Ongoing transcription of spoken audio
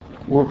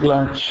We're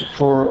glad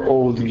for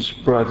all these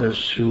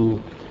brothers who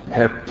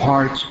have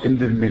part in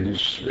the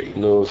ministry.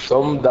 Nous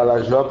sommes dans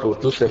la joie pour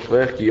tous ces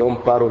frères qui ont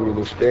part au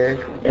ministère.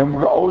 And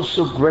we're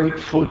also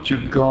grateful to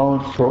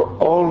God for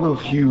all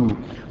of you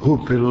who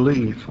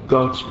believe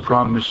God's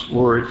promised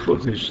word for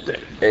this day.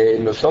 Et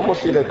nous sommes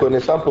aussi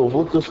reconnaissants pour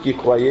vous tous qui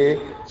croyez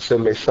ce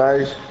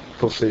message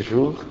pour ce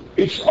jour.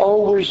 It's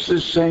always the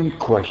same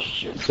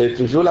question. C'est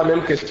toujours la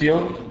même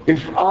question.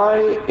 If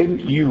I and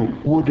you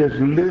would have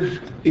lived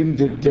in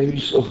the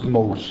days of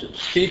Moses,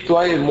 Si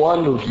toi et moi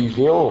nous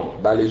vivions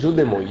dans les jours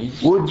de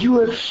Moïse, would you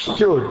have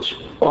stood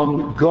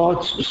on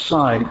God's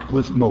side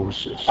with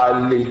Moses?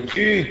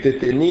 allais-tu te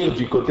tenir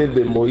du côté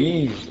de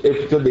Moïse et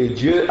plutôt de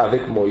Dieu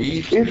avec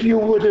Moïse? If you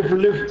would have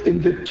lived in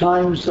the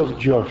times of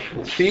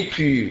Joshua, Si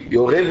tu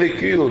aurais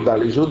vécu dans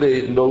les jours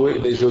de Noé,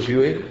 de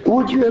Josué,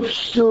 would you have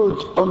stood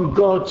on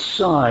God's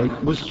side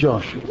with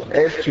Joshua?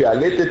 est-ce que tu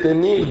allais te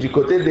tenir du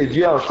côté de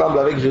Dieu ensemble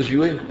avec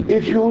Josué?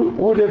 If you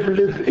would have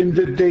lived in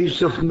the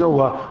days of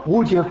Noah,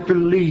 would you have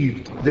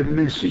believed the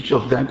message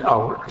of that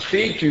hour?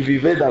 Si tu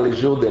vivais dans les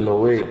jours de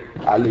Noé,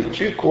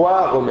 allais-tu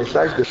croire au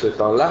message de ce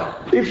temps-là?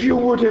 If you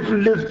would have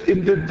lived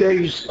in the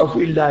days of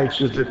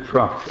Elijah the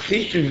prophet,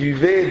 Si tu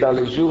vivais dans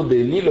les jours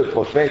d'Élie le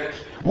prophète,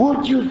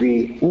 would you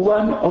be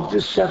one of the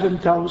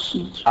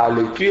 7,000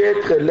 allais-tu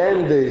être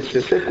l'un de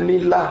ces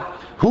 7000-là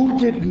who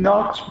did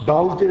not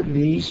bow their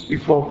knees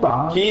before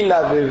Baal, qui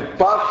n'avaient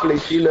pas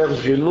fléchi leurs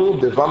genoux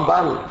devant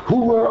Baal,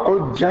 who were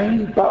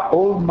ordained by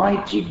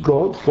Almighty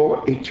God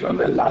for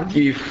eternal life?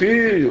 qui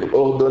furent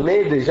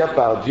ordonnés déjà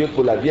par Dieu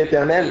pour la vie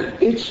éternelle?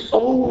 It's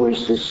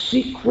always the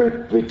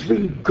secret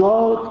between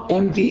God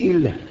and the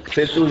elect.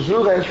 C'est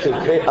toujours un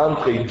secret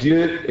entre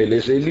Dieu et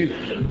les élus.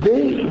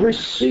 They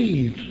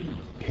receive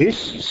His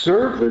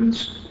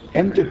servants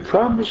and the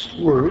promised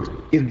word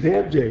in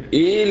their day.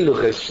 Ils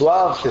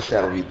reçoivent ses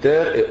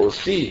serviteurs et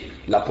aussi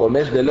la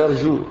promesse de leur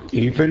jour.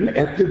 Even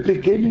at the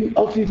beginning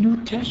of the New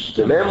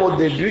Testament, Même au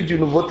début du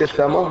Nouveau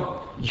Testament,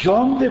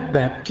 John the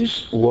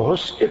Baptist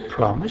was a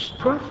promised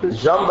prophet.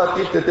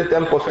 Jean-Baptiste était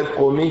un prophète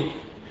promis.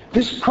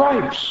 The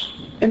scribes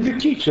and the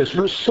teachers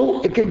were so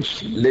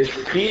against him. Les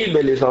scribes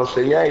et les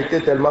enseignants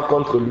étaient tellement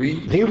contre lui.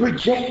 They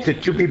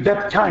rejected to be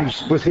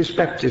baptized with his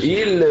baptism.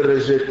 Ils le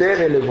rejetèrent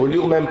et ne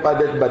voulurent même pas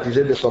d'être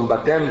baptisés de son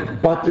baptême.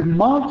 But the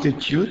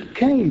multitude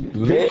came.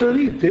 They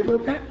believed they were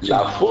baptized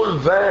La foule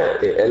vint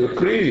et elle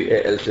crut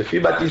et elle se fit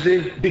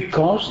baptiser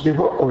because they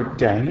were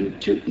ordained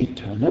to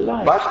eternal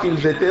life. parce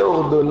qu'ils étaient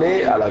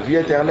ordonnés à la vie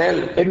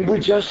éternelle. And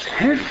we just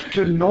have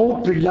to know,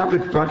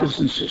 beloved brothers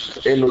and sisters,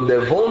 Et nous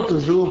devons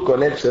toujours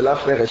connaître cela,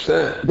 frères et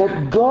sœurs, that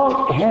God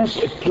has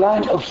a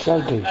plan of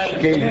salvation.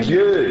 que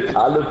Dieu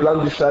a le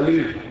plan du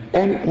salut.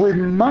 And we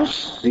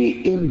must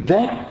be in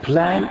that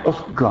plan of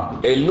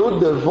God. Et nous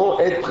devons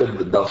être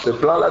dans ce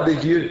plan-là de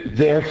Dieu.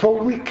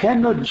 Therefore, we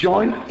cannot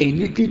join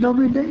any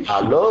denomination.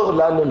 Alors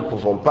là, nous ne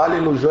pouvons pas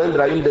aller nous joindre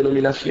à une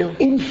dénomination.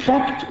 In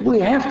fact,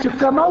 we have to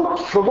come out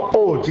from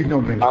all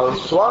denominations. En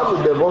soi,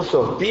 nous devons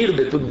sortir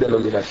de toute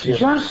dénomination.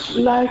 Just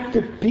like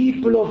the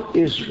people of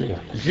Israel.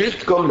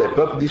 Juste comme le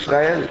peuple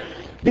d'Israël.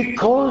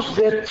 Because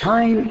their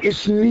time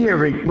is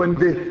nearing when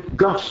the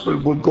gospel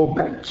will go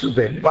back to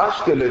them.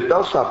 Parce que le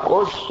temps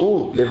s'approche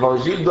où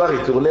l'évangile doit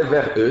retourner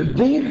vers eux.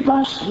 They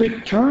must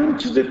return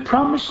to the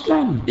promised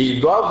land.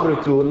 Ils doivent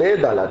retourner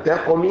dans la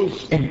terre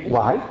promise. And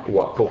why?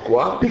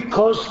 Pourquoi?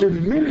 Because the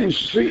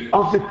ministry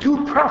of the two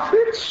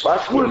prophets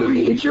Parce que will le be in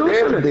ministère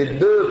Jerusalem. des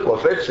deux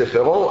prophètes se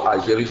feront à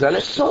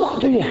Jérusalem. So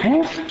they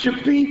have to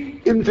be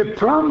in the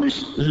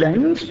promised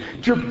land,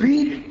 to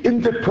be in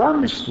the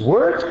promised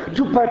word,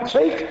 to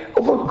partake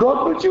of what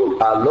God will do.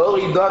 Alors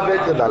ils doivent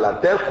être dans la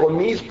terre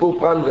promise pour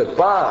prendre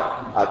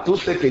part à tout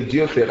ce que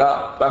Dieu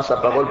fera par sa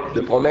parole de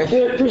promesse.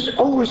 There's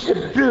always a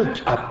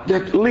build-up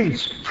that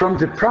leads from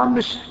the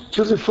promise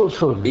to the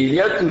fulfillment. Il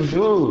y a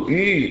toujours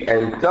eu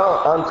un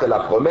temps entre la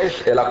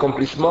promesse et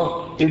l'accomplissement.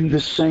 In the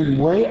same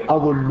way,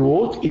 our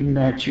Lord in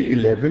Matthew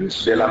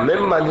 11 De la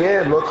même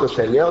manière, notre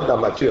Seigneur dans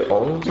Matthieu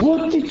 11,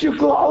 what did you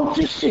go out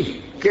to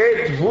see?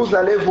 qu'êtes-vous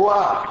allez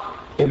voir?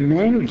 A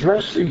man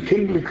dressed in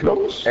kingly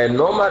clothes? Un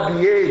homme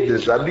habillé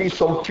des habits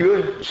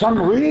somptueux,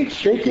 Some reed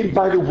shaken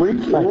by the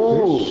wind like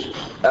ou this?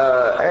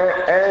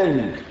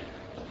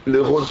 le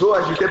roseau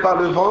agité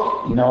par le vent?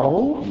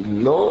 No,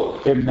 Non,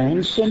 a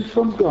man sent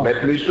from mais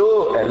God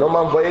plutôt un homme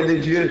envoyé de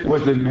Dieu,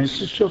 with the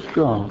message of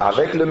God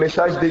avec le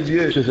message de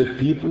Dieu, to the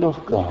people of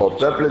au God.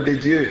 peuple de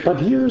Dieu. But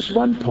here's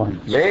one point.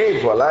 Mais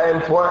voilà un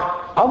point.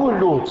 Our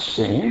Lord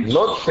said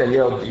Notre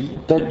Seigneur dit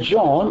that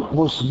John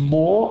was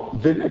more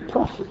than a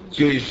prophet,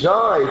 que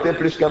Jean était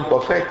plus qu'un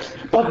prophète,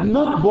 but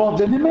not more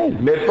than a man.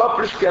 mais pas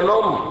plus qu'un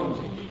homme.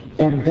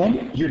 And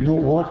then you know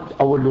what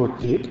our Lord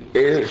did?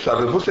 Et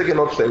savez-vous ce que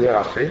notre Seigneur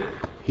a fait?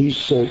 He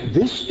said,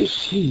 this is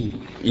he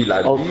Il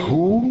a of dit,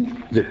 whom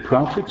the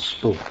prophets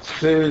spoke.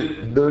 c'est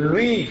de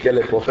lui que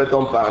les prophètes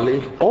ont parlé.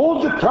 All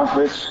the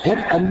prophets had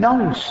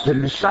announced the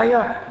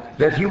Messiah,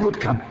 that he would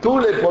come. Tous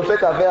les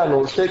prophètes avaient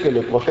annoncé que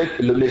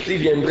le Messie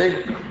viendrait.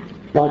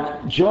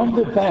 But John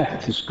the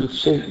Baptist could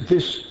say,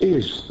 this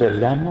is the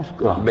Lamb of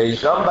God Mais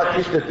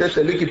Jean-Baptiste était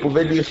celui qui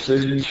pouvait dire,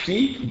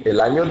 celui-ci est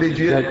l'agneau de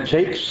Dieu that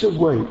takes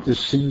away the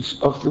sins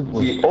of the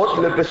world. qui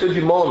ôte le péché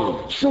du monde.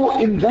 So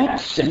in that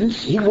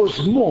sense, he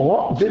was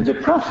more than the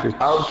prophet.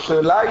 En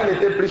cela, il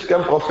était plus qu'un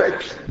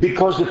prophète.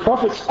 Because the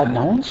prophets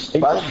announced a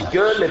Parce promise.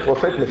 que les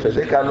prophètes ne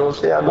faisaient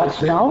qu'annoncer, But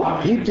annoncer. now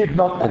he did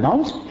not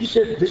announce, he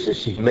said, this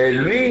is he. Mais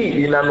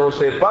lui, il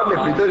n'annonçait pas,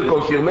 mais plutôt il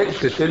confirmait que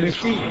c'est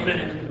celui-ci.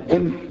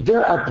 And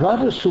there are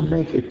brothers who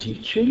make a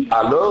teaching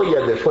Alors, il y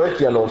a des frères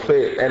qui en ont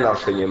fait un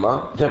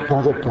enseignement, that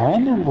Brother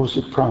Branham was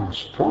a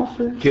promised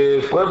prophet, que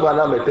frère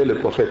Branham était le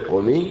prophète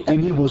promis, and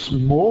he was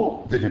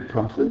more than a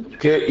prophet,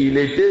 qu'il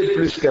était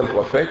plus qu'un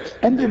prophète.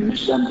 and they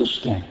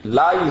misunderstand.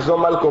 Là, ils ont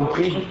mal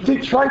compris. They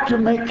try to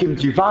make him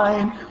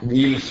divine.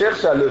 Ils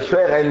cherchent à le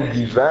faire un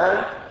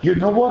divin. You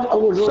know what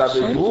our Lord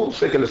said? Savez-vous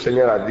ce que le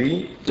Seigneur a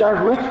dit?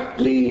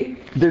 Directly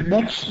the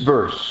next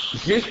verse.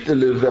 Juste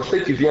le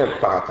verset qui vient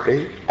par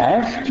après.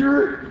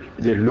 After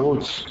the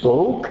Lord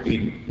spoke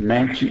in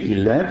Matthew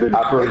 11,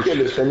 Après que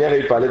le Seigneur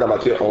ait parlé dans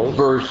Matthieu 11,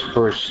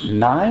 verse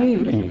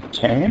 9 and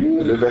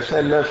 10, le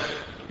verset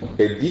 9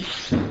 et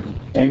 10,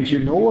 and you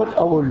know what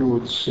our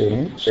Lord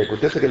said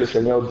écoutez ce que le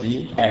Seigneur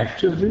dit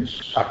after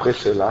this? après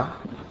cela,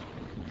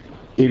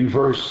 In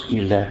verse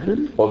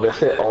 11, au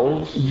verset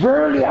 11.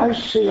 verily I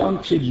say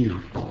unto you,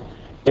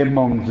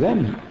 among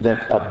them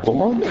that are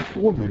born of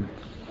woman,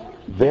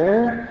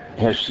 there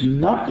has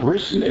not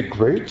risen a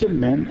greater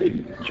man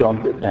than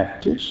John the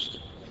Baptist.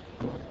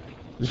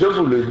 Je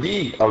vous le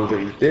dis en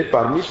vérité,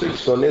 parmi ceux qui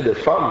sont nés de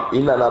femmes,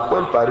 il n'en a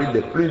point paru de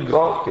plus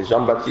grand que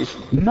Jean-Baptiste.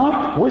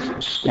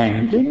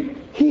 Notwithstanding,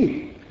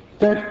 he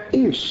that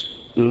is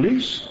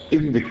least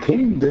in the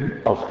kingdom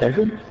of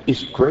heaven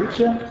is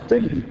greater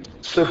than he.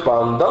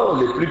 Cependant,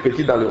 le plus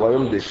petit dans le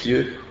royaume des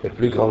cieux est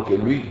plus grand que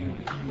lui.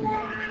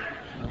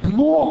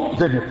 More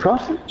than a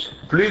prophet,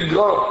 Plus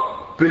grand,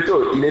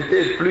 plutôt, il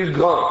était plus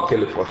grand que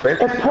le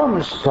prophète, a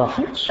promised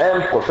prophet.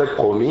 un prophète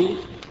promis.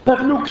 But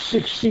Luke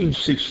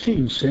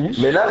 16:16 says,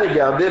 Maintenant,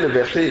 regardez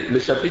le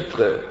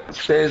chapitre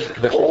 16,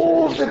 verset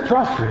all 16. the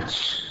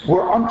prophets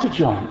were unto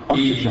John.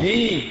 Il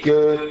dit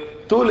que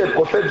tous les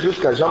prophètes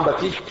jusqu'à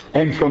Jean-Baptiste,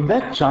 And from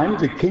that time,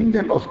 the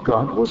kingdom of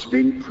God was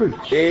being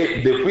preached.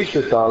 et depuis ce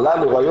temps-là,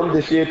 le royaume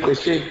des cieux est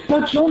prêché.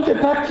 But John the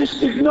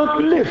Baptist did not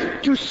live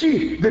to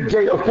see the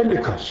day of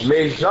Pentecost.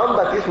 Mais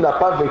Jean-Baptiste n'a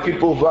pas vécu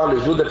pour voir le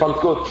jour de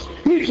Pentecôte.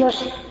 He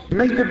just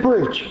made the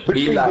bridge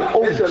between Il a the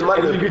Old fait seulement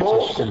and the le New pont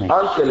Testament.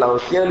 entre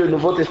l'Ancien et le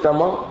Nouveau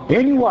Testament.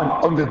 Anyone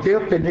on the day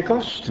of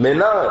Pentecost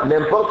Maintenant,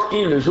 n'importe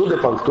qui, le jour de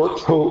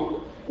Pentecôte, who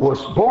was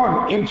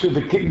born into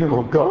the kingdom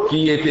of God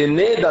qui était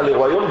né dans le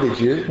royaume de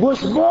Dieu, was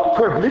more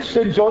privileged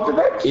than John the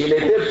Baptist. il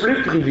était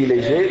plus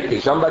privilégié que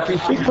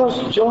Jean-Baptiste. Because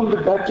John the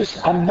Baptist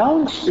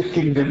announced the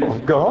kingdom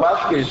of God.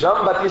 Parce que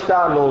Jean-Baptiste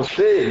a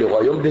annoncé le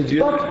royaume de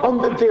Dieu. But on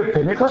the day of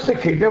Pentecost, the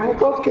kingdom of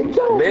God came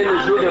down. Mais le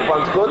jour de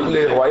Pentecôte,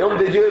 le royaume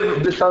de Dieu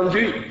est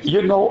descendu.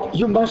 You know,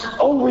 you must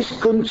always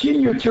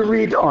continue to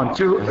read on,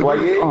 to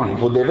Voyez, read on.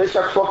 vous devez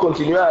chaque fois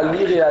continuer à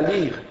lire et à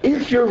lire.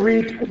 If you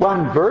read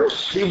one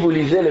verse Si vous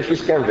lisez ne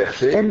fût-ce qu'un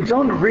verset, and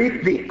don't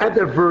read the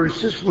other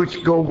verses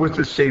which go with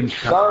the same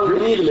sans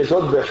subject, lire les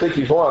autres versets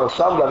qui vont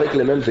ensemble avec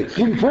les mêmes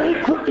écrits, then very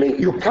quickly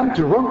you come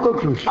to wrong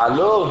conclusion.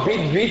 alors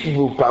vite,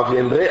 vous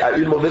parviendrez à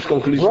une mauvaise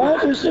conclusion.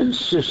 Brothers and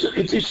sisters,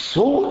 it is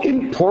so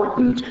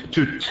important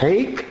to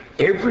take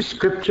every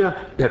scripture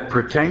that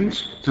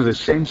pertains to the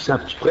same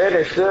subject. Frères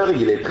et sœurs,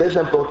 il est très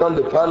important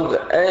de prendre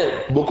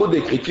beaucoup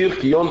d'écritures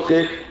qui ont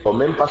trait au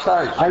même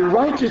passage. I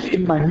write it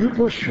in my new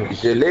brochure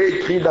Je l'ai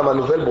écrit dans ma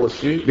nouvelle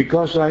brochure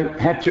because I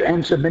had to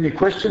answer many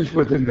questions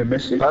within the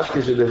message. parce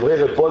que je devrais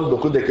répondre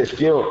beaucoup de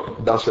questions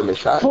dans ce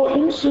message. For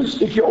instance,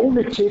 if you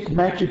only take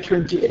Matthew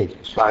 28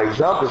 Par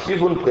exemple, si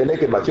vous ne prenez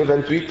que Matthieu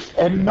 28,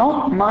 and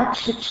not Mark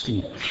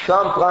 16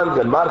 sans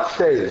prendre Marc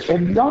 16,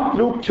 and not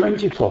Luke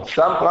 24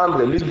 sans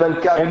prendre Luc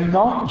 24 and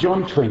not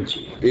John 20,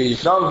 et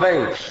Jean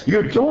 20,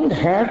 you don't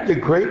have the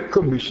Great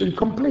Commission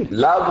complete.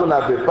 là vous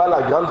n'avez pas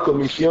la grande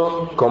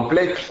commission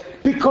complète.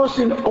 Because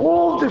in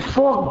all the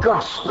four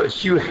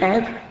Gospels you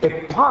have a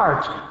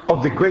part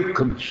of the Great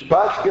Commission.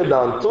 Parce que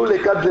dans tous les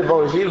quatre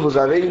évangiles, vous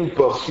avez une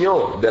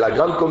portion de la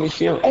grande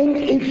commission. And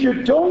if you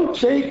don't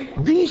take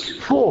these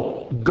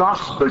four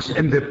Gospels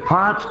and the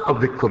part of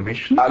the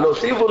Commission Alors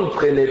si vous ne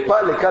prenez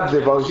pas les quatre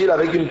évangiles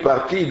avec une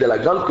partie de la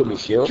grande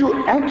commission, to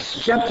Acts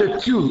chapter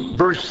 2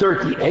 verse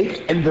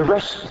 38 and the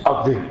rest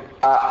of the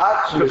à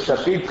Actes le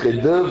chapitre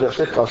 2,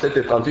 versets 37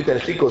 et 38,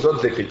 ainsi qu'aux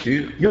autres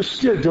écritures, you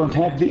still don't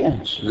have the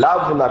answer.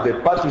 là vous n'avez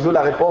pas toujours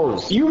la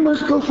réponse. You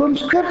must go from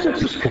scripture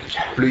to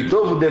scripture.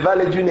 Plutôt vous devez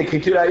aller d'une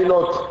écriture à une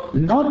autre.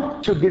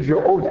 Not to give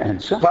your own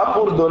answer. Pas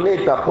pour donner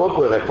ta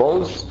propre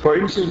réponse. For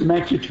instance,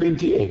 Matthew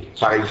 28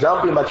 Par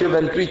exemple, Matthieu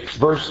 28,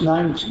 verse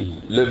 19.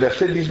 le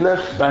verset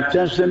 19.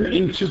 Baptize them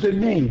into the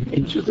name,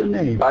 into the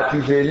name.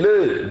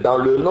 Baptisez-le dans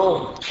le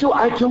nom. So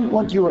I don't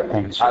want your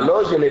answer.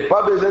 Alors je n'ai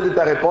pas besoin de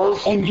ta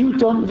réponse And you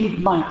don't need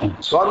need my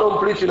answer. Toi non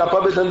plus, tu n'as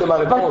pas besoin de ma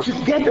But réponse.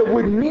 together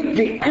we need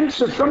the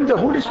answer from the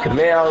Holy Spirit.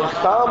 Mais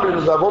ensemble,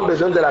 nous avons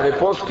besoin de la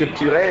réponse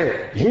scripturaire.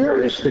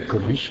 Here is the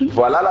commission,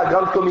 Voilà la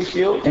grande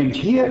commission. and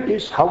here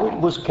is how it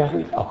was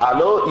carried out.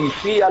 Alors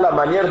ici, il y a la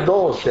manière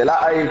dont cela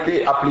a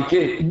été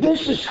appliqué.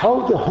 This is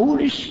how the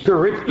Holy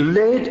Spirit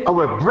led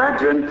our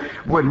brethren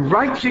when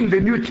writing the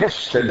New C'est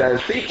Testament.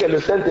 ainsi que le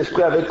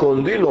Saint-Esprit avait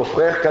conduit nos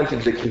frères quand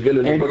ils écrivaient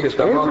le And Nouveau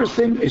Testament.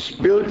 everything is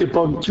built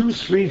upon 2,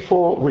 3,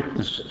 4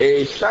 witnesses.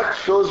 Et chaque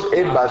chose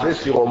est basée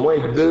sur au moins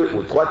 2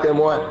 ou 3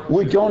 témoins.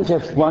 We don't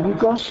have one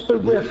gospel,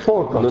 we have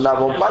 4 Nous gospels.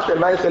 n'avons pas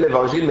seulement un seul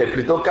évangile, mais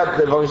plutôt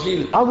 4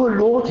 évangiles. Our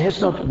Lord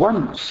has not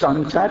one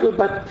son title,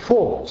 but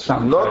 4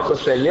 son Notre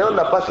titles. Seigneur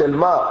n'a pas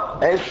seulement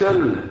un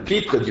seul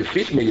titre du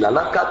Fils, mais il en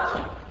a 4.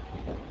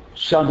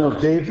 Son of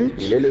David,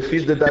 Il est le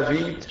fils de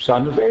David,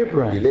 son of il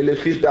Abraham. est le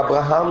fils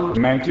d'Abraham.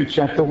 Matthew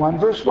chapter 1,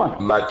 verse 1.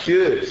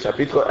 Matthieu,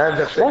 chapitre 1,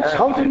 verset That's 1.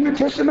 how the New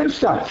Testament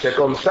starts. C'est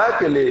comme ça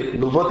que le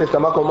Nouveau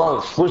Testament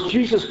commence. Was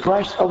Jesus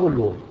Christ our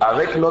Lord,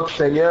 Avec notre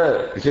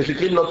Seigneur,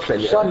 Jésus-Christ notre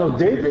Seigneur, son of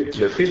David,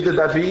 le fils de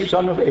David,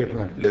 son of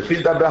Abraham. le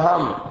fils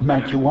d'Abraham.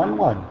 Matthew 1,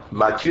 1.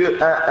 Matthieu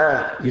 1,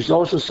 1. He's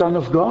also son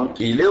of God,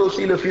 Il est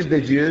aussi le fils de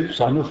Dieu,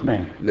 son of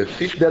man. le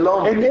fils de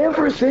l'homme. And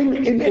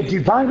everything in a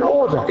divine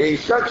order. Et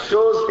chaque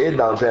chose est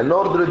dans un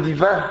ordre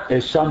divin. A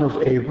son of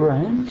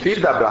Abraham Fils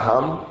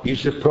d'Abraham,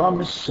 is a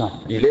promised son,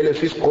 il est le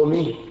fils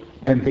promis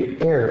and the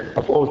heir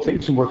of all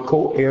things, and we're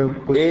co-heir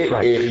with et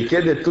Christ.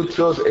 héritier de toutes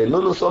choses. Et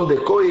nous sommes des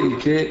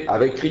co-héritiers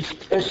avec Christ.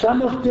 A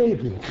son of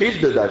David, Fils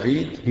de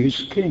David, he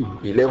is king.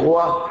 il est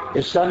roi.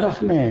 A son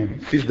of man,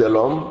 Fils de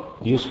l'homme,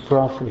 he is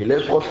prophet. il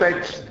est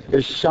prophète. A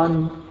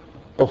son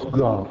of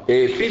God,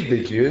 Et fils de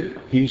Dieu,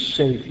 he is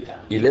Savior.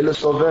 il est le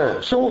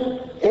sauveur. So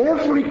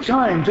every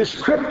time the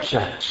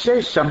scripture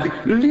says something,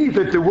 leave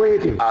it the way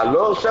it is.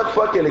 Alors, chaque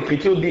fois que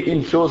l'Écriture dit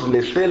une chose,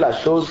 laissez la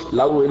chose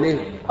là où elle est.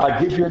 I'll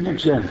give you an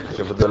example.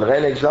 Je vous donnerai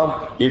un exemple.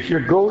 If you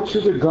go to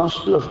the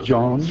Gospel of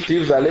John, Si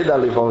vous allez dans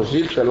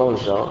l'Évangile selon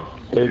Jean,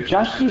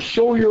 just to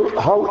show you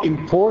how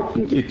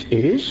important it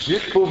is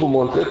juste pour vous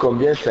montrer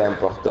combien c'est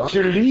important,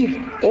 to leave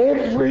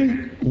every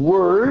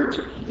word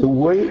the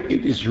way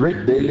it is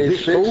written. de in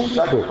this laisser holy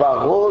chaque book.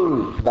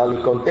 parole dans le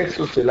contexte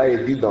où cela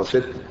est dit dans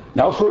cette...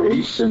 Now, for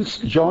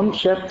instance, John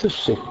chapter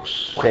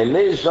 6,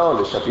 Prenez Jean,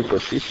 le chapitre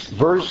 6,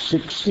 verse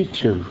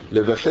 62.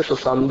 le verset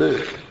 62.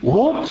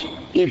 What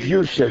if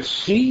you shall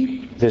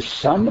see the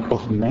Son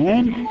of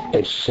Man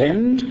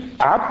ascend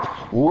up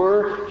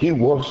where he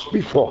was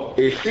before?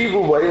 Et si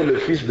vous voyez le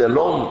Fils de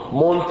l'homme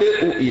monter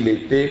où il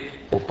était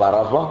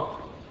auparavant,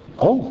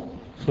 Oh,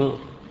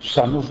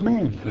 Son of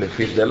Man, le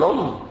Fils de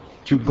l'homme,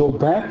 to go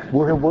back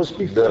where he was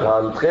de before.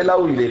 rentrer là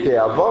où il était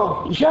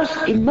avant. Just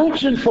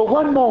imagine for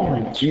one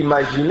moment,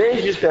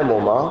 Imaginez juste un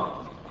moment,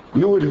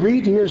 you would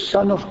read here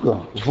Son of God.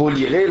 vous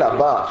lirez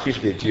là-bas Fils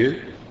de Dieu.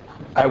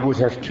 I would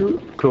have to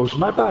close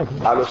my Bible.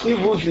 Alors si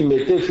vous y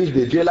mettez Fils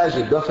de Dieu, là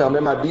je dois fermer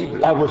ma Bible.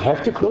 I would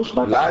have to close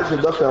my Bible. Là je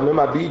dois fermer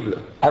ma Bible.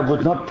 I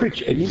would not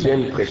preach Je anymore.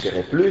 ne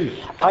prêcherai plus.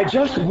 I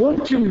just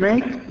want to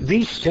make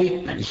these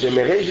statements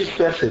J'aimerais juste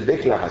faire ces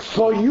déclarations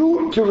for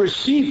you to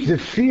receive the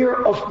fear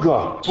of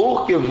God,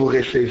 pour que vous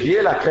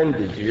receviez la crainte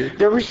de Dieu,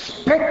 the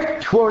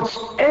respect towards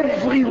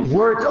every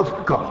word of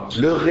God.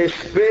 le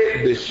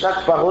respect de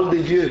chaque parole de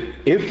Dieu.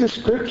 If the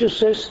scripture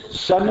says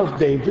Son of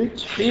David,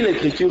 Si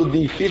l'Écriture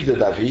dit Fils de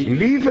David,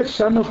 leave it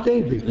Son of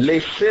David.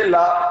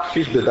 laissez-la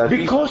Fils de David.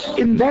 Because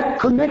in that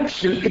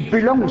connection, it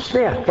belongs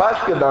there.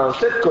 Parce que dans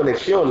cette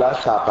connexion-là,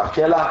 ça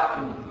appartient là.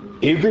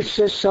 If it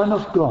says Son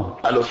of God,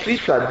 Alors si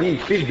ça dit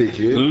Fils de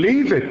Dieu,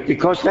 leave it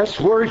because that's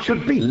where it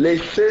should be.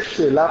 laissez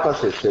cela parce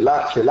que c'est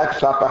là que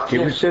ça appartient.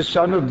 If it says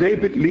Son of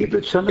David, leave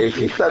it Son of Et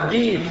si David. ça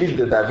dit Fils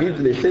de David,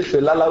 laissez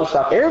cela là où ça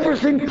appartient.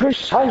 Everything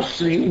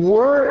precisely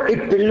where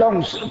it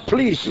belongs,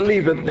 please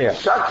leave it there.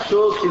 Chaque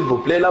chose, s'il vous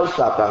plaît, là où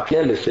ça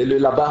appartient, laissez-le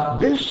là-bas.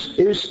 This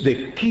is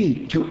the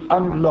key to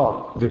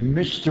unlock the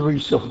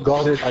mysteries of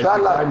God. C'est ça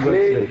la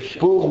clé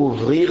pour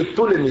ouvrir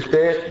tous les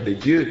mystères de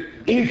Dieu.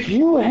 If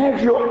you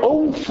have your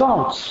own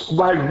thoughts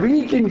while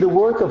reading the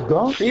Word of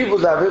God, Si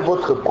vous avez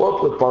votre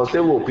propre pensée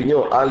ou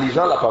opinion en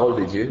lisant la parole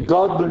de Dieu,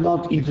 God will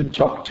not even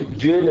talk to you.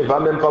 Dieu ne va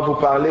même pas vous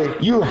parler.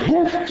 You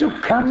have to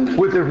come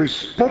with a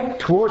respect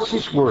towards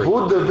His Word.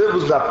 Vous devez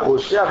vous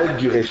approcher avec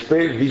du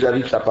respect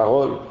vis-à-vis de sa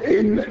parole.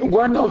 In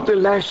one of the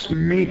last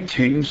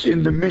meetings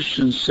in the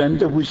Mission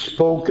Center, we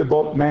spoke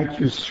about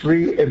Matthew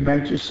 3 and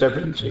Matthew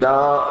 17.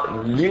 Dans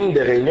l'une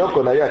des réunions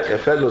qu'on a eues à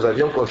Krefeld, nous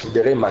avions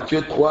considéré Matthieu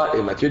 3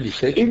 et Matthieu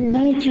 17. In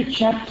Matthew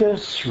chapter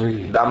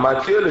 3, Dans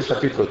Matthieu, le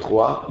chapitre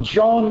 3,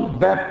 John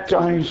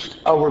baptized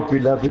our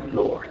beloved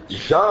Lord,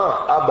 Jean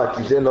a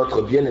baptisé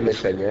notre bien-aimé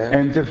Seigneur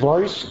and the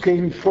voice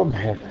came from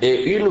heaven.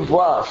 et une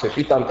voix se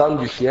fit entendre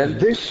du ciel.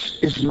 This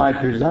is my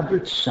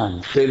beloved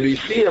Son,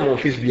 Celui-ci est mon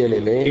fils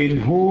bien-aimé,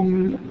 in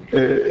whom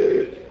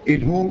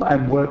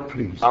I'm well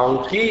pleased.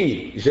 en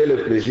qui j'ai le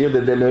plaisir de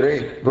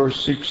demeurer. Verse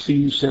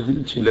 16, Le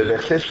 17.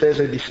 verset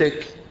 16 et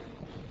 17.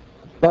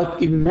 But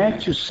in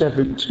Matthew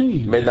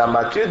 17, Mais dans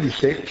Matthieu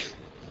 17,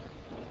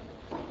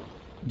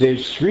 the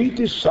 3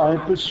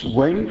 disciples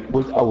went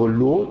with our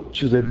Lord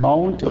to the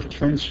Mount of Il y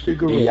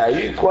Transfiguration. a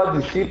eu 3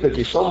 disciples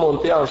qui sont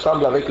montés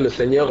ensemble avec le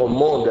Seigneur au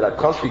mont de la And it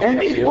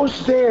transfiguration.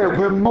 was there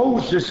where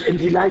Moses and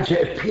Elijah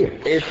appeared.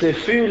 Et ce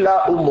fut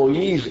là où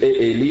Moïse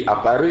et Élie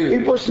apparurent.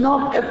 It was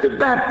not at the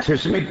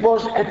baptism, it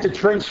was at the C'était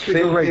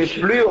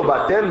Transfiguration. plus au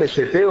baptême, mais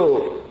c'était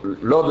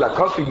lors de la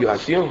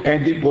transfiguration.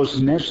 And it was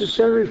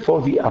necessary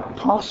for the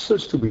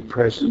apostles to be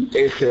present.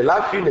 Et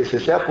cela fut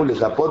nécessaire pour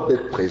les apôtres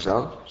d'être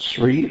présents.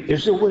 3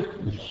 is a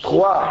witness,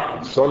 3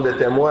 sont des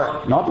témoins,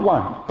 not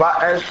one. pas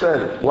un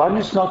seul. 1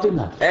 is not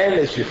enough. Un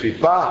ne suffit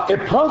pas. A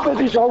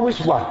prophet is always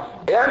one,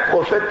 Et un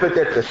prophète peut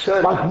être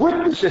seul, but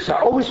witnesses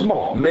are always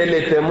more. mais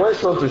les témoins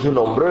sont toujours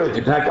nombreux.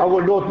 Like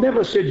our Lord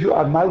never said, you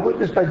are my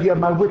witness, but you are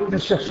my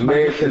witnesses. my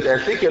Mais c'est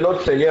witnesses. ainsi que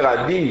notre Seigneur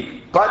a dit,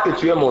 pas que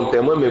tu es mon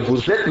témoin, mais vous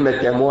êtes mes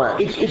témoins.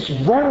 It's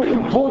very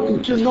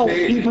important to know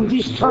C'est even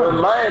these times.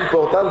 vraiment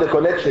important de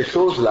connaître ces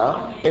choses-là.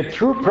 A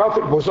true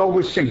prophet was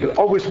always single,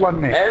 always one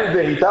man. Un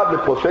véritable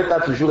prophète a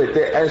toujours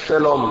été un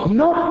seul homme.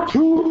 Not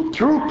two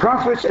true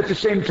prophets at the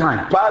same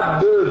time. Pas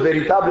 2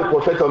 véritables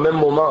prophètes au même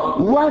moment.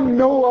 One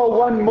Noah,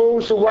 one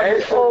Moses, one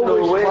Un seul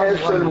always Noé, un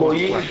seul one.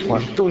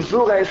 Moïse,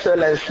 toujours un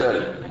seul, un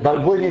seul.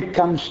 But when it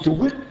comes to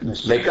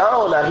witness, Mais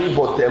quand on arrive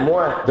aux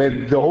témoins,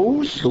 then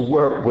those who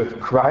were with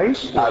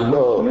Christ,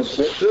 alors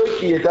witnesses, ceux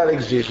qui étaient avec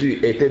Jésus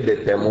étaient des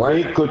témoins.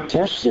 they could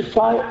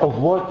testify of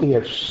what they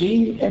have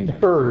seen and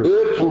heard.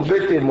 Eux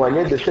pouvaient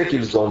témoigner de ce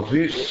qu'ils ont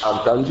vu et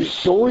entendu.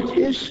 So it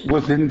is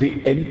within the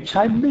end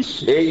time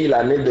message. Et il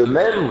en est de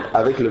même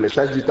avec le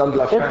message du temps de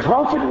la A fin.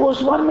 prophet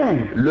was one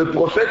man. Le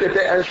prophète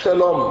était un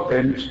seul homme.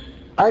 And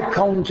I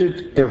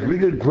counted a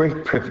real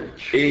great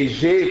privilege Et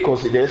j'ai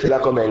considéré cela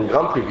comme un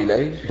grand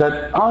privilège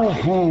that I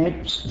had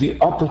the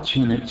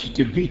opportunity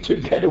to be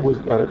together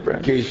with Brother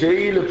Branham. que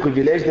j'ai eu le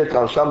privilège d'être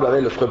ensemble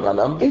avec le frère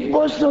Branham. It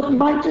was not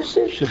my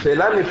decision.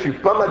 Cela ne fut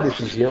pas ma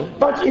décision.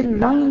 But in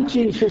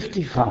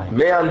 1955,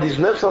 Mais en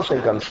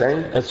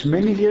 1955, that's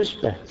many years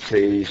back,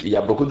 il y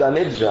a beaucoup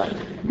d'années déjà,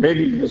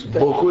 many years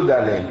back, beaucoup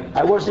d'années.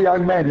 I was a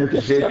young man at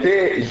that time.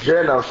 J'étais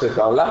jeune en ce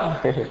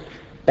temps-là.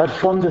 But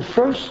from the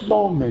first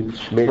moment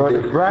Mais Brother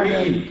depuis-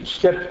 Branham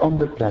stepped on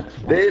the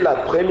platform, Dès la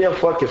première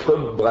fois que frère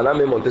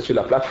Branham est monté sur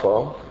la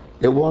plateforme,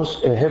 there was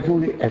a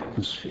heavenly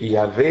atmosphere. il y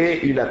avait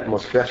une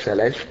atmosphère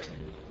céleste.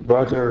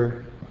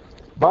 Brother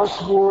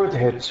Bosworth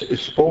had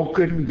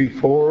spoken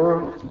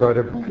before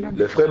Brother Branham,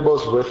 Le frère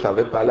Bosworth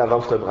avait parlé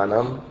avant frère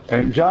Branham.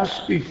 and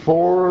just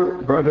before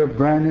Brother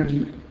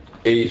Branham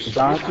Et juste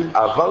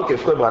avant que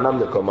frère Branham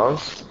ne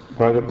commence,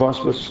 Brother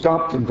Bosworth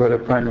stopped and Brother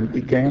Branham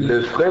began.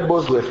 le frère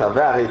Bosworth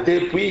avait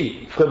arrêté,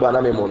 puis frère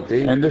Branham est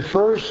monté. And the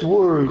first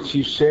words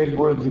he said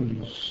were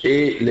these: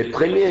 Et les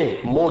premiers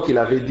mots qu'il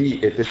avait dit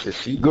étaient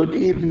ceci. Good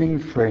evening,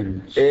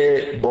 friends.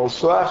 Et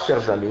bonsoir,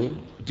 chers amis.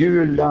 Do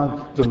you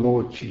love the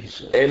Lord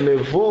Jesus?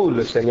 Aimez-vous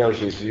le Seigneur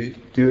Jésus?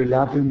 Do you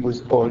love him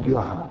with all your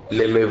heart?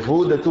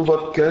 L'aimez-vous de tout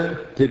votre cœur?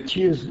 The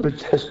tears were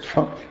just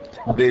from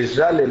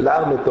Déjà, les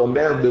larmes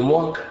tombèrent de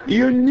moi.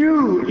 you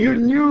knew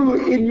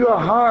in your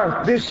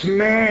heart, this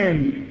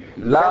man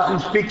Là,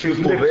 doesn't speak tu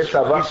his pouvais lips.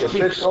 savoir He que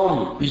speaks- cet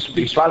homme he ne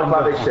speaks parle from pas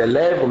the avec heart. ses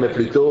lèvres, mais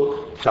plutôt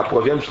ça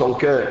provient de son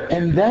cœur.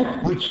 And that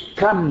which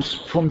comes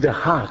from the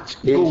heart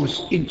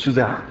goes into the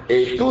heart.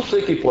 Et tout ce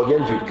qui provient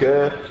du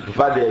cœur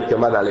va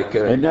directement dans le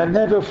cœur. And I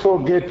never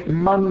forget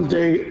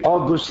Monday,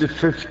 August the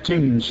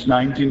 15th,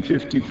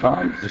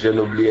 1955, Je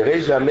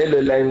n'oublierai jamais le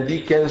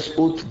lundi 15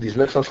 août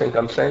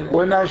 1955,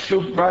 when I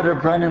shook Brother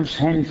Branham's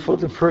hand for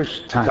the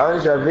first time, quand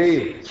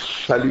j'avais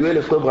salué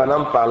le frère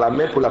Branham par la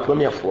main pour la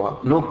première fois,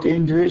 looked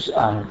into his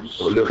eyes,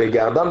 le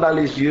regardant dans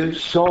les yeux,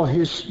 saw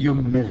his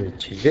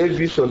humility. j'ai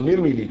vu son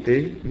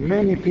humilité.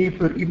 Many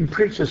people, even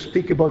preachers,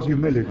 speak about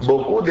humility.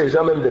 Beaucoup de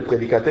gens, même des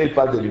prédicateurs, ils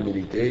parlent de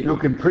l'humilité. You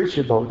can preach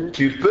about it,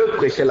 Tu peux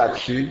prêcher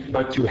là-dessus,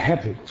 but to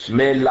have it,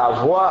 mais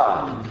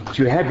l'avoir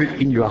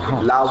in your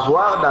heart,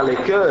 dans les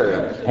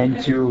cœurs and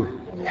to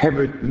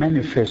have it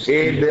manifest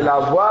et de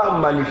l'avoir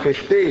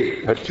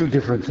manifesté, are two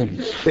different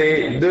things.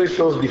 c'est 2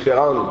 choses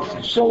différentes.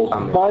 So,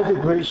 by the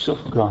grace of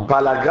God,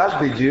 Par la grâce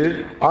de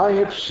Dieu, I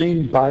have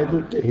seen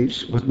Bible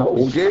days with my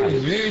own j'ai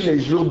eyes. vu les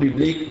jours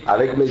bibliques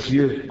avec mes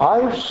yeux. I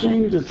have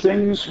seen the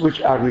things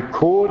which are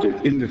recorded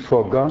in the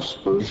four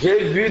Gospels. J'ai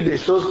vu des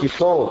choses qui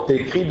sont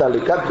écrites dans les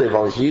 4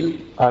 évangiles.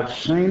 I've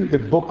seen the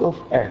book of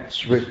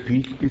Acts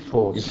repeat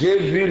before me. J'ai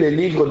vu les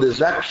livres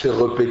des Actes se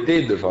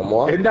répéter devant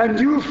moi. And I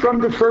knew from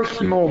the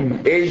first moment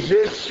Et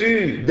j'ai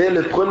su dès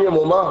le premier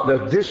moment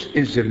that this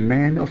is a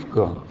man of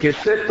God. que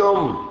cet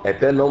homme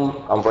est un homme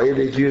envoyé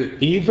de Dieu.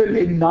 Even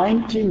in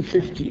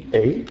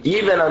 1958,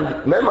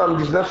 Même en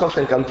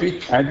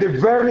 1958, at the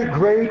very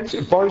great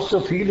Voice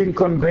of Healing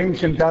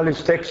Convention,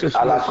 Dallas, Texas,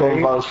 à la USA,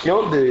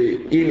 convention de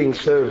Healing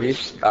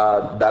Service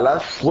à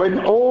Dallas, when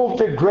all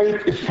the great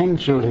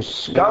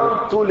evangelists,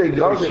 quand tous les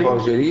grands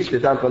évangélistes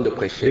étaient en train de They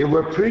prêcher.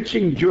 were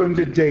preaching during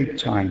the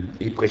daytime,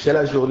 Ils prêchaient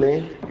la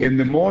journée, in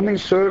the morning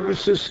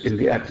services, in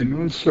the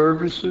afternoon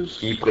services.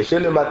 ils prêchaient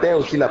le matin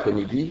aussi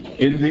l'après-midi.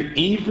 In the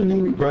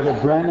evening, Brother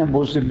Branham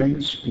was the main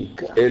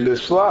speaker. Et le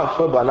soir,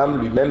 Frère Branham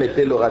lui-même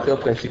était l'orateur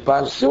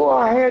principal. So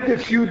I had a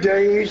few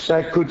days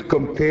I could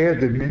compare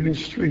the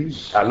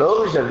ministries.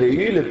 Alors j'avais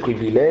eu le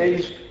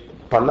privilège,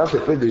 pendant ces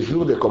peu de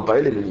jours, de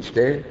comparer les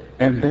ministères.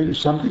 And then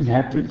something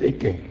happened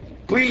again.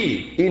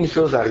 Puis, une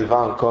chose arriva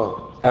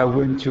encore. I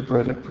went to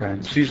Brother Branham.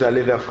 Je suis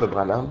allé vers Frère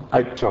Branham,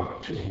 I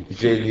talked to him.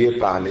 je lui ai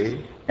parlé.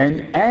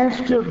 And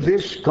after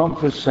this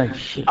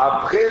conversation,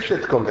 Après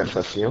cette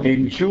conversation,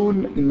 in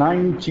June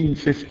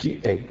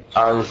 1958,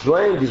 en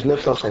juin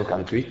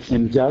 1958,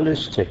 in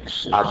Dallas,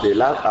 Texas, à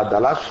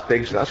Dallas,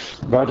 Texas,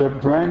 Brother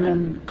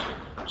Branham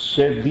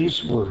said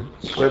these words.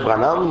 Frère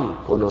Branham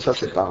prononça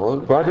ces paroles.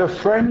 Brother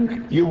Frank,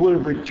 you will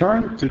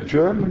return to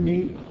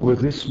Germany with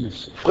this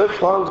message. Frère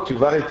Franck, tu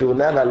vas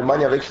retourner en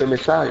Allemagne avec ce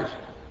message.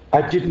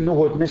 I didn't know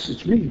what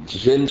message means.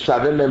 Je ne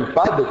savais même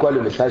pas de quoi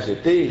le message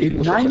était, In,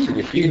 ou ce que ça 19,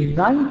 signifiait. in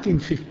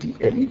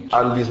 1958,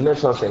 En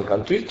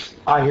 1958,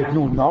 I had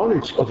no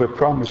knowledge of a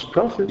promised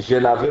prophet. je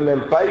n'avais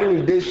même pas une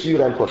idée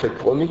sur un prophète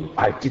promis.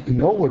 I didn't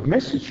know what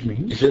message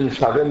means. Je ne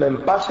savais même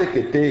pas ce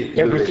qu'était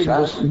le Everything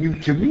message. was new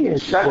to me. As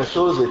it Chaque was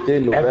chose était at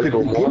nouvelle the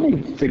pour moi.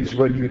 beginning, things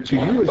were new to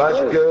you as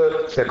Parce well. que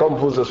c'est comme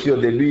vous aussi au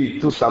début,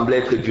 tout semblait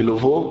être du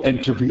nouveau.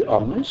 And to be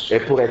honest, Et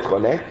pour être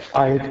honnête,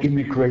 I had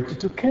immigrated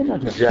to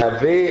Canada.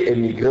 j'avais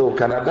émigré au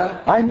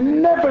Canada. I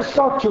never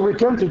thought to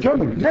return to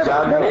Germany. Never,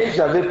 Jamais never.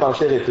 j'avais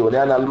pensé retourner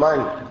en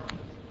Allemagne.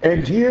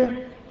 And here,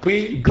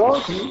 Puis, God,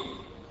 ici,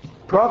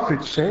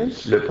 prophet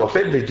says, le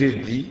prophète de Dieu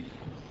dit,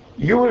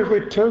 you will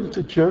return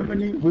to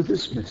Germany with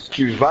this message.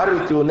 tu vas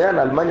retourner en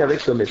Allemagne avec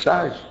ce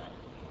message.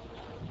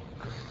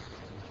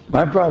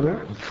 My brother,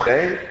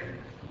 Frère,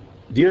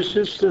 dear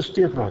sisters,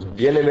 dear brothers,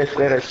 bien-aimés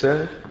frères et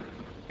sœurs,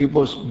 it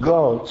was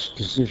God's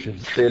decision.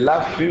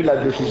 cela fut la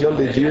décision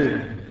de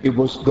Dieu. It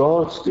was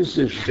God's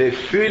decision. Ce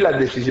fut la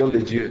décision de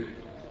Dieu.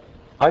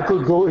 I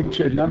could go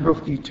into a number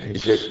of Je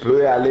details.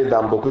 peux aller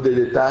dans beaucoup de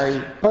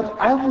détails. But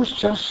I was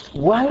just,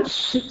 while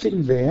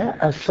sitting there,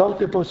 I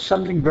thought about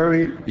something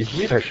very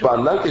Juste special.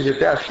 pendant que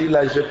j'étais assis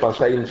là, je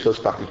pensais à une chose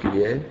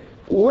particulière.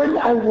 When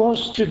I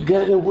was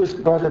together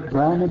with Brother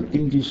Branham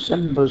in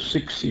December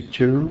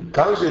 62,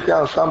 Quand j'étais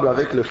ensemble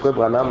avec le frère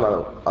Branham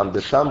en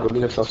décembre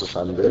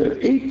 1962,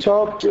 he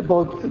talked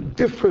about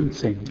different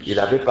things. il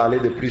avait parlé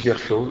de plusieurs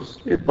choses.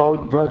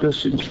 About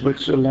brothers in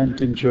Switzerland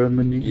and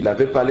Germany Il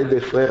avait parlé des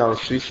frères en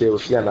Suisse et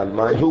aussi en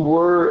Allemagne, who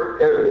were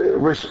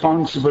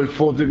responsible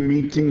for the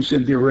meetings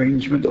and the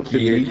arrangement of the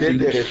qui étaient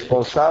des meetings.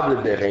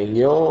 responsables des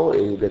réunions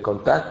et des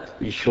contacts.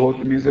 He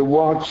showed me the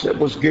watch that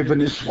was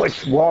given, a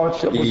Swiss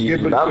watch that was Il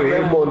given m'a to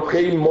même him.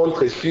 montré une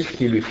montre suisse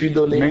qui lui fut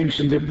donnée.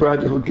 Mentioned the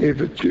brother who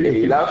gave it to Et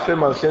him. il a fait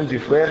mention du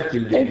frère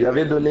qu'il lui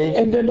avait donné.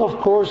 And then, of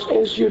course,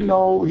 as you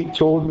know, he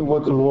told me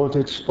what the Lord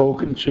had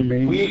spoken to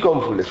me. Oui, comme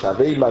vous le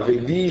savez, il m'avait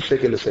dit ce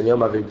que le Seigneur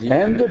m'avait dit.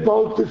 And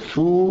about the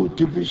food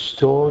to be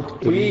stored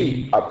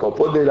Oui, in. à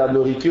propos de la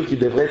nourriture qui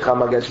devrait être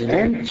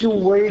emmagasinée. And to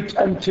wait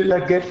until I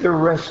get the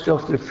rest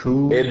of the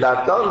food Et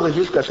d'attendre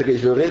jusqu'à ce que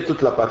j'aurai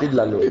toute la partie de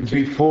la nourriture.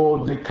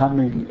 before the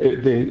coming,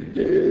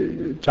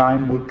 the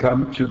time will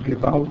come to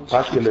give out.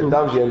 Parce que the le food.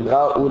 temps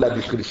viendra où la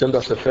distribution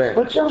doit se faire.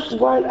 But just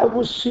while I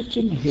was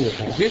sitting here,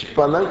 Juste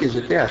pendant que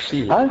j'étais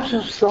assis, I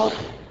just thought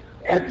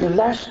at the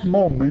last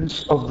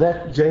moments of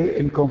that day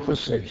in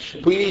conversation.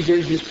 puis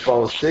j'ai juste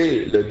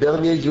pensé, le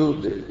dernier jour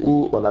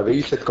où on avait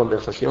eu cette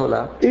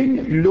conversation-là, In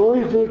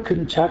Louisville,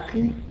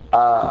 Kentucky,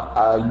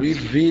 à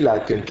Louisville, à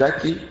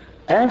Kentucky,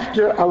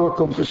 after our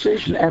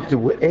conversation, after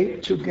we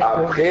ate together,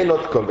 après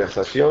notre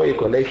conversation et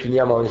qu'on ait fini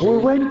à we manger,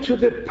 went to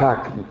the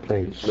parking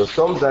place. nous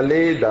sommes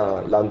allés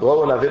dans l'endroit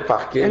où on avait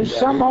parqué. And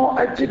somehow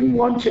I didn't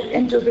want to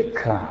enter the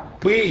car.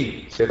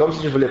 Puis, c'est comme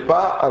si je ne voulais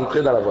pas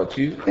entrer dans la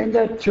voiture. And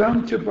I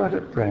turned to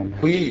Brother Branham.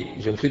 Puis,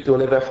 je me suis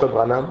tourné vers Frère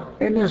Branham.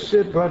 And I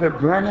said, Brother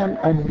Branham,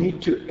 I need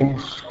to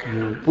ask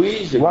you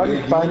Puis, je lui ai one dit,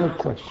 final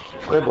question.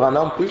 Frère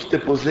Branham, puis-je te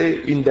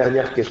poser une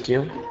dernière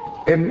question?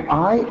 Am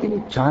I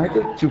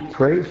entitled to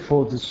pray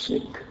for the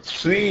sick?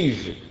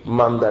 Suis-je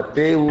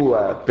mandaté ou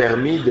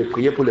permis de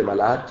prier pour les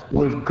malades?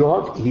 Will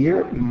God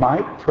hear my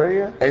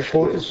prayer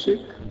for the sick?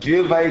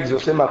 Dieu va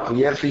exaucer ma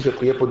prière si je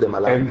priais pour des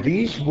malades. And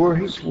these were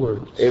his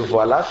words. Et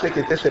voilà ce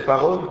qu'étaient ses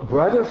paroles.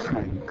 Brother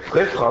Frank,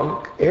 Frère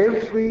Franck,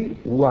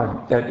 everyone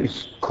that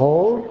is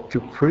called to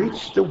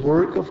preach the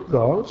word of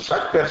God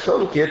chaque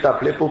personne qui est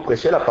appelée pour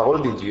prêcher la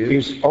parole de Dieu,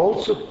 is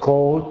also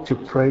called to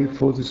pray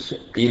for the sick.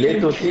 il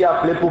est aussi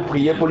appelé pour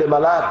prier pour les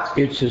malades.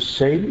 It's the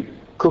same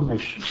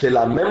commission. C'est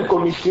la même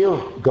commission.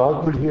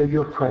 God will hear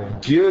your prayer.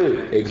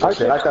 Dieu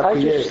exaucera ta I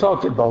prière. just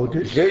thought about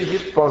it J'ai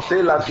juste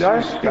pensé là-dessus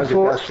just quand j'étais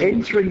before assis.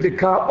 entering the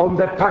car on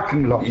that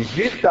parking lot.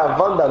 Juste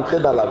avant d'entrer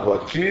dans la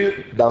voiture,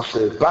 dans ce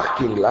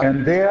parking-là,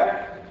 And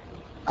there,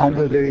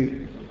 under the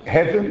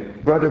heaven,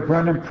 Brother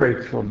Branham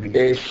prayed for me.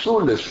 Et sous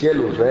le ciel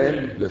ouvert,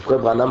 le frère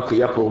Branham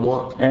pria pour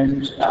moi.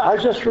 And I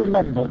just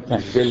remember that.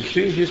 Je me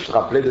suis juste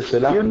rappelé de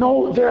cela. You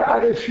know, there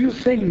are a few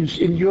things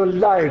in your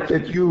life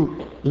that you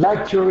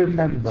like to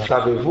remember.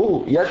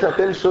 Savez-vous, il y a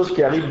certaines choses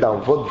qui arrivent dans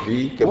votre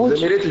vie que vous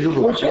aimeriez toujours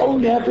vous Which rappeler,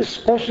 only have a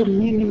special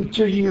meaning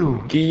to you.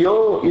 qui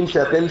ont une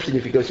certaine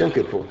signification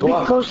que pour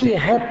toi, Because it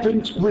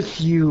happened with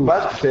you.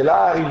 parce que cela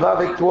arriva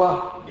avec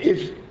toi.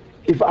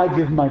 If I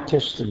give my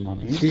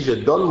testimony, Si je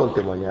donne mon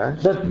témoignage,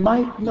 that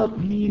might not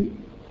mean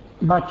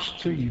much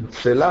to you.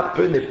 cela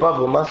peut ne pas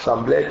vraiment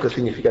sembler être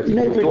significatif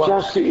Maybe pour toi.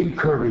 just to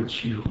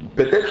encourage you.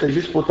 Peut-être c'est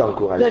juste pour That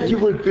t'encourager, you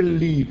will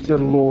believe the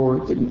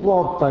Lord and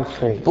walk by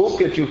faith. pour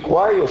que tu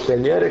croies au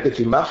Seigneur et que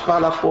tu marches par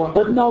la foi.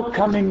 But now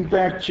coming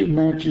back to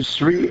Matthew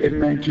 3 and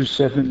Matthew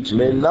 17.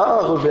 Maintenant,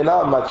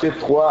 revenant à Matthieu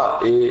 3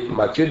 et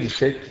Matthieu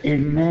 17, In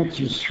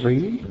Matthew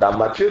 3, dans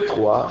Matthieu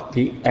 3,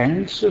 the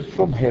answer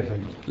from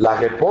heaven. la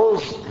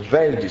réponse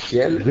vint du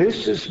ciel.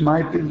 This is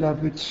my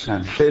beloved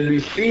Son,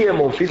 Celui-ci est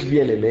mon fils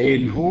bien-aimé,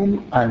 in whom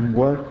I'm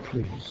well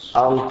pleased.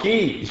 en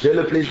qui j'ai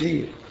le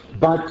plaisir.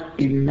 But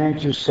in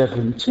Matthew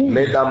 17,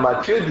 Mais dans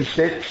Matthieu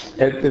 17,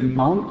 at the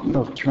mountain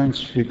of aux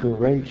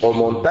transfiguration,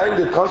 montagnes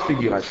de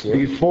transfiguration,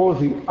 before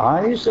the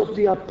eyes of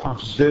the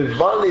apostles,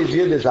 devant les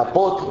yeux des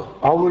apôtres,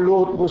 our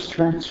Lord was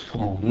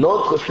transformed.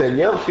 notre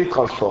Seigneur fut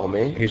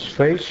transformé. His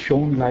face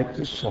shone like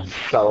the sun.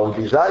 Son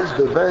visage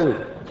devint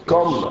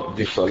comme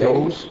du soleil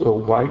Clothes were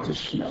white as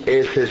snow.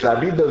 et ses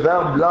habits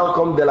devinrent blancs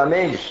comme de la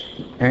neige.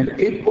 And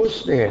it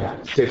was there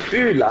Ce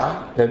fut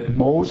là that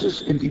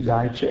Moses and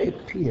Elijah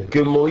appeared. que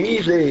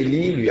Moïse et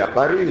Élie lui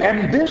apparurent.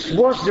 And this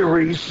was the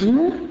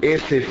reason Et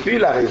ce fut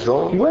la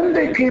raison when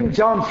they came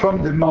down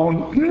from the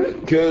mountain,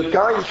 que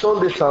quand ils sont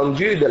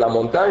descendus de la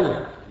montagne,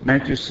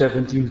 Matthew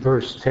 17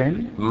 verse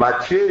 10,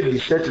 Matthieu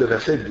 17, le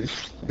verset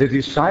 10, the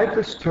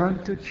disciples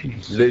turned to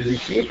Jesus, les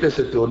disciples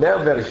se tournèrent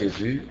vers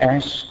Jésus,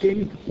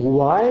 asking,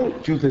 why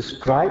do the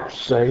scribes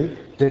say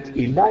that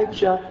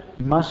Elijah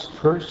must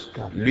first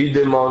come? lui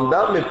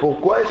demandant, mais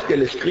pourquoi est-ce que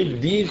les scribes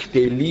disent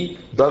qu'Élie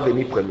doit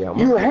venir premièrement?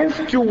 You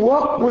have to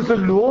walk with the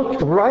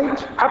Lord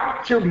right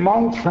up to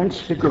Mount Vous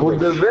Transfiguration.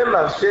 devez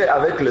marcher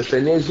avec le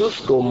Seigneur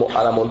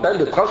jusqu'à la montagne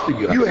de You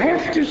transfiguration.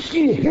 have to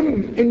see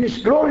him in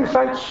his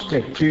glorified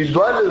state. Tu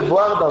dois le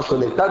voir dans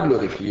son état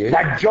glorifié,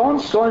 Like John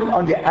saw him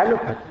on the Isle of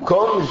Patmos,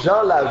 comme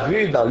Jean l'a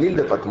vu dans l'île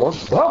de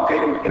Patmos,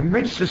 walking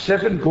amidst the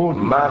seven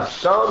golden,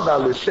 marchant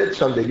dans le 7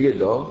 chandeliers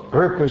d'or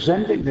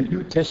representing the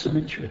New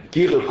Testament church.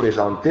 qui représentait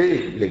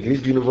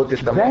l'Église du Nouveau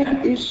Testament.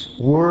 That is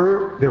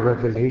where the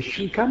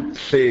revelation comes.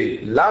 C'est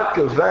là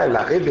que vint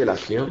la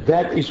révélation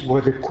That is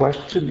where the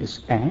question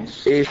is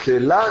asked. et c'est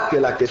là que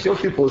la question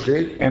fut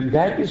posée And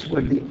that is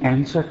when the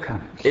answer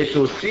comes. et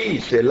aussi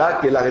c'est là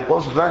que la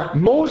réponse vint.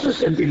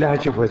 Moses and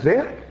Elijah were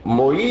there.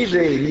 Moïse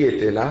et Élie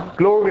étaient là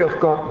Glory of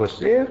God was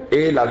there.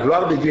 et la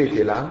gloire de Dieu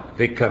était là.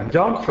 They come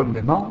down from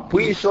the mountain.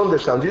 Puis ils sont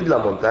descendus de la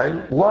montagne.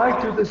 Why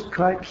do the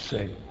scribes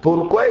say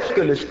Pourquoi est-ce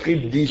que les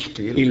scribes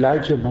disent-ils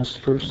Elijah must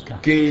first come?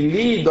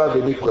 qu'Élie doit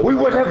venir We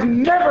premièrement? would have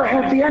never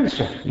had the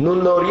answer. Nous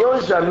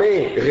n'aurions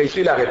jamais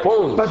reçu la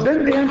réponse. But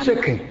then the answer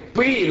came.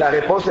 Puis la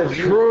réponse est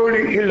venue.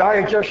 Truly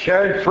Elijah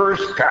shall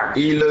first come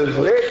Il est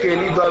vrai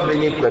qu'Élie doit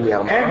venir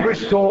premièrement and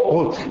restore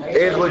all things.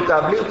 et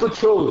rétablir toutes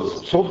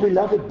choses. So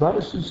beloved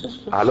brothers and sisters,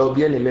 Alors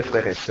bien aimés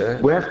frères et sœurs,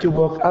 we have to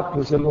walk up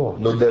with the Lord.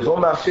 nous devons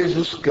marcher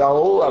jusqu'en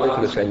haut avec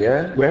le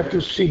Seigneur, We have to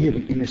see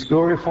him in his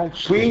glorified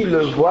puis state.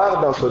 le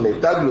voir dans son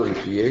état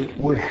glorifié.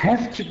 We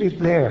have to be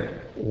there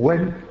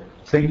when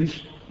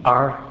things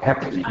are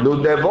happening. Nous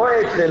devons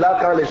être là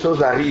quand les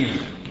choses arrivent.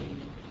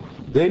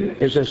 Then,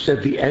 as I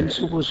said, the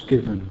answer was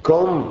given.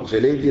 Comme je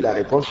l'ai dit, la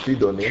réponse fut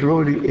donnée.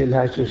 Truly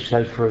Elijah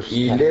shall first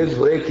Il come est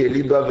vrai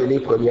qu'Élie doit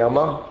venir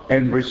premièrement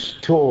and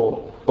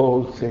restore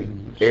all things.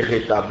 et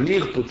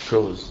rétablir toutes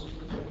choses.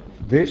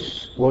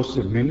 This was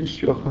the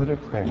ministry of Brother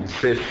Branham.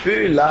 Ce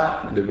fut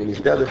là le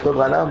ministère de Frère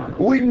Branham.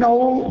 We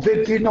know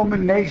the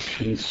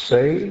denominations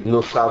say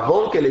Nous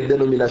savons que les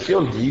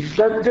dénominations disent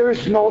that there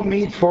is no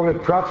need for a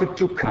prophet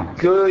to come.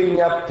 qu'il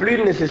n'y a plus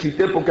de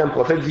nécessité pour qu'un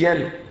prophète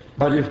vienne.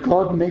 But if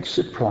God makes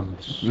a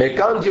promise, Mais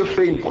quand Dieu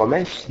fait une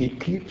promesse, he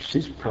keeps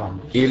his promise.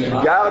 il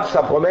garde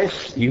sa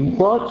promesse. He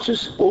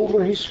watches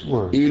over his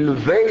word. Il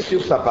veille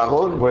sur sa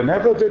parole.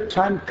 Whenever the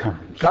time comes,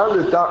 Quand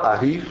le temps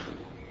arrive,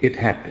 it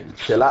happens.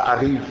 cela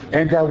arrive.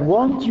 And I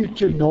want you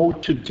to know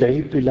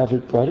today,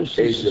 beloved brothers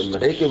and Et j'aimerais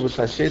que sisters, vous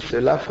sachiez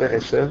cela, frères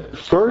et sœurs.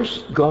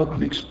 first God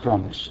makes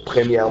promises.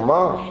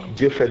 Premièrement,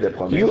 Dieu fait des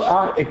promesses. You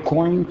are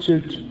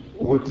acquainted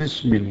with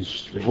this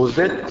ministry. Vous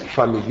êtes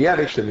familier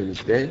avec ce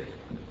ministère.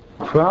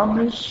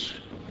 Promise,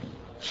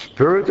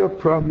 spirit of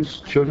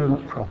promise, children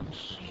of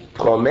promise.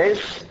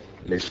 Promesse,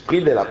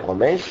 l'esprit de la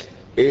promesse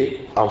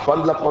et enfant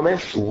de la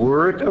promesse.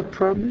 Word of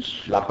promise,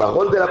 La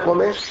parole de la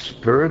promesse,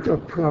 spirit of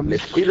promise,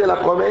 l'esprit de la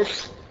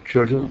promesse,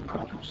 children of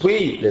promise.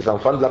 puis les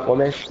enfants de la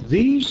promesse.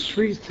 These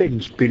three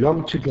things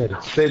belong together.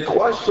 Ces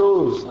trois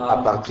choses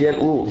appartiennent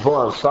ou vont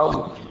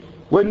ensemble.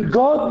 When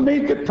God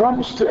made the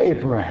promise to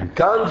Abraham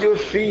Quand Dieu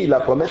fit la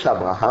promesse à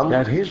Abraham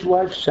that his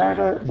wife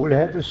Sarah would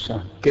have a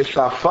son, que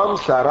sa femme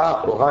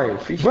Sarah aura un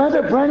fils,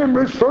 Brother Branham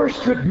refers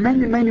to it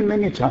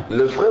many times,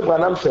 le frère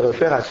Branham se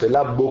réfère à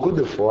cela beaucoup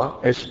de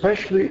fois,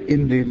 especially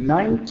in the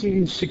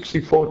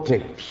 1964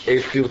 tapes. et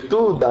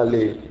surtout dans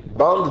les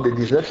bandes de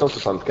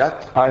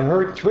 1964. I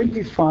heard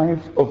 25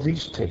 of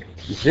these tapes.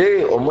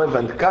 J'ai au moins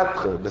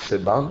 24 de ces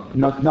bandes.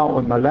 Not now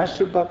on my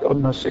last but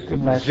on my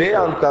second last. J'ai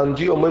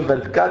entendu au moins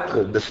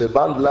 24 de ces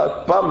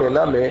bandes-là, pas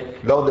maintenant, mais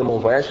lors de mon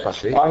voyage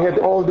passé. I had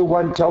all the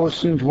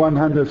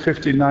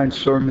 1,159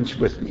 sermons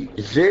with me.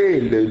 J'ai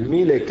le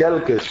 1000 et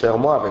quelques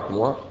sermons avec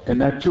moi.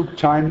 And I took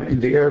time in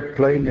the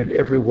airplane and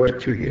everywhere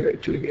to hear.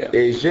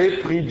 Et j'ai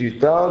pris du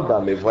temps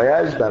dans mes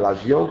voyages dans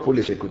l'avion pour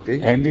les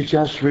écouter. And it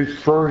just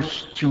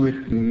refers to it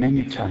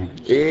many times.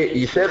 Et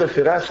il s'est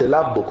référé à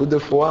cela beaucoup de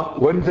fois.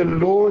 When the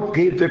Lord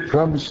gave the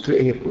promise to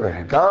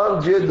Abraham Quand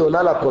Dieu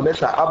donna la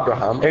promesse à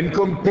Abraham, and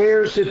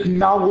compares it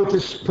now with the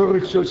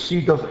spiritual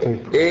seed of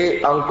Abraham.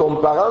 et en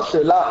comparant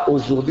cela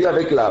aujourd'hui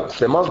avec la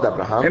sémence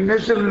d'Abraham, And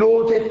as the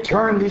Lord had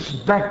turned his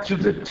back to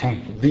the tent,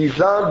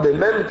 disant de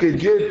même que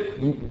Dieu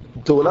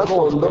tourna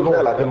son dos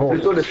vers la tente,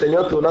 plutôt le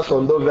Seigneur tourna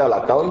son dos vers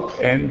la tente,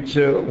 and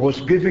was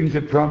giving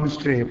the promise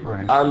to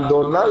Abraham, en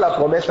donnant la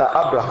promesse à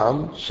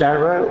Abraham,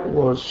 Sarah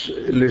was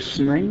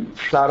listening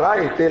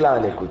Sarah était là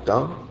en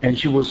écoutant, and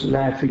she was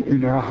laughing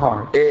in her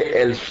heart. et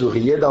elle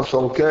souriait dans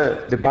son cœur.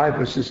 The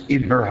Bible says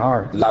in her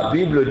heart. La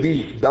Bible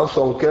dit dans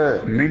son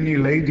cœur. Many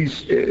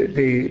ladies,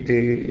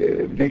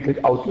 they make it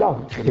out loud,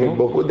 Et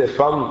beaucoup de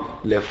femmes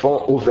le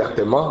font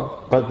ouvertement,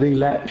 but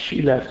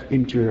she laughed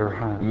into her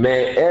heart.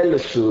 mais elle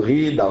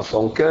sourit dans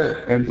son cœur.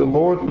 And the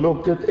Lord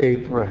looked at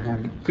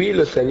Abraham Puis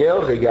le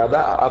Seigneur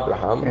regarda à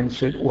Abraham and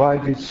said, why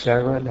did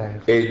Sarah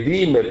laugh? et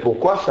dit, mais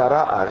pourquoi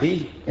Sarah a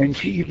ri? And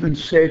she even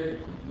said,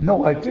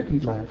 no, I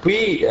didn't laugh.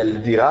 Puis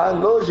elle dira,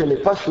 non, je n'ai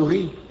pas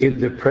souri, In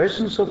the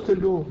presence of the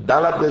Lord. dans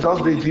la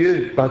présence de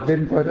Dieu. But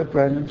then Brother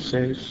Branham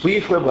says,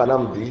 Puis Frère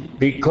Branham dit,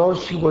 because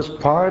she was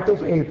part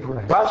of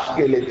Abraham, parce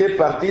qu'elle était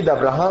partie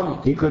d'Abraham,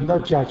 he could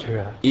not judge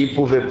her. il ne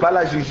pouvait pas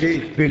la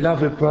juger.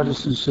 Beloved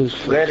brothers and sisters,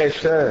 Frères et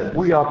sœurs,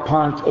 we are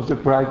part of the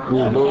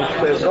bridegroom. nous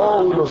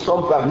faisons où nous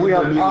sommes partis We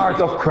are de lui.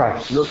 part of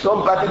Christ. Nous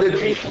sommes partis de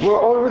Christ. We're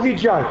already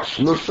judged.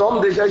 Nous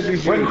sommes déjà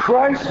jugés. When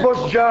Christ was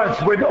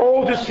judged, when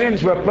all the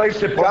sins were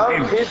placed upon Quand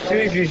him, Christ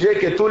fut jugé,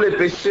 que tous les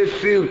péchés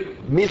furent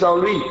mis en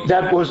lui,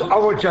 that was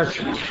our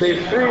judgment. ce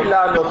fut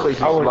là notre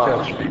jugement.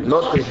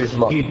 Notre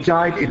jugement. He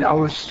died in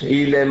our stead.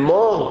 Il est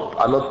mort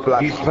à notre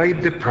place. He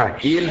paid the price.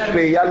 Il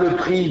paya le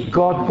prix.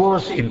 God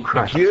was in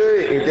Christ,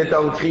 Dieu était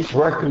en Christ,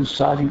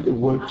 reconciling the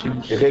world to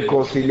himself.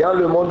 réconciliant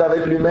le monde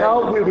avec lui-même.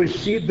 Now we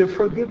receive the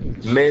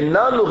forgiveness,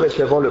 Maintenant, nous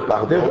recevons le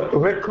pardon, the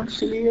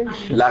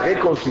reconciliation, la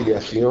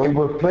réconciliation, and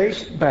we're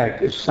placed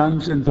back as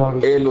sons and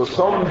daughters et nous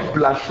sommes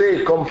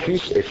placés comme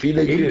fils et filles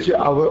de Dieu into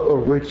our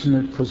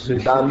original position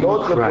dans in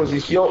notre Christ.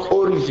 position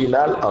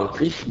originale en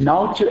Christ.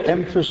 Now to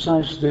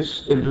emphasize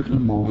this a little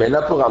more,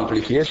 Maintenant, pour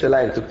amplifier cela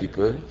un tout petit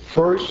peu,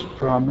 first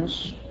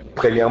promise,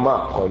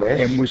 premièrement,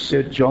 promesse. and we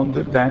said John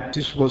the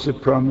Baptist was a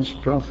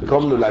promised prophet.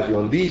 Comme nous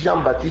l'avions dit,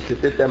 Jean-Baptiste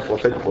était un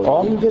prophète promis.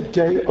 On the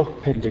day of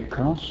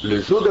Pentecost, Le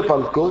jour de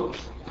Pentecôte,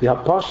 the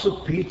Apostle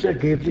Peter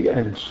gave the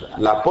answer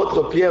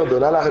l'apôtre Pierre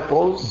donna la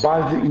réponse by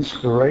the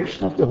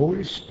inspiration of the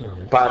Holy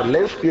Spirit. par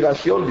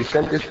l'inspiration du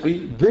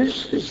Saint-Esprit.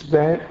 This is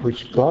that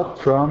which God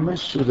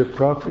promised to the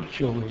prophet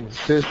Joel.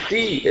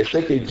 Ceci est ce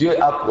que Dieu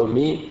a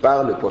promis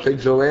par le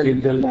prophète Joël. In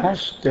the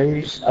last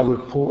days I will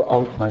pour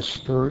out my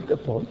spirit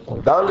upon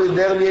all. Dans le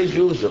dernier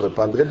jour, je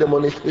répandrai de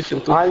mon esprit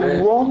sur toute I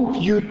chair. want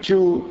you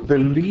to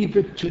believe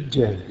it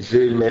today.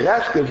 J'aimerais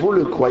à ce que vous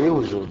le croyez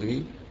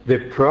aujourd'hui, The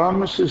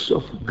promises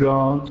of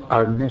God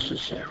are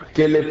necessary.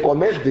 que les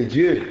promesses de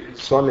Dieu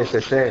sont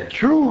nécessaires.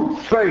 True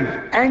faith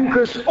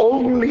anchors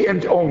only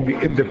and only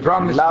in the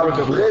promise La of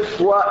God. vraie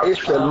foi est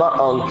seulement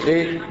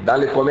ancrée dans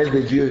les promesses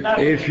de Dieu.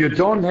 If you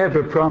don't have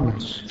a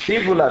promise, Si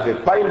vous n'avez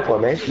pas une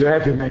promesse, you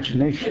have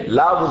imagination.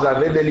 là vous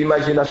avez de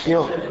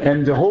l'imagination.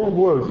 And the whole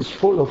world is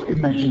full of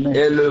imagination.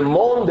 Et le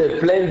monde est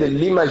plein de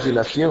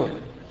l'imagination.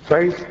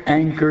 Faith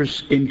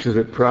anchors into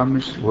the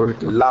promised word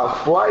of God. La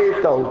foi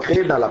est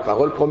ancrée dans la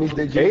parole promise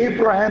de Dieu.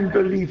 Abraham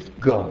believed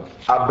God,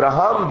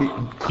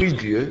 Abraham crut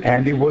Dieu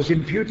and it was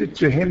imputed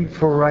to him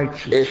for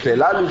righteousness. et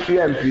cela lui fut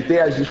imputé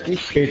à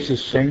justice. It's the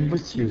same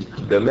with you.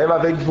 De même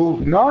avec vous.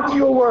 Not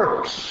your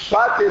works,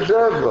 Pas tes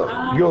œuvres,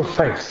 your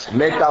faith.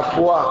 mais ta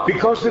foi.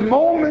 Because the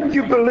moment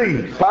you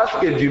believe, Parce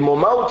que du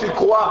moment où tu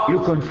crois, you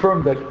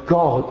confirm that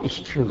God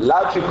is true,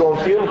 là tu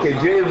confirmes que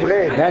Dieu est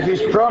vrai, that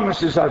his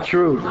promises are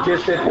true. que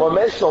ses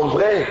promesses sont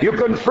vraies. You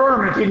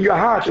confirm it in your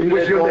heart Tu and le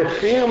with your lips.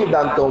 confirmes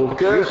dans ton You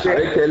cœur say,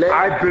 avec tes lèvres.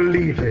 I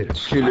believe it.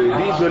 Tu le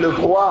dis, je le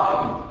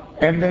crois.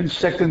 And then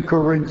 2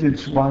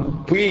 Corinthians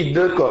 1, Puis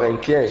 2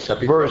 Corinthiens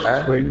chapitre verse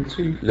 1,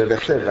 20. le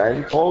verset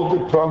 20. All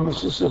the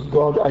promises of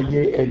God are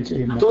yea and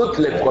amen. Toutes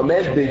les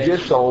promesses de Dieu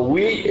sont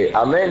oui et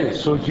amen.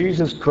 So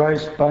Jesus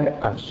Christ by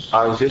us.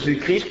 En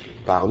Jésus-Christ,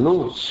 par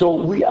nous. So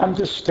we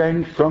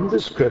understand from the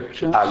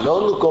scripture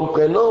Alors nous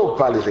comprenons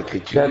par les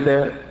Écritures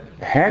that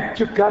had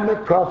to come a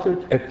prophet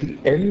at the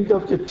end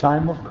of the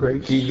time of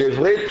grace, qu'il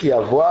devrait y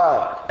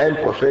avoir un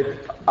prophète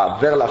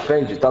vers la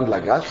fin du temps de la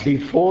grâce,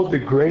 before the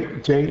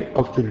great day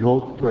of the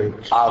Lord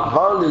breaks.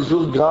 avant le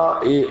jour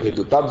grand et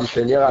redoutable du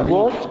Seigneur arrive.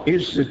 What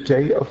is the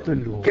day of the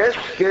Lord?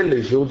 Qu'est-ce que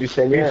le jour du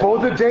Seigneur? Before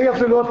the day of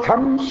the Lord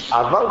comes,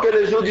 Avant que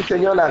le jour du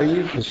Seigneur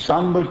n'arrive, the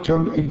sun will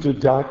turn into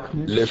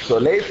darkness le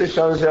soleil se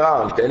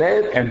changera en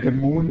ténèbres and the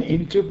moon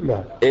into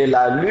blood. et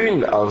la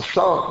lune en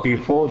sang.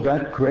 Before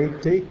that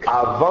great day comes.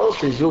 Avant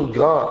ce jour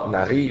grand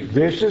n'arrive.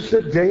 This is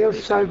the day of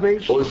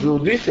salvation.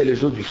 Aujourd'hui, c'est le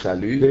jour du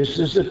salut. This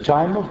is the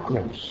time of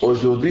grace.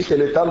 Aujourd'hui, c'est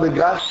le temps de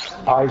grâce.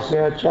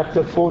 Isaiah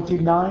chapter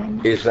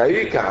 49,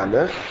 Ésaïe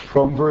 49,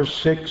 from verse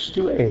 6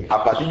 to 8. à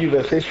partir du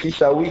verset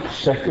 6 à 8.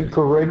 2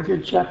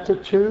 Corinthians chapter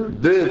 2,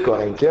 2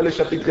 Corinthiens, le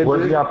chapitre where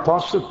 2, the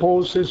apostle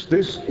Paul says,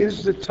 this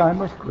is the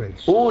time of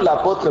grace. où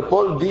l'apôtre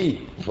Paul dit,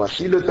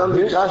 voici le temps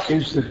de This grâce,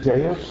 is the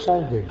day of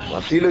salvation.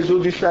 voici le jour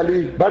du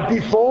salut. But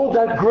before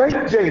that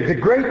great day, the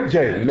great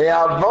day, Mais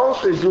avant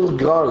ce jour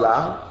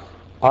grand-là,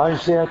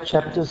 Isaiah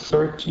chapter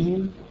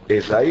 13,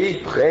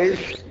 Ésaïe 13,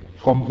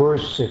 from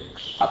verse 6.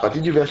 à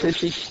partir du verset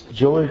 6,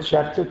 Joel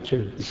chapter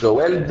 2,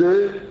 Joël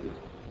 2,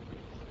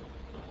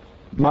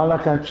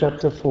 Malachi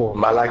chapter 4,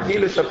 Malachie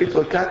le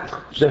chapitre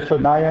 4,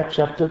 Zephaniah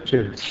chapter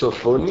 2,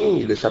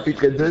 Sophonie le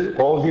chapitre 2,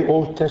 all the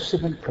Old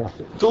Testament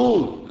prophets.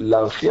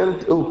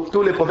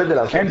 tous les prophètes de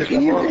l'Ancien And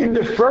Testament, even in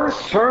the first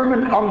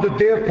sermon on the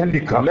day of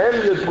Pentecost,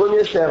 même le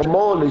premier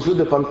sermon, le jour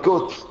de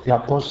Pentecôte, the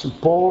apostle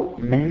Paul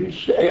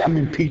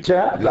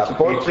Peter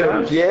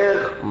l'apôtre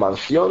Pierre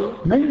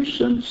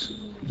mentions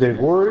the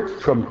word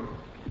from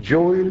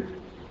Joel,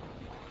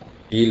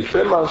 il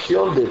fait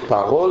mention des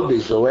paroles de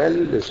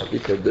Joël, le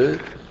chapitre 2,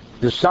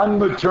 the sun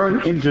will turn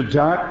into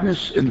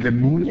darkness and the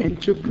moon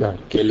into blood.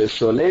 que le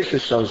soleil se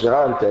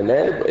changera en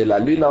ténèbres et la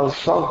lune en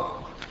sang.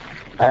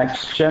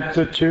 Acts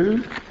chapter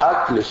 2,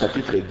 Actes, le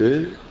chapitre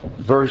 2,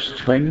 verse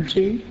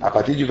 20. à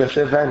partir du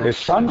verset 20. The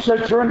sun shall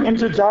turn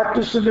into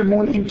darkness and the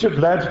moon into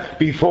blood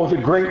before the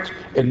great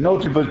and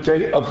notable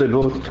day of the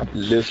Lord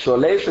comes. Le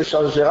soleil se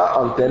changera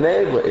en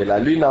ténèbres et la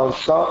lune en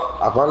sang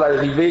avant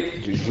l'arrivée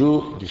du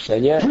jour du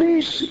Seigneur.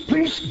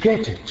 Please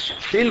get it.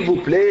 S'il vous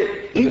plaît,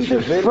 In the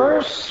recevez-le.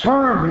 first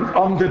sermon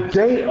on the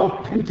day of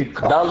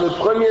Pentecost, Dans le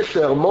premier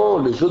sermon,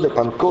 le jour de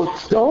Pentecôte,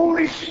 the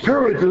Holy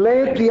Spirit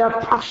led the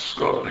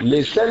apostles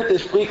le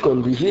Saint-Esprit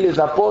conduisit les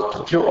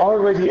apôtres to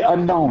already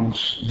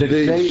announce the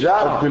day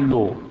Déjà. of the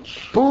Lord.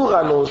 pour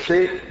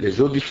annoncer le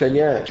jour du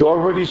Seigneur, To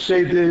already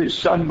say the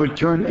sun will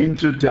turn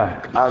into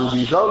darkness en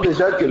disant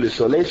déjà que le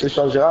soleil se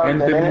changera en and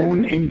the ténèbres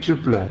moon into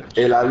blood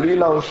et la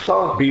lune en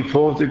sang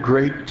before the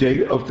great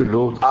day of the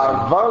Lord.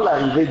 avant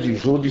l'arrivée du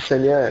jour du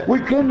Seigneur.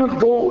 We cannot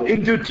go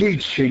into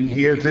teaching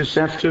here this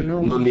Nous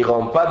afternoon,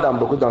 n'irons pas dans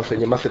beaucoup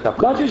d'enseignements cet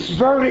après-midi. but it's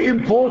very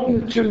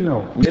important to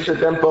know Mais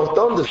c'est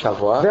important de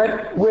savoir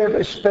that we have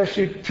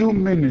especially two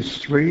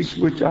ministries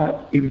which are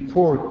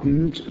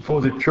important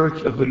for the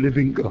Church of the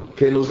Living God,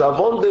 que nous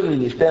avons deux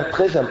ministères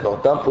très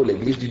importants pour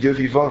l'Église du Dieu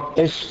vivant,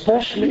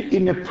 especially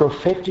in a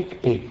prophetic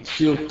age.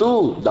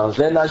 surtout dans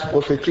un âge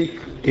prophétique.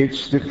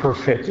 It's the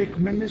prophetic C'est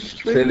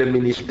ministry le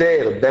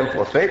ministère d'un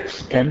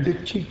prophète and the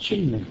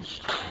teaching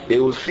ministry. et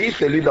aussi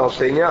celui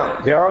d'enseignant.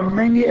 There are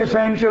many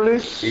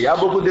evangelists, Il y a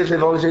beaucoup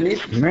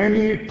d'évangélistes,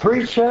 many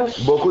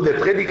preachers, beaucoup de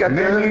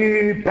prédicateurs,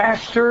 many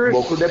pastors,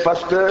 beaucoup de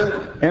pasteurs,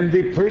 and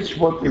they preach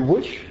what they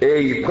wish,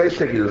 et ils prêchent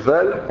ce qu'ils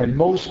veulent, and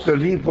most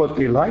believe what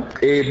they like.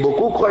 et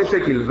beaucoup croient ce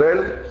qu'ils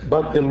veulent.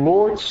 But the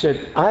Lord said,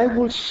 I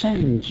will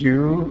send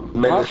you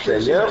Mais le prophets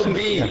and Seigneur dit,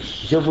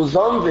 teachers. je vous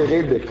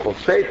enverrai des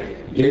prophètes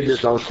et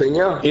des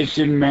enseignants. It's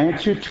in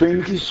Matthew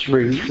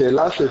 23.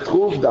 Cela se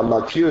trouve dans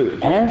Matthieu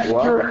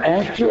 23.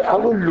 After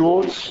our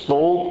Lord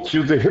spoke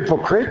to the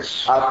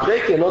hypocrites Après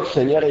que notre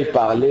Seigneur ait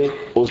parlé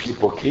aux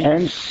hypocrites,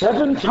 and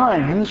 7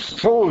 times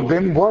told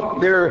them what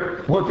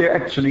they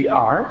actually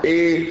are,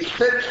 et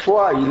 7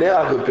 fois il leur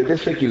a répété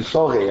ce qu'ils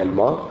sont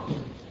réellement,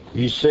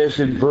 he says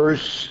in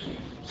verse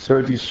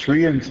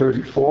 33 and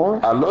 34,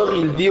 alors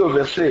il dit au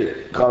verset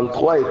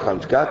 33 et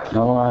 34,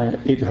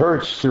 it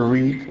hurts to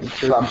read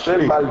ça fait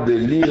 33. mal de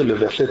lire le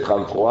verset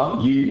 33,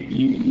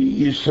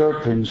 Ye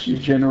serpents, ye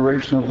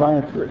generational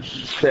vipers,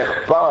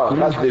 serpent,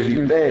 race de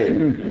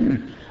vipères,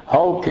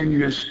 how can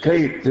you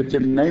escape the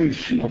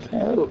damnation of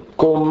hell?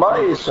 comment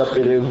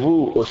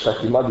échapperez-vous au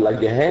châtiment de la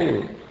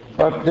Guéhenne?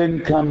 But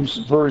then comes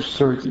verse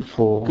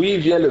 34. Puis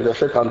vient le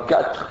verset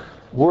 34.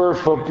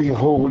 Wherefore,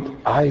 behold,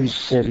 I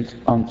sent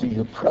unto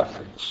you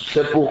prophets.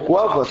 C'est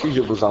pourquoi voici je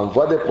vous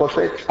envoie des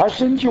prophètes, I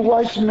sent you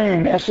wise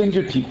men, I sent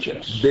you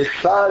teachers. des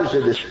sages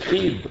et des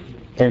scribes.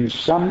 And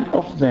some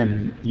of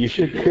them you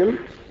should kill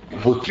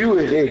Vous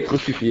tuerez et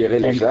crucifierez and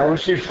les uns,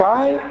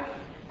 crucify,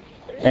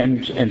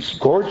 and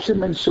scourge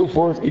them and so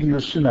forth in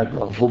your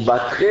synagogue. Vous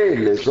battrez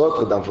les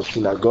autres dans vos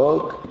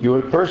synagogues You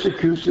will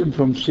persecute them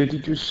from city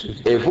to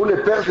city. et vous les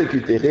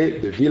persécuterez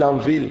de ville en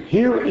ville.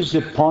 Here is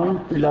the point,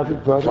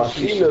 beloved brothers and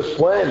Voici le sisters.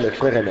 point, mes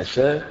frères et mes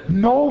sœurs.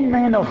 No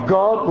man of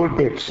God will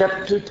be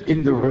accepted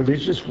in the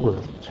religious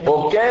world.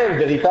 Aucun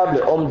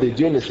véritable homme de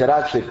Dieu ne sera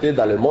accepté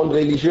dans le monde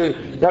religieux.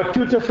 There are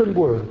two different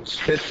worlds.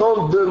 Ce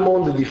sont deux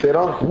mondes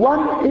différents.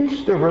 One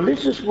is the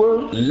religious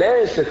world,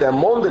 L'un, c'est un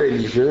monde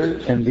religieux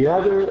and the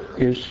other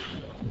is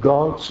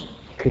God's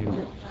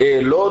kingdom.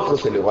 et l'autre,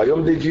 c'est le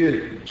royaume de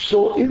Dieu.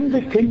 So in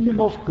the kingdom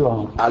of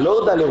God,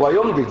 Alors, dans le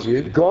royaume de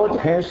Dieu, God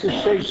has to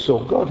say so.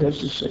 God has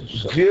to say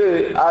so.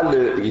 Dieu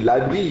il a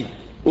dit,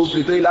 ou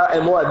plutôt il a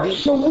un mot à dire.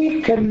 So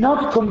we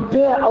cannot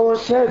compare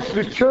ourselves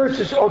with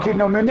churches or C'est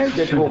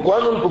denominations. pourquoi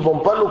nous ne pouvons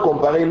pas nous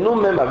comparer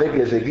nous-mêmes avec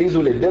les églises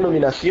ou les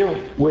dénominations.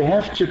 We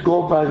have to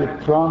go by the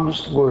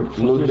promised word.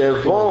 Nous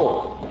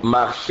devons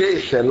marcher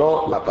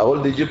selon la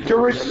parole de Dieu To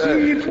pour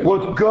receive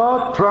what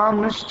God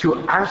promised to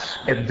us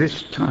at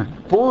this time.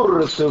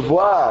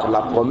 recevoir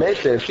la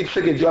promesse ainsi que ce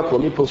que Dieu a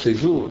promis pour ce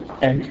jour.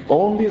 And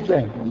only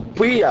then,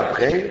 Puis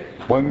après,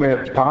 when we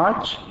have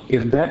part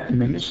in that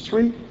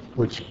ministry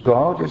which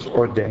God has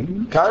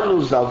ordained, quand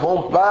nous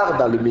avons part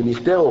dans le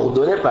ministère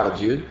ordonné par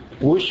Dieu,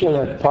 we shall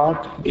have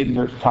part in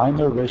the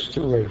final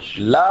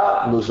restoration.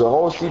 là, nous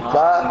aurons aussi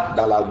part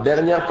dans la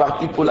dernière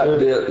partie pour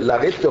la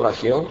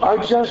restauration. I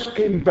just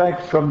came back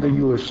from the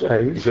USA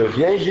Je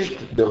viens juste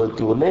de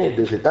retourner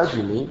des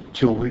États-Unis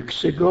 2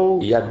 weeks ago,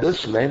 il y a 2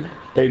 semaines.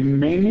 and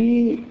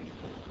many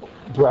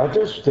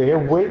brothers there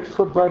wait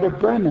for Brother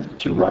Branham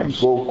to rise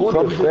Beaucoup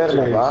from de the frères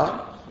dead,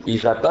 là-bas,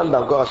 ils attendent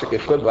encore à ce que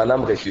Frère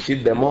Branham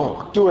ressuscite des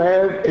morts to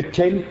have a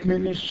tent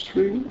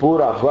ministry,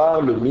 pour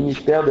avoir le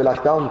ministère de la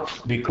tente.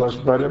 because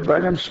Brother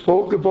Branham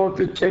spoke about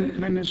the tent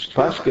ministry.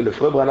 Parce que le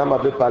Frère Branham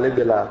avait parlé du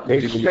ministère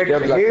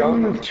Expect de la tente.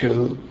 him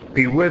to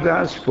be with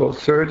us for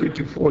 30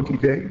 to 40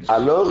 days.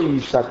 Alors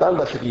ils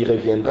s'attendent à ce qu'il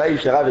reviendra, il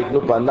sera avec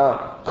nous pendant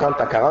 30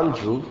 à 40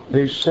 jours.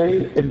 They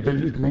say and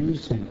believe many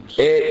things.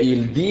 Et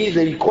ils disent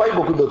et ils croient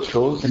beaucoup d'autres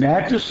choses. And I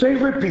have to say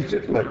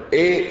repeatedly,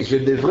 Et je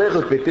devrais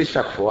répéter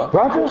chaque fois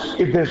brothers,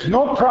 if there's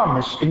no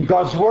promise in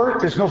God's word,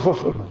 there's no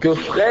fulfillment. que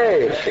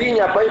frère, s'il n'y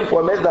a pas une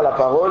promesse dans la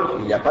parole,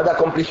 il n'y a pas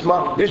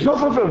d'accomplissement. There's no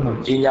fulfillment.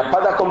 Il n'y a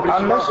pas d'accomplissement.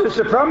 Unless there's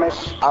a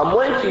promise, À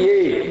moins qu'il y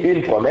ait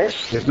une promesse,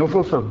 there's no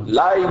fulfillment.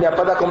 là il n'y a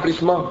pas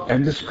d'accomplissement.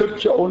 And the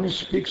scripture only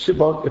speaks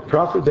about a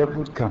prophet that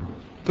would come.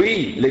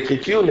 Puis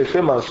l'Écriture ne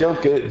fait mention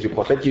que du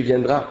prophète qui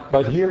viendra.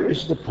 But here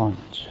is the point.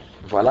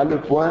 Voilà le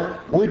point.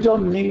 We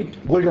don't need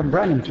William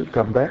Branham to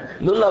come back.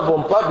 Nous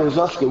n'avons pas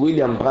besoin que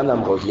William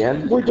Branham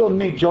revienne. We don't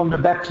need John the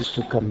Baptist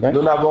to come back.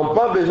 Nous n'avons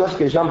pas besoin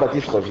que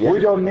Jean-Baptiste We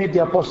revienne. don't need the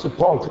Apostle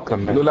Paul to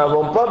come back. Nous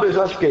n'avons pas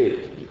besoin que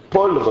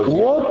Paul revienne.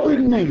 What we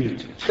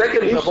need Ce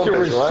que nous is avons to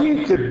besoin,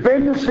 receive the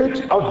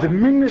benefit of the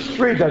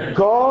ministry that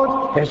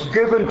God has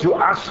given to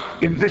us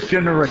in this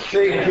generation.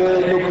 c'est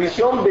que nous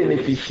puissions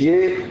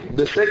bénéficier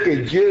de ce que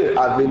Dieu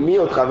avait mis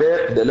au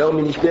travers de leur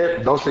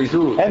ministère dans ces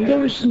jours. And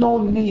there is no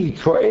need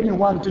for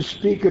anyone to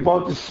speak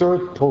about the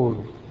third pole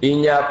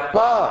Il n'y a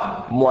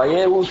pas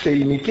moyen où c'est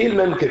inutile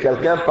même que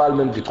quelqu'un parle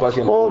même du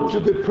troisième or to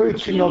the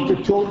preaching of the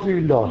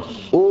totally lost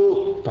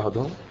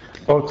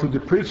or to the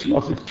preaching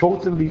of the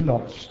totally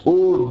lost.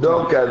 ou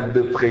donc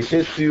de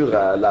prêcher sur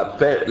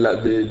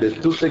de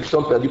tous ceux qui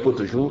sont perdus pour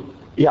toujours.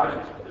 Yeah,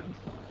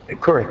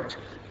 correct.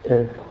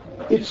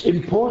 It's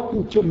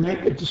important to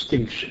make a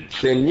distinction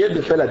C'est mieux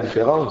de faire la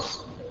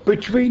différence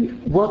between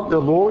what the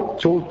Lord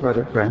told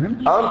Brother Branham,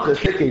 entre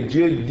ce que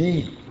Dieu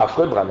dit à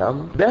Frère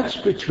Branham, that's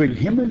between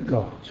him and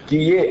God.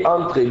 qui est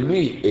entre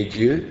lui et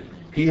Dieu.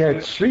 He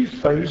had 3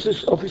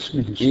 phases of his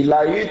ministry. Il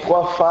a eu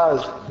 3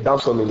 phases dans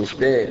son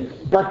ministère.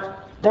 But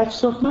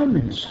that's not my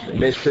ministry.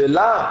 Mais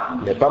cela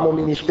n'est pas mon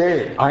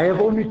ministère. I have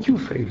only 2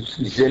 phases.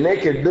 Je n'ai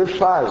que 2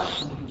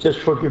 phases.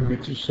 Just forgive me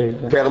to say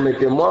that.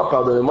 Permettez-moi,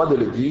 pardonnez-moi de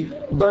le dire.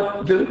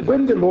 But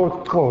when the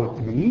Lord called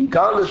me,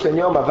 Quand le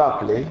Seigneur m'avait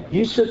appelé,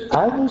 He said,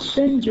 I will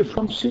send you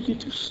from city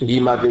to city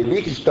il m'avait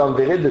dit que je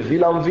t'enverrai de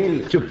ville en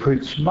ville, to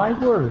preach my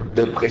word.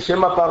 de prêcher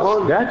ma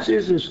parole. That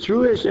is as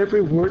true as every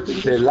word in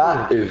this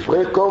Cela book. est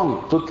vrai comme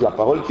toute la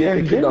parole qui est And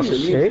écrite then dans He ce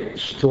livre. said,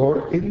 store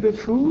in the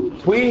food.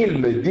 Puis il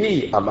me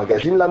dit,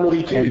 emmagasine la And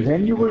nourriture.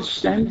 then you will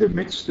stand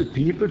amidst the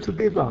people to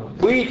give out.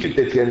 Puis tu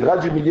te tiendras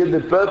du milieu du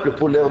peuple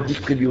pour leur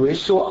distribuer.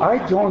 So I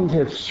don't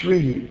have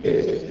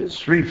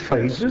three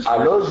phases.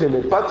 Alors je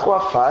n'ai pas 3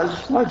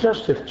 phases, I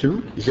just have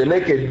 2. je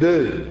n'ai que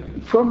 2.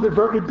 From the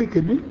very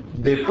beginning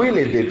Depuis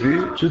le début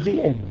to the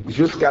end.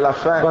 jusqu'à la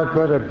fin. But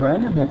Brother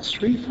Branham had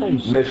 3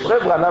 phases. Mais Frère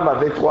Branham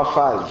avait 3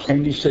 phases.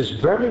 And he says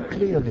very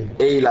clearly,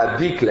 Et il a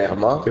dit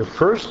clairement, the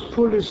first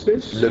pull is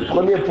this, le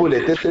premier pôle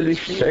était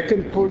celui-ci,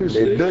 second pull is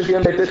le this,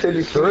 deuxième était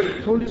celui-ci, third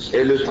pull is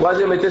et this. le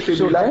troisième était So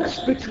celui-là.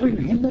 that's between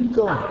him and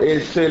God, Et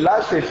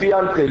cela se fit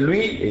entre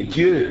lui et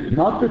Dieu.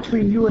 not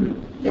between you and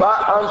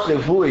Pas entre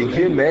vous et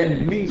Dieu, mais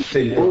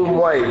c'est pour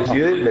moi et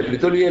Dieu, mais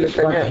plutôt lui et le But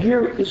Seigneur.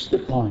 here is the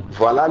point.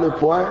 Voilà le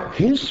point.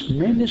 His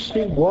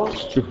ministry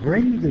was to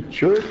bring the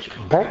church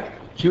back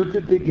to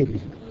the beginning.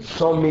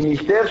 Son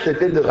ministère,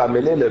 c'était de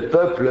ramener le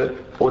peuple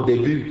au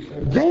début.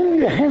 Then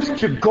you have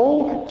to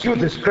go to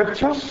the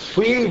scriptures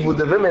Puis, vous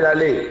devez m'en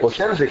aller aux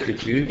Saintes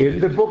Écritures, in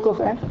the book of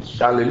Acts,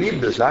 dans le livre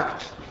des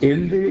Actes,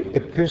 in the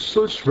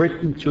epistles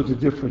written to the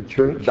different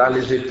churches, dans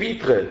les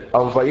épîtres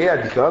envoyées à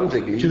différentes to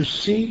églises,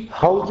 see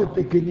how the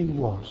beginning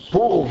was.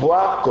 pour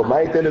voir comment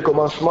était le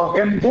commencement.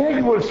 And there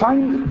you will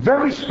find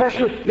very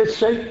special, let's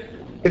say,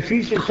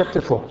 Ephesians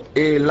chapter 4,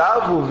 Et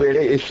là, vous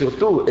verrez, et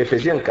surtout,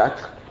 Éphésiens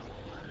 4,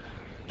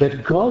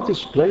 that God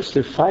has placed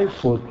a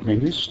fivefold que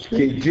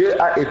ministry Dieu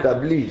a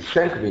établi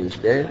 5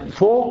 ministères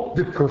for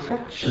the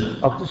perfection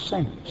of the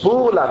saints.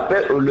 pour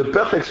le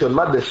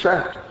perfectionnement des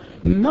saints.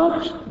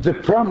 Not the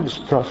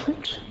promised prophet,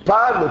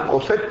 Pas le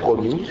prophète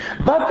promis,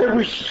 but the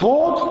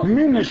restored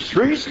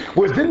ministries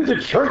within the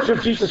church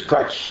of Jesus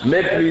Christ.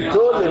 mais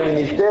plutôt le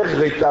ministère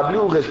rétabli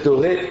ou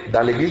restauré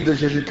dans l'église de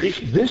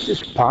Jésus-Christ. This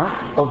is part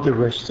of the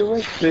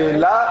restoration.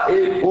 Cela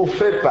est ou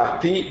fait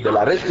partie de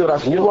la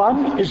restauration.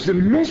 One is the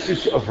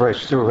message of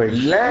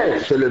restoration, L'un,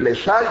 c'est le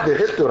message de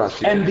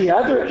restauration. and the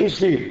other is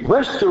the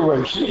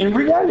restoration in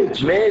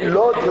reality. Mais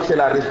l'autre, c'est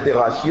la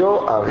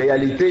restauration en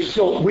réalité.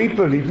 So we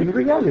believe in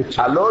reality.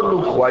 Alors nous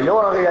croyons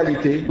en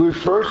réalité. We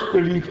first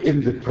believe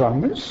in the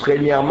promise,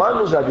 Premièrement,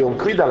 nous avions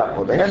cru dans la and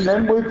promesse.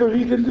 then we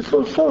believe in the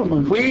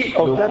fulfillment Puis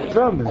nous of that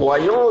promise.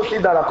 croyons aussi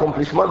dans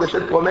l'accomplissement de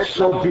cette promesse.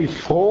 So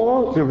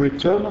before the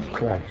return of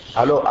Christ,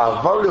 Alors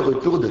avant le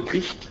retour de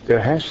Christ, there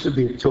has to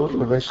be a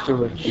total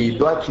restoration. il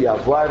doit y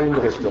avoir une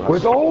With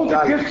restauration all the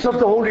totale. gifts of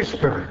the Holy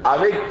Spirit,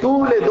 Avec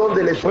tous les dons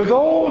de l'Esprit, with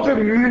all the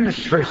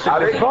ministries of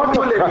avec the body tous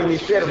of les Christ.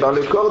 ministères dans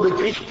le corps de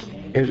Christ.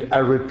 As I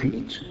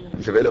repeat,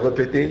 Je vais le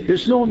répéter.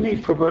 there's no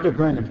need for Brother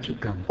Branham to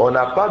come. On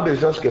n'a pas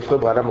besoin que Frère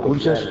Branham We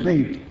just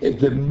revienne. need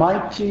the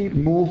mighty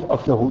move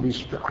of the Holy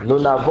Spirit. Nous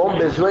n'avons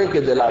besoin que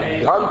de la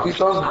grande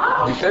puissance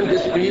du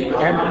Saint-Esprit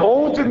And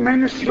all the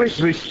ministries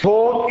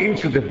restored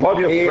into the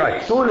body of et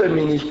Christ. tout le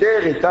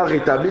ministère étant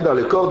rétabli dans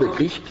le corps de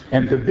Christ.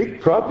 And the big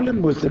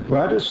problem with the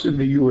brothers in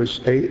the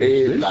USA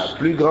Et is la this.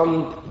 plus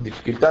grande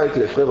difficulté avec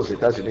les frères aux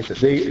États-Unis, c'est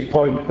They ceci.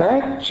 point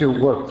back to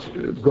what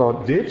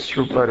God did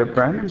through Brother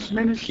Branham's Ils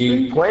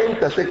ministry,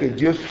 pointent à ce que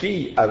Dieu fit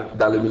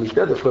dans le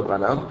ministère de Frère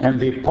Branham. and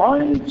they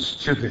point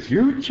to the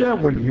future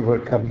when he will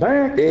come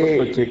back. What Et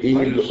will take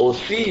il place.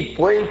 aussi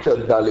pointe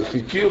dans le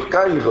futur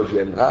quand il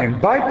reviendra. And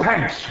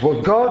bypass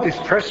what God is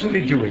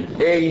presently doing.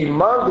 Et il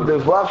manque de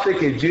voir ce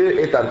que Dieu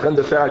est en train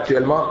de faire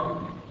actuellement.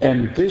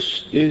 And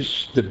this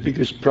is the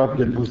biggest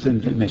problem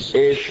within the message.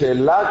 Et c'est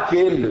là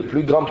qu'est le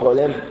plus grand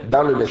problème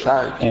dans le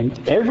message. And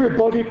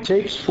everybody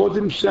takes for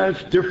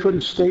themselves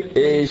different statements,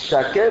 Et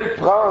chacun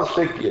prend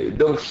ce qui est,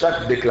 donc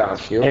chaque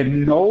déclaration,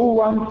 and no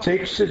one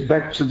takes it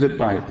back to the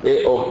Bible.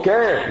 et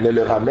aucun ne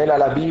le ramène à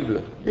la Bible.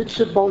 It's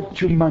about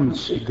 2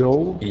 months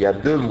ago Il y a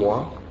 2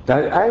 mois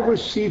that I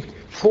received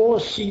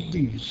 4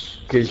 CDs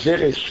que j'ai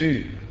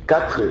reçu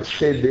 4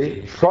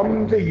 CD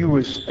from the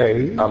USA,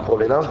 en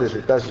provenance des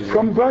États-Unis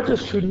from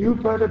brothers who knew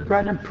Brother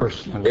Branham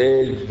personally.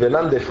 et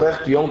venant des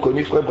frères qui ont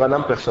connu Frère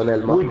Branham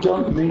personnellement. We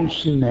don't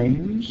mention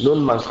names, Nous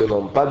ne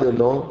mentionnons pas de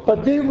nom,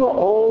 but they were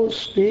all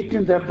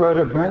speaking that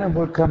Brother Branham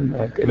will come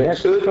back and mais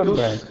has to eux come tous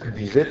back.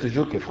 disaient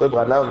toujours que Frère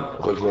Branham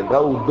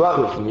reviendra ou doit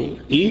revenir.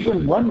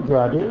 Even one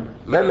brother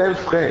Même un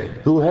frère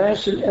who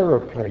has an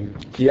aeroplane,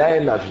 qui a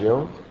un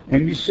avion,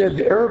 and he said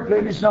the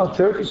airplane is now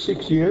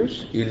 36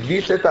 years il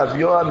dit cet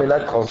avion a maintenant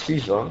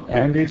 36 ans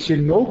and it's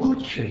in no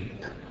good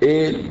shape,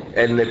 et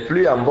elle n'est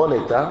plus en bon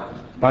état,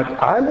 but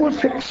I will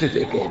fix it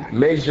again.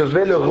 mais je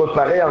vais le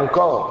réparer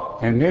encore.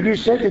 And then he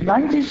said in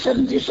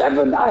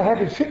 1977 I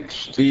had it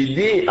fixed, Il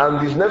dit en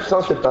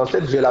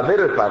 1977 je l'avais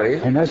réparé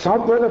and I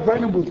thought Brother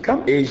Branham would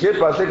come. et j'ai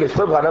pensé que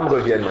Frère Branham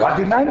reviendra.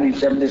 But in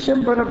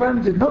 1977 Brother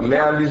Branham did not Mais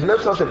come. en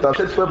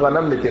 1977 Frère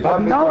Branham n'était pas But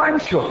venu. now I'm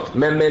sure.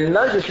 Mais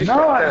maintenant je suis Now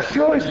I'm certain.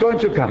 sure it's going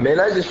to come.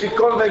 Maintenant je suis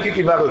convaincu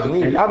qu'il va And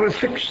revenir. I will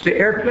fix the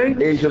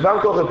airplane Et je vais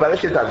encore réparer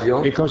cet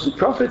avion because the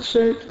prophet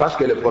said, parce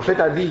que le prophète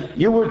a dit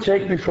you will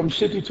take me from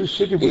city to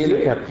city with il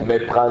the airplane. me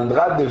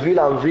prendra de ville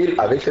en ville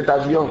avec cet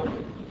avion.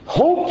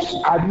 Hopes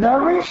are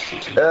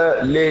nourished,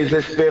 Les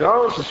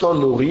espérances sont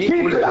nourries pour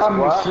people are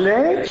l'espoir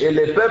misled et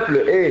le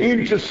peuple est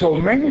into so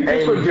many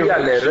different induit à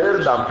l'erreur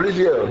directions. dans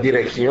plusieurs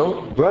directions.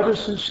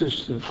 Brothers and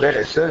sisters, Frères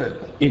et sœurs,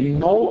 in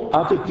no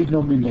other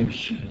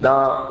denomination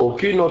dans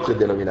aucune autre is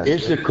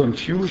dénomination, the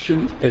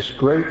confusion as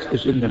great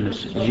as in the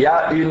message. il y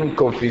a une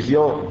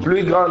confusion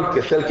plus grande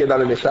que celle qui est dans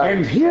le message.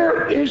 And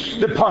here is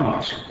the point.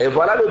 Et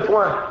voilà le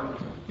point.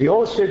 They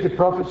all say the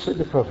prophet said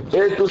the prophet.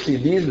 Et tous ils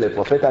disent, le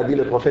prophète a dit,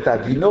 le prophète a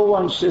dit. No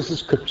one says the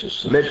scripture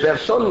said. Mais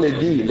personne ne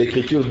dit,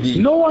 l'écriture dit.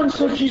 No one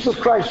said Jesus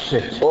Christ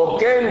said.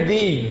 Aucun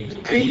dit,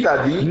 Christ a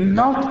dit.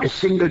 Not a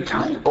single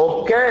time.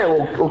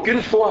 Aucune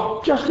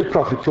fois. Just the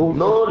prophet told me.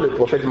 Non, le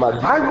prophète m'a dit.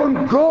 I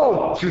want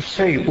God to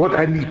say what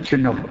I need to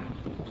know.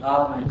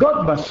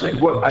 God must say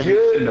what I need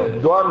to know. Dieu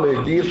doit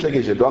me dire ce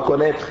que je dois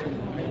connaître.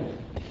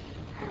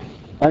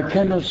 I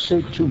cannot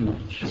say too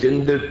much. Je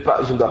ne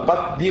dois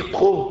pas dire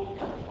trop.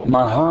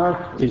 My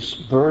heart is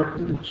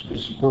burdened,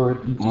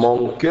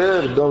 Mon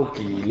cœur, donc,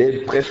 il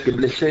est presque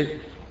blessé.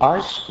 I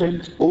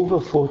spent over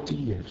 40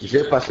 years.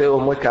 J'ai passé au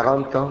moins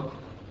 40 ans.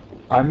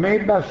 I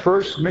made my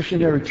first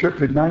missionary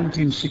trip in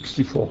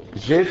 1964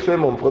 J'ai fait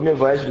mon premier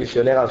voyage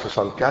missionnaire en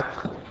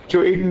 64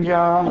 to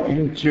India,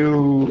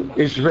 into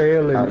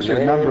Israel, en and to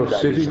a number Inde, of en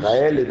cities.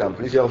 Israël et dans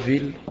plusieurs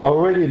villes.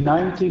 Already in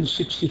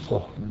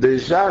 1964.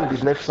 Déjà en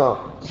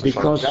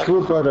Because 1964,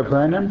 through Brother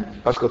Branham,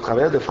 parce qu'au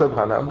travers de Frère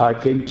Branham, I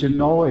came to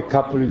know a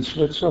couple in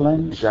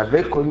Switzerland,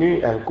 j'avais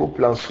connu un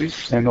couple en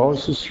Suisse. and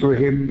also through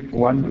him,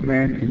 one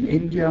man in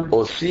India.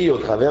 Aussi, au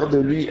travers de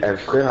lui, un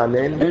frère en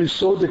Inde. And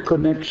so the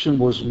connection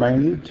was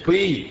made,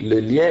 Puis, le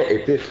lien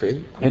était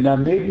fait. and I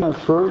made my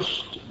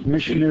first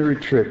missionary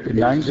trip in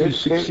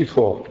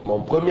 1964.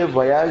 Mon premier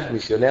voyage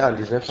missionnaire en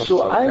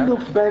So I 1964.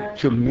 look back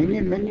to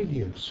many, many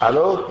years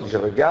Alors, je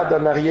regarde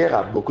en arrière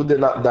à beaucoup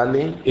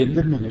d'années in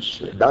the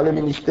ministry. dans le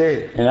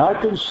ministère. And I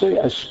can say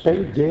I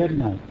spent day and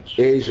night.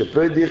 Et je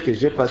peux dire que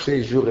j'ai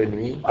passé jour et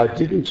nuit. I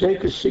didn't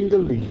take a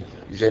single leave.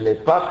 Je n'ai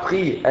pas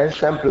pris un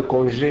simple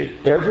congé.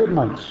 Every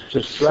month,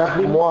 just Chaque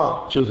traveling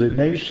mois, to the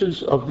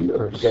nations of the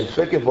je ne earth.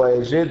 fais que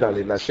voyager dans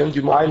les nations du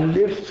I monde.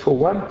 lived for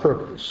one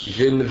purpose,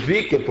 Je ne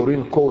vis que pour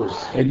une cause.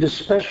 and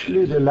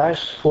especially the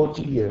last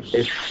 40 years.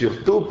 Et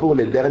surtout pour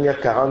les dernières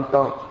 40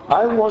 ans.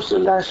 I was the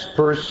last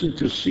person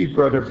to see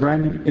Brother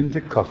Branham in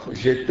the coffin.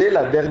 J'étais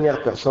la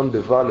dernière personne de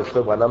voir le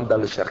frère Branham dans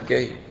le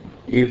cercueil.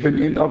 Even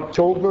in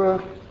October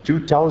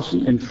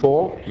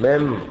 2004,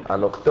 Même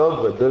en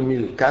octobre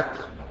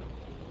 2004,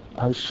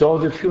 I saw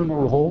the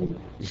funeral home,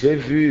 j'ai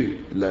vu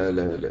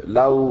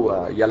là où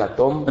il y a la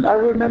tombe. and I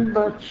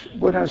remembered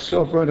when I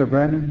saw Brother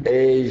Branham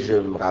Et je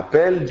me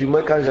rappelle, du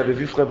moins quand j'avais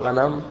vu frère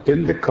Branham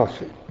in the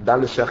coffin, dans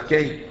le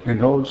cercueil,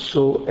 and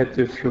also at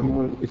the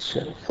funeral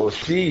itself.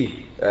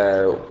 aussi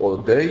au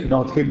deuil,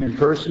 Not him in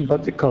person,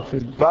 but the coffin.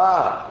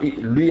 pas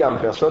lui en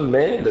personne,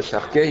 mais le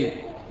cercueil.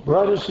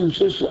 Brothers and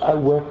sisters, I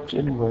wept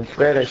and wept.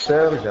 Frères et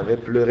sœurs, j'avais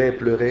pleuré et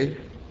pleuré.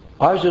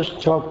 I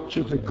just talked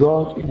to the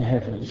God in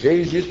heaven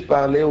J'ai juste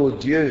parlé au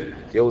Dieu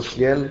qui est au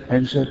ciel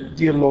and said,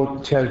 Dear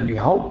Lord, tell me,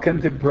 how can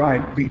the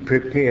bride be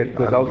prepared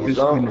en without this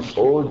disant,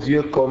 ministry? oh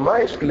Dieu, comment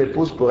est-ce que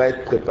l'épouse pourrait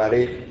être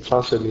préparée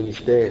sans ce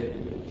ministère?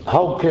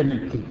 How can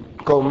it be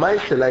Comment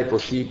cela est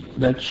possible?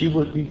 that she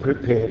would be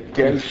prepared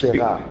Quelle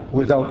sera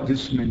without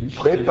this ministry?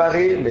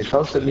 préparée mais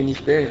sans ce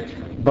ministère?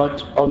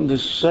 But on the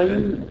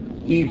same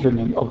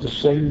evening of the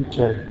same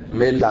day,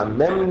 Mais la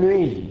même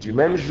nuit, du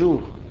même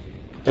jour,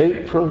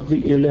 April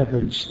the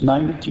 11th,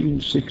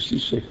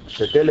 1966,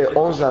 c'était le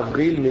 11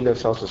 avril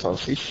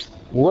 1966,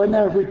 when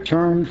I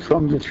returned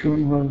from the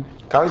funeral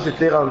quand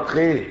j'étais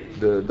rentré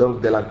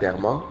donc de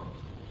l'enterrement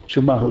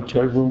to my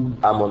hotel room,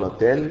 à mon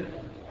hôtel,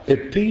 the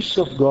peace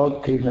of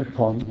God came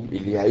upon me,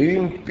 il y a eu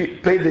une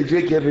paix de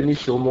Dieu qui est venue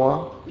sur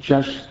moi.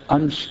 just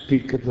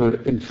unspeakable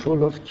and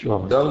full of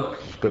joy. Donc,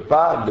 je ne peux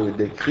pas le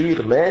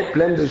décrire, mais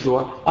plein de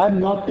joie. I'm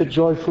not a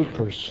joyful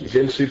person. Je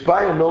ne suis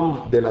pas un homme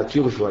de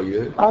nature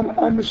joyeux.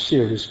 I'm a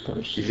serious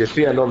person. Je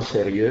suis un homme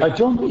sérieux. I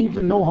don't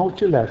even know how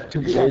to laugh, to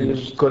be Je ne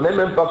honest. connais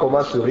même pas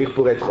comment sourire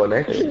pour être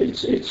honnête.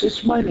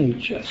 It's my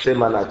nature. C'est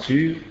ma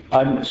nature.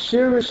 I'm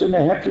serious and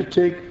I have to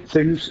take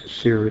things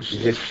seriously.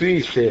 Je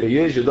suis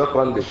sérieux, je dois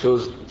prendre des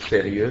choses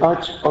sérieuses.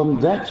 But on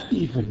that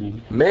evening,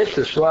 Mais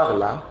ce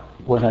soir-là,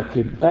 when I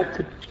came back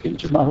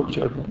into my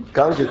hotel room,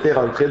 quand j'étais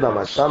rentré dans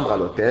ma chambre à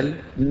l'hôtel,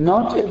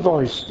 not a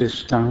voice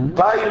this time,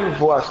 pas une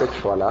voix cette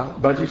fois-là,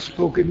 but it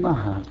spoke in my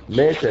heart.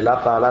 mais cela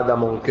parla dans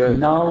mon cœur.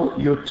 Now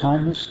your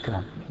time has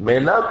come.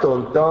 Maintenant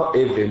ton temps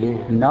est venu.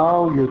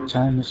 Now your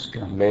time has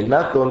come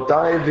Maintenant ton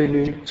temps est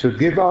venu to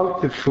give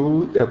out the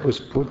food that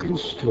was put in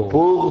store.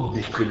 pour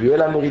distribuer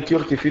la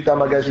nourriture qui fut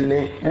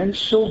emmagasinée. And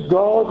so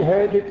God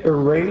had it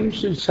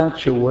arranged in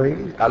such a way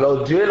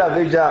Alors Dieu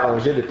l'avait déjà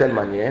arrangé de telle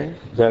manière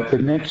that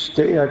the next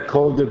day I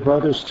called the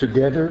brothers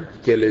together,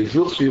 que le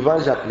jour suivant,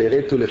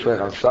 j'appellerai tous les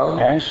frères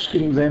ensemble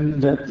asking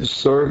them that the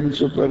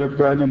sermons of Brother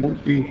Branham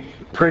would be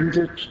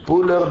printed.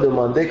 pour leur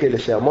demander que les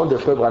sermons de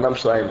frère Branham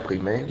soient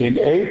imprimés. In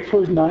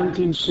April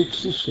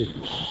 1966,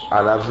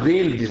 En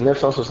avril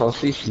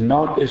 1966,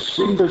 not a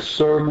single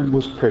sermon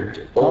was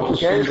printed. Not a aucun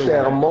single one.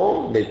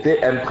 sermon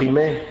n'était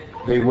imprimé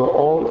They were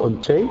all on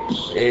tapes,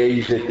 et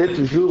ils étaient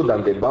toujours dans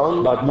des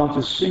bandes, but not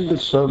a single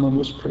sermon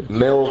was printed.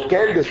 mais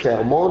aucun de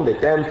sermons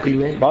n'était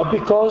imprimé. But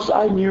because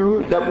I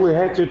knew that we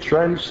had to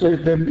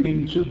translate them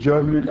into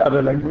German and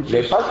other Mais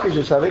languages, parce que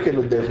je savais que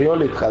nous devrions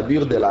les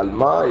traduire de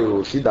l'allemand et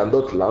aussi dans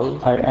d'autres langues,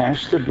 I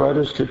asked the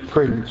brothers to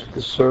print the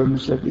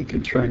sermons that we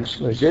can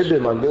translate. j'ai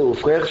demandé aux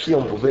frères si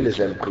on pouvait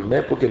les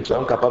imprimer pour que nous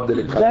soyons capables de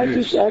les That traduire.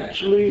 is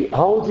actually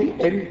how the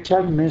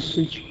end-time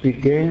message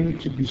began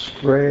to be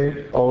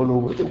spread all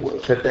over the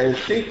world. C'est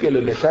ainsi que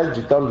le message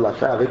du temps de la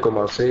fin avait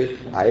commencé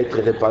à être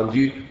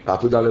répandu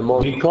partout dans le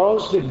monde.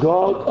 Because the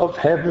God of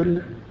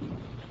heaven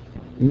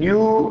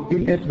knew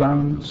in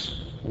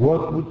advance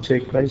what would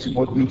take place and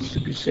what needs to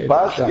be said.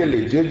 Parce que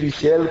le Dieu du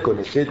ciel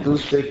connaissait tout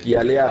ce qui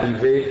allait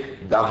arriver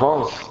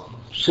d'avance.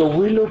 So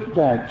we look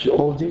back to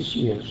all these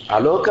years.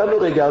 Alors quand nous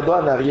regardons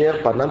en arrière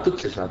pendant toutes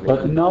ces années,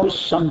 But now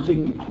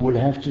something will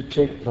have to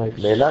take place.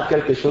 maintenant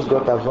quelque chose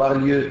doit avoir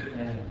lieu.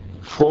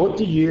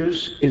 40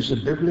 years is a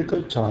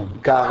biblical time.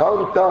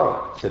 40 ans,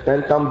 c'est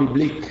un temps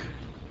biblique.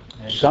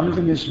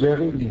 Something is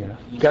very near.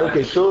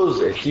 Quelque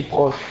chose est si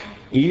proche.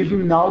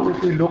 Even now,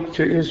 if we look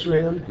to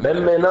Israel,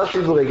 Même maintenant, si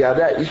vous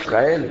regardez à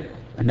Israël,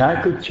 and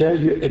I could tell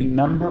you a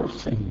number of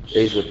et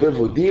things je peux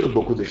vous dire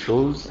beaucoup de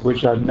choses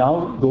which are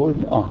now going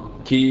on.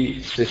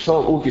 qui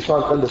sont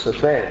en train de se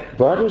faire.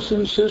 Brothers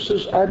and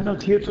sisters, I'm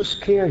not here to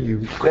scare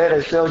you, Frères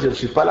et sœurs, je ne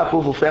suis pas là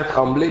pour vous faire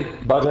trembler,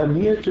 but I'm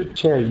here to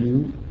tell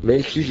you mais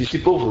je suis ici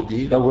pour vous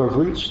dire that we've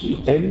reached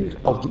the end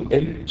of the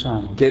end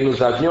time. que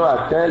nous avions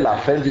atteint la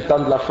fin du temps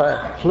de la fin.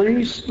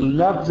 Please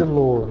love the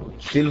Lord.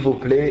 S'il vous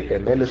plaît,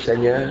 aimez le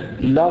Seigneur,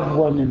 Love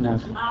one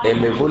another.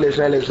 aimez-vous les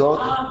uns les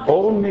autres.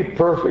 Only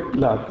perfect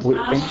love will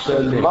enter there.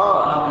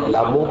 Seulement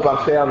l'amour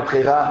parfait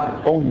entrera.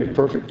 Only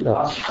perfect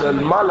love.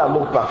 Seulement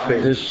l'amour parfait.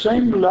 The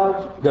same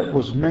love that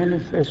was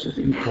manifested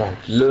in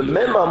Christ. Le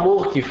même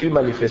amour qui fut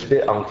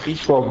manifesté en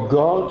Christ. For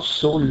God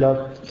so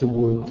loved the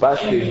world Parce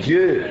que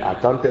Dieu a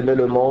tant aimé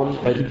le monde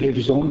that he gave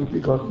his only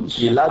begotten Son.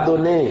 qu'il a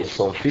donné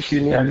son Fils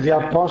unique. And the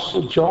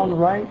Apostle John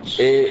writes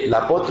Et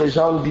l'apôtre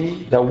Jean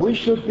dit that we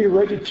should be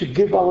ready to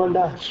give our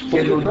lives for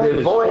que the nous brothers,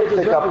 devons for the être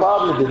brothers.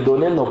 capables de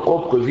donner nos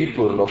propres vies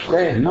pour nos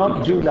frères.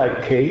 Not do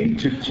like Cain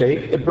to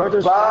take a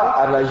brother's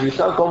Pas en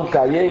agissant comme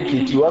Caïn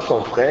qui tua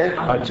son frère,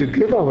 but to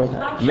give our lives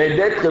mais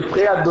d'être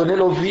prêt à donner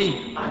nos vies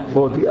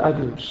for the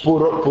others.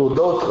 pour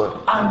d'autres.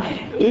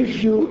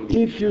 If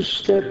you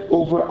step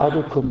over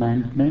other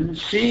commandments,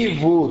 Si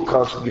vous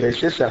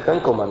transgressez certains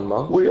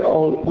commandements,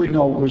 we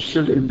know we're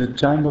still in the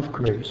time of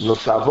grace. nous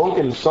savons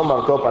que nous sommes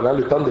encore pendant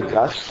le temps de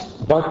grâce,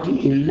 But the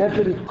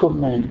 11th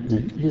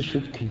commandment you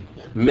should keep.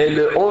 mais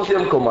le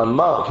 11e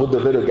commandement, vous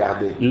devez le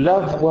garder.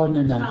 Love one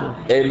another.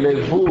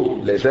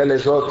 Aimez-vous les uns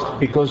les autres.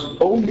 Because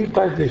only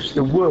by this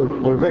the world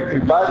will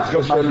recognize Parce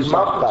your que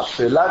seulement par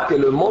cela que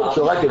le monde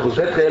saura que vous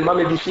êtes réellement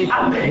mes disciples.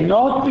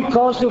 Not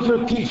because of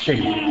your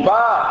teaching,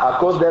 Pas à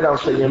cause d'un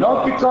enseignement,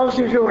 not because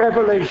of your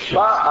revelation,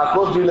 pas à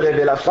cause d'une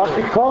révélation, but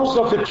because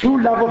of the true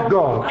love of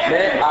God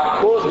mais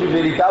à cause du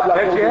véritable that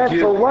amour you de have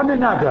Dieu for one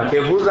another. que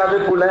vous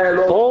avez pour l'un et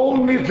l'autre.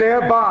 Only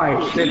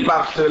thereby C'est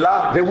par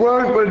cela the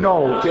world will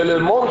know que le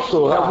monde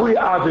saura that we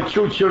are the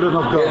true children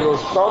of que God. nous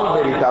sommes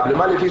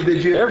véritablement les fils de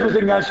Dieu.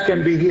 Everything else can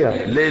be here,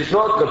 Les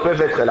autres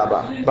peuvent être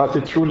là-bas, but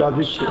the true love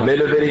is here. mais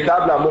le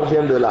véritable amour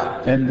vient de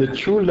là. And the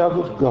true love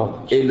of God,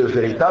 Et le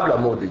véritable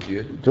amour de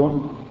Dieu,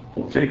 don't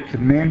take the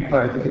man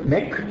by the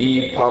neck.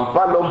 il ne prend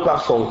pas l'homme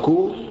par son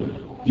cou,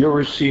 You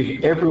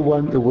receive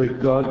everyone the way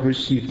God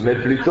received them. mais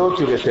plutôt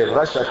tu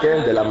recevras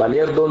chacun de la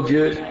manière dont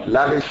Dieu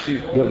l'a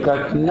reçu. You've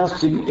got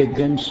nothing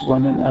against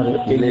one another.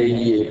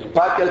 N'ayez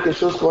pas quelque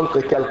chose contre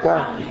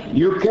quelqu'un.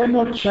 You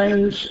cannot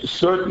change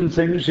certain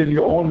things in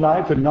your own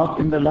life and not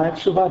in the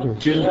lives of others.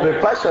 Tu ne peux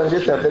pas changer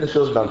certaines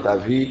choses dans ta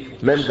vie,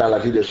 même dans la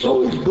vie des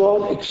So autres. if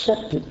God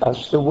accepted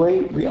us the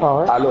way we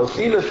are, Alors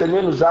si le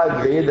Seigneur nous a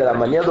agréés de la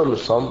manière dont nous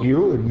sommes,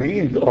 you and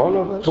me and all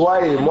of us,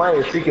 toi et moi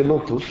ainsi que nous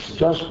tous,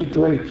 just be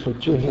grateful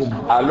to Him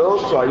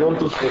alors soyons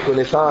tous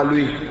reconnaissants à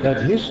lui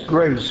that His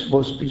grace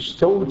was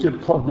bestowed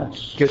upon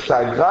us. que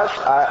sa grâce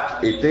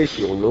a été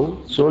sur nous.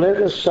 So let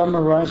us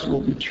summarize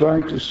what we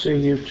try to say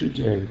here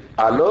today.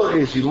 Alors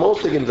résumons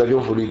ce que nous avions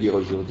voulu dire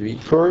aujourd'hui.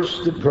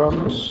 First, the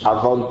promise,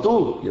 Avant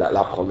tout, la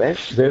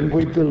promesse, then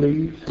we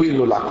believe, puis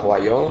nous la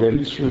croyons, then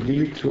it's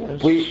revealed to us,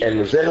 puis elle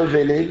nous est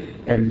révélée,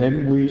 and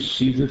then we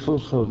see the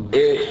fulfillment.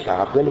 et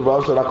par après nous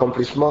voyons son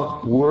accomplissement.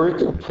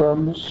 Word of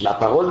promise, La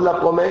parole de la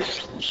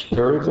promesse,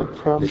 spirit of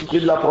promise, l'esprit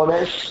de la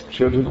promesse,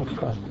 children of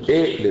promise.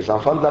 et les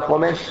enfants de la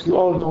promesse. You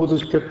all know the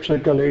scripture,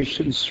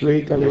 Galatians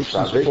 3, Vous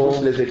Galatians savez 4.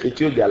 tous les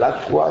Écritures,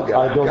 Galates 3, I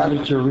Galates don't 4.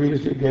 need to read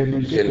it again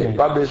and Je n'ai again.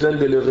 pas besoin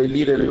de le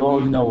relire et le You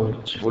all lire. know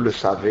it. Vous le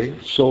savez.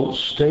 So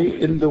stay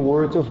in the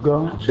Word of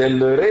God.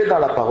 Demeurez dans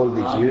la parole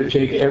de Dieu.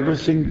 Take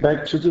everything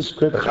back to the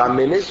Scripture.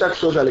 Ramenez chaque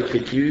chose à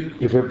l'Écriture.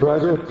 If a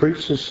brother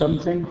preaches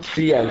something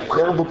Si un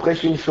frère vous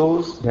prêche une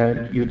chose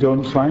that you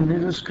don't find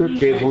in the Scripture,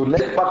 que vous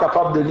n'êtes pas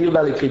capable de lire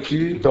dans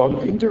l'Écriture, don't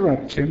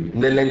interrupt him.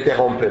 ne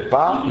l'interrompez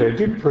pas. Let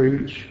him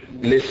preach.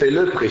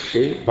 Laissez-le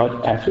prêcher. But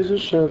after the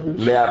service,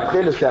 Mais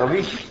après le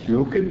service,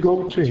 you can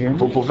go to him,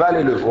 vous pouvez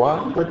aller le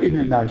voir, but in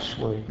a nice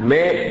way.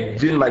 mais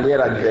d'une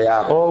manière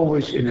agréable.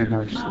 Always in a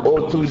nice way. Oh,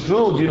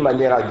 toujours d'une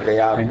manière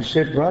agréable. And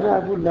say, brother,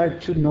 I would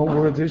like to know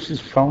where this is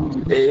found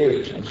in the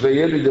Et Scripture.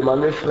 veuillez lui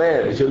demander,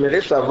 frère,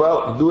 j'aimerais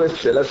savoir d'où est-ce que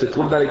cela se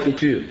trouve dans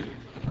l'Écriture.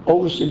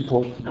 Always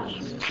important.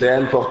 C'est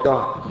important.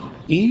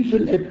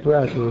 Even a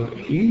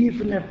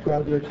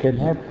brother can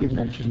have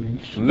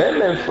imagination,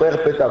 Même un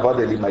frère peut avoir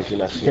de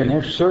l'imagination. can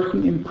have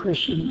certain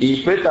impressions.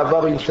 Il peut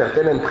avoir une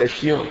certaine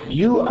impression.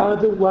 You are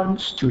the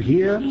ones to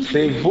hear,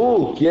 C'est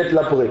vous qui êtes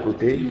là pour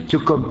écouter to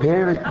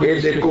compare it et with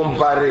de Scripture.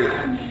 comparer.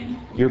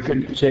 You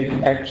can take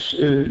Acts,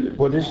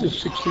 what is it,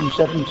 16,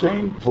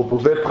 17? Vous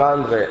pouvez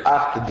prendre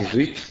Acte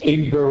 18,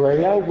 In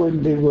Berea,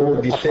 when they were,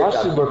 17.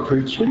 apostles were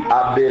preaching,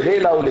 à Bérée,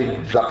 là où les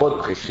apôtres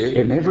prêchaient.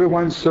 and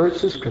everyone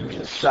searched the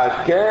Scriptures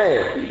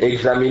Chacun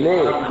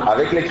examinait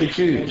avec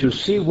l'Écriture to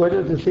see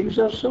whether the things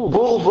are so.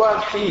 pour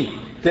voir si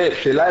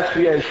cela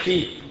fut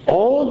ainsi.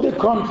 all the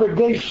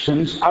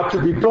congregations are to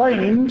be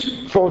blamed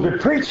for the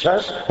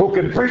preachers who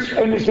can preach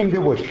anything they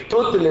wish.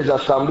 Toutes les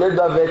assemblées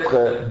doivent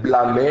être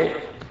blâmées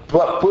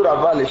pour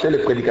avoir laissé les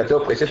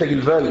prédicateurs prêcher ce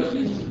qu'ils veulent.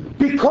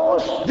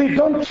 Because they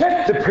don't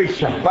check the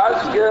preacher.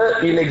 Parce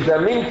qu'ils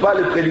n'examinent pas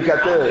le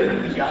prédicateur.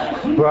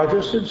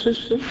 Brothers and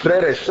sisters,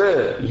 Frères et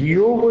sœurs,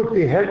 you will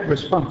be held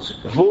responsible.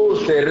 vous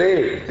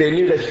serez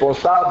tenus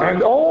responsables.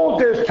 And all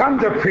the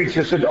thunder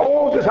preachers and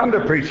all the thunder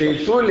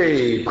preachers, Et tous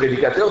les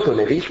prédicateurs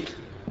tonnerristes,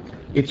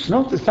 it's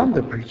not the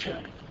thunder preacher,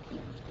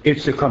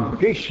 it's the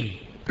congregation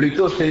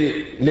plutôt c'est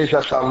les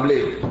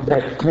assemblées.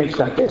 that makes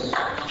like this.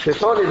 Ce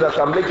sont les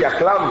assemblées qui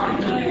acclament,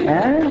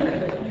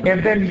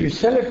 And then you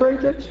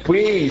celebrate it,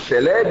 puis ils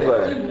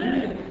célèbrent.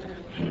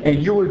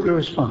 and you will be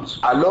responsible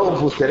Alors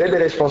vous serez des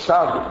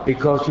responsables.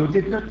 because you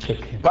did not check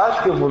him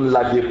Parce que vous ne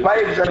l'aviez pas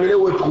examiné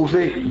ou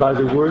éprouvé by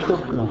the word of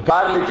God.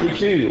 par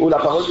l'écriture ou la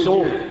parole de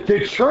So Dieu.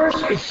 the church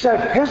itself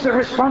has a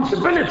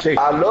responsibility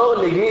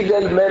Alors l'église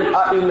elle-même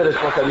a une to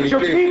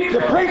responsabilité keep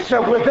the preacher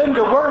within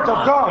the word of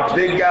God,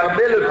 de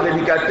garder le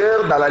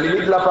prédicateur dans la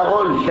limite de la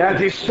parole. that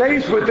he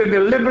stays within the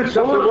limits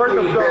of the word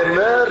of Il God.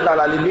 demeure dans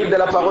la limite de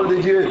la parole de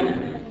Dieu.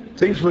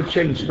 Things will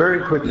change very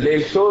quickly.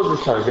 Les choses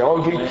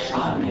changeront vite.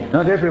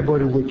 Not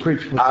everybody will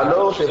preach with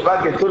Alors c'est pas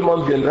que tout le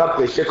monde viendra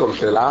prêcher comme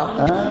cela.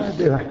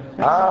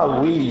 Ah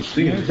oui,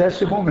 suis. That's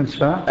the moment,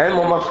 sir. Un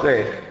moment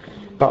frère.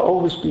 But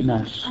always be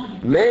nice.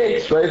 Mais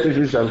soyez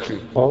toujours gentils.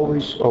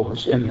 Always,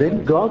 always. And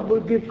then God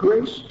will give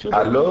grace to the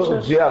Alors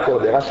preacher. Dieu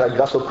accordera sa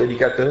grâce au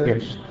prédicateur.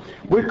 Yes.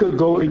 We could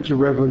go into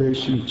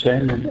Revelation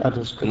 10 and other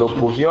Nous scriptures.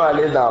 pouvions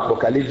aller dans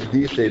Apocalypse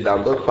 10 et dans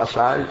d'autres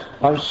passages.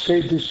 I'll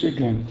say this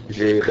again,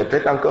 Je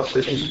répète encore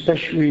ceci.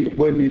 especially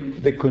when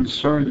the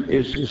concern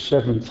is the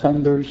seven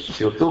thunders.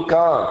 Surtout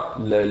quand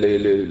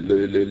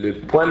le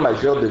point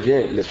majeur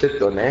devient les sept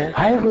tonnerres.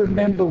 I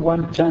remember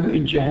one time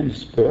in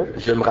Johannesburg,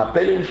 Je me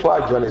rappelle une fois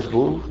à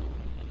Johannesburg,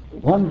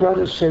 one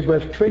brother said we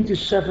have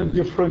 27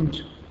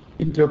 different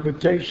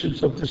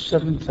interpretations of the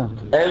seven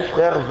thunders. un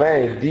frère vint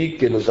et dit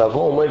que nous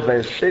avons au moins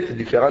 27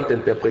 différentes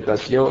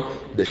interprétations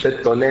de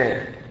cette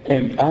tonnerre.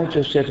 And I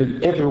just said,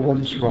 and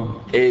everyone is wrong.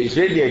 Et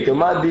j'ai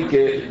directement dit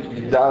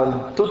que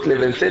dans toutes les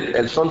 27,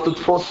 elles sont toutes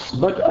fausses.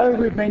 But I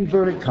remained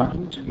very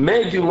kind.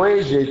 Mais du moins,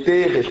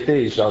 j'étais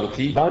resté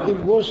gentil. But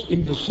it was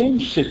in the same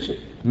city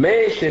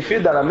Mais ce fut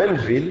dans la même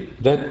ville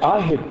that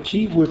I had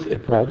tea with a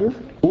brother,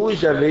 où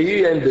j'avais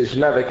eu un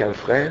déjeuner avec un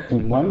frère.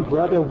 and one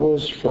brother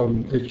was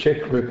from the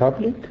Czech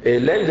Republic, Et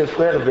l'un des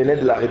frères venait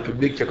de la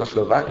République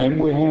tchécoslovaque. and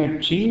we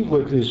had tea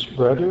with his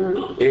brother.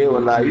 Et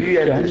on a eu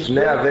un Johannesburg.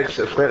 déjeuner avec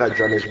ce frère à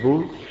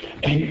Johannesburg.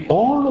 And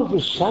all of a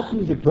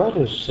sudden the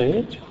brother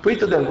said, Puis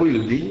tout d'un coup,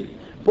 il dit,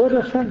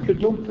 Brother Frank, you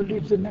don't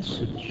believe the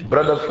message.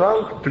 Brother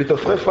Frank, plutôt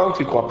frère Frank,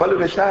 tu ne crois pas le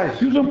message.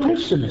 You don't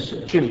preach the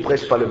message. Tu ne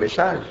prêches pas le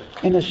message.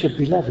 And I said,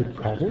 beloved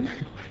brother,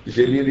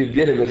 Je lui ai dit,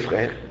 bien aimé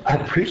frère, I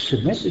preached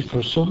the message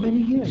for so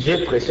many years. j'ai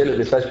prêché le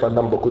message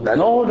pendant beaucoup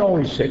d'années. No, no,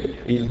 he said,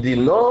 Il dit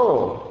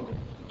non.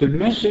 the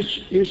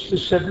message is the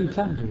seven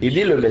thunders. Il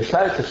dit le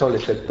message, ce sont les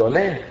sept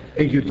tonnerres.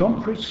 And you don't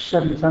preach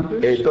seven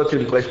thunders, Et toi, tu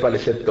ne prêches pas les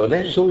sept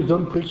tonnerres. so you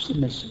don't preach the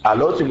message.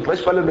 Alors, tu ne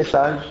prêches pas le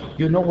message.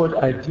 You know what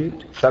I did?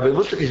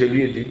 Savez-vous ce que je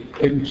lui ai dit?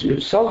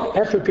 And South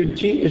African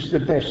tea is the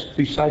best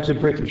besides the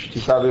British tea.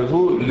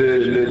 Savez-vous,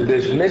 le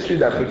déjeuner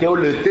sud-africain ou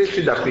le thé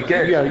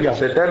sud-africain, Yeah.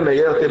 c'est un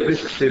meilleur thé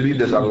plus que celui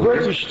des Anglais.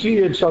 British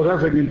tea and South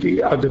African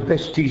tea are the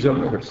best teas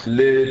on earth.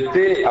 Le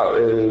thé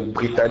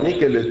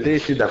britannique et le thé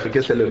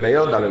sud-africain, c'est le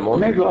meilleur dans le monde.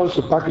 Maybe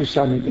also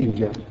Pakistan and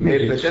India. Et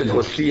Maybe it's peut-être similar.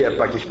 aussi un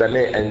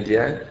Pakistanais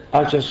indien.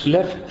 I just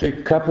left the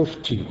cup of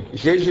tea.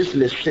 J'ai juste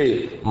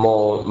laissé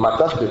ma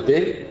tasse de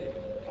thé.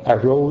 I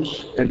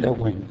rose and I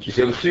went.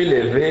 Je me suis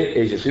levé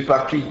et je suis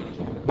parti.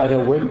 But I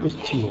went with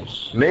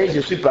tears. Mais je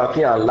suis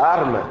parti en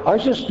larmes. I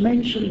just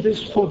mentioned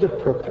this for the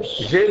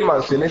purpose J'ai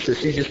mentionné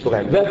ceci juste pour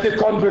un but. that the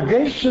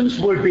congregations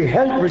will be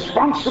held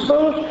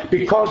responsible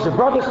because the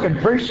brothers can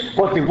preach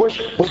what they wish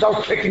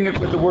without checking it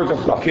with the word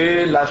of God.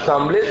 Que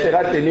l'assemblée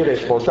sera tenue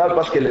responsable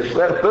parce que les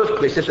frères peuvent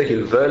prêcher ce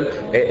qu'ils veulent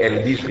et elles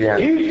ne disent rien.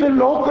 If the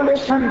local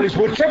assemblies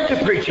will check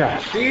the preacher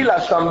Si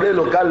l'assemblée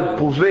locale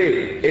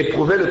pouvait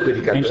éprouver le and say,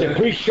 prédicateur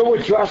please show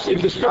it to us in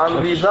the en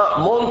scripture. disant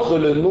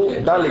montre-le nous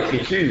dans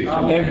l'écriture,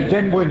 And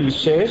then when he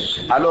says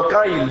alors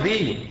quand il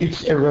dit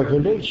it's a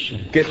revelation,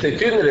 que c'est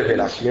une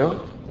révélation,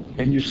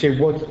 and you say,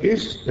 what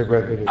is the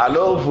revelation?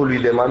 alors vous lui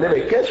demandez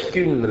mais qu'est-ce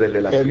qu'une And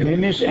révélation?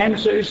 then his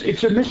answer is,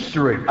 it's a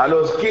mystery.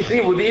 Alors si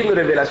vous dites une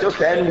révélation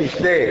c'est un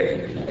mystère,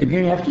 And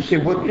then you have to say,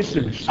 what is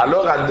the mystery?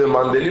 alors à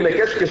demander lui mais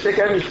qu'est-ce que c'est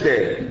qu'un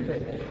mystère?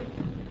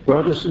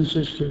 Brothers and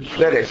sisters,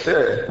 Frères et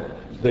sœurs,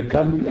 the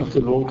coming of the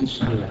Lord is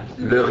near.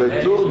 le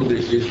retour de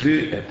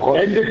Jésus est proche.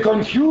 And the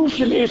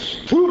confusion is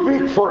too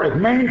big for a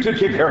man to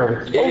take care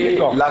of it. Only Et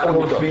God. la Only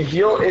God.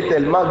 confusion est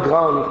tellement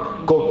grande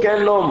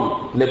qu'aucun homme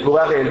ne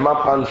pourra réellement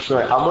prendre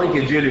soin, à moins que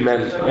Dieu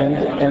lui-même.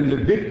 And the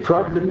big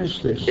problem is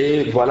this.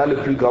 Et voilà le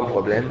plus grand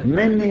problème.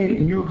 Many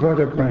knew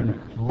Brother Branham.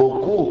 Beaucoup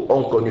Beaucoup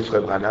ont connu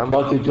Frère Branham,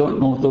 but they don't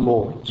know the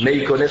Lord. mais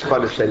ils ne connaissent pas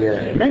le Seigneur.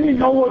 Many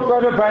know what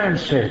Brother Branham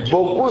said,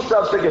 Beaucoup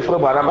savent ce que Frère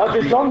Branham a but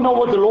they dit, don't know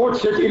what the Lord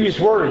said in His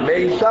Word.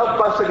 mais ils ne savent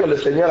pas ce que le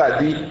Seigneur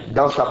a dit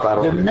dans sa The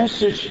parole.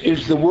 message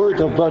is the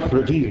Word of God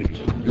revealed.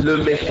 Le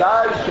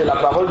message, c'est la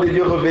parole de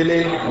Dieu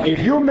révélée.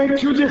 If you make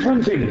two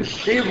different things,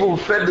 Si vous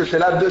faites de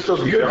cela deux choses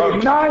you différentes,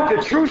 deny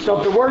the truth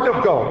of the Word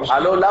of God.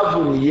 alors là,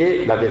 vous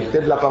niez la vérité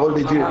de la parole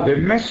de Dieu. The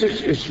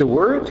message is the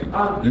Word,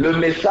 Le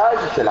message,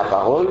 c'est la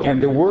parole, and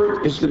the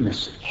Word is the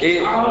message. et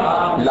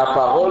la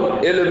parole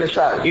est le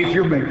message. If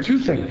you make two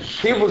things,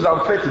 Si vous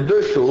en faites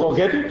deux choses,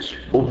 forget it.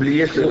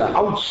 oubliez cela.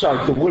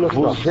 Outside the will of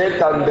God. Vous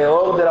êtes en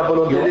dehors de la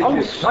volonté de You're Dieu.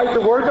 outside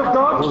the Word of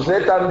God, Vous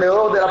êtes en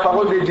dehors de la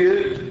parole de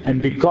Dieu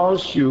and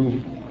because you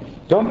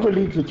don't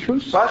believe the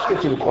truth, parce que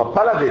tu ne crois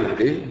pas la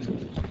vérité.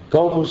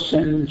 God will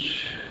send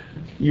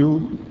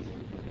you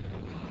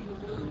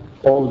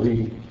all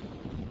the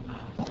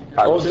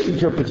Alors,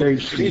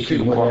 interpretations. si tu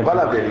and ne crois pas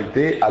la whatever.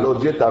 vérité, alors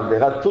Dieu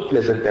t'enverra toutes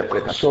les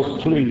interprétations. So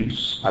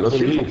please, Alors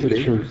s'il vous believe the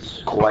plaît,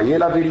 truth. croyez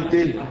la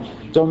vérité.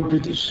 Don't be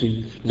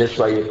deceived. Ne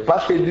soyez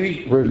pas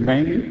séduits.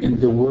 Remain in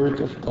the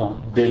Word of God,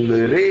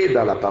 Demeurez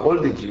dans la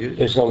parole de Dieu,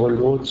 as our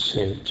Lord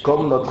said.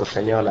 comme notre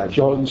Seigneur l'a dit.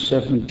 John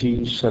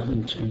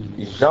 17:17.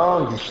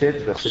 Jean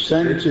 17, verset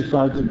 17.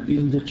 Sanctify them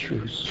in the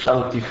truth.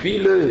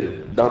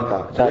 Sanctifie-le dans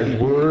ta Thy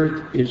vérité, word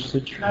is the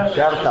truth.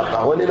 car ta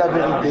parole est la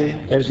vérité.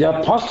 As the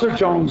Apostle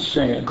John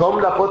said,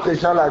 Comme l'apôtre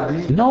Jean l'a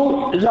dit,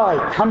 no lie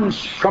comes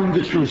from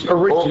the truth,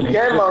 originates.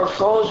 aucun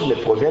mensonge ne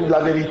provient de la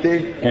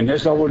vérité. And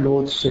as our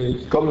Lord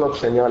said, Comme notre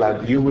Seigneur l'a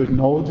dit, you will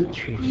know the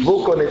truth,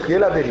 vous connaîtrez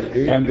la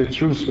vérité and the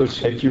truth will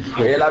set you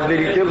free. et la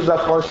vérité vous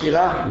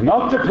affranchira.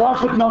 Not the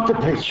prophet, not the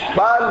preacher,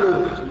 Pas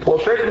le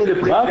prophète ni le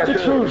not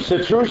prédicateur,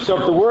 the truth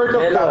of the Word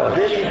mais of la God.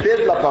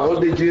 vérité de la parole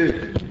de Dieu.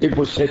 It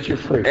will set you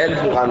free. Elle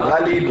vous rendra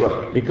libre.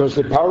 Because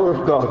the power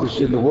of God is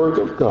in the Word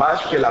of God.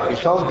 Parce que la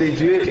puissance de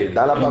Dieu est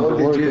dans la In the parole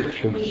de Word Dieu of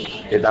truth.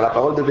 et dans la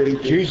parole de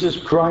vérité. Jesus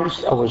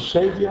Christ, our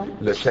Savior,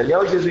 Le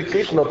Seigneur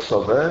Jésus-Christ, notre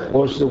Sauveur,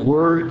 was the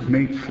Word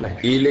made flesh.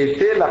 il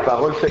était la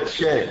parole faite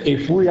chair.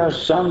 If we are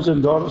sons and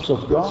daughters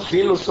of God,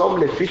 Si nous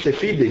sommes les fils et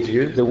filles de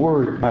Dieu, the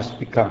Word must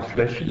become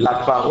flesh.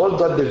 la parole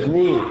doit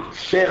devenir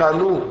chair à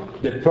nous.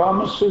 The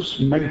promises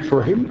made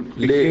for Him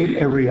became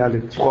a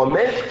reality.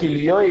 Promesses qui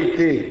lui ont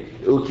été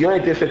ou qui ont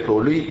été faites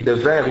pour lui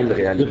devinrent une The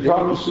réalité.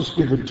 promises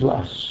given to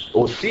us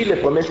Aussi, les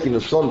promesses qui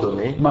nous sont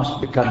données must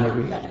become a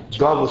reality.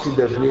 doivent aussi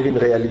devenir une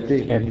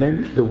réalité. And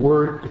then the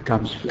Word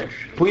becomes flesh.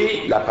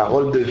 Puis la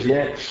parole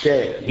devient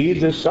chair. He,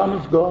 the Son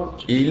of God,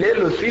 Il est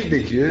le Fils de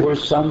Dieu, we're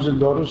sons and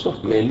daughters of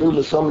God. mais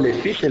nous sommes les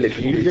fils et les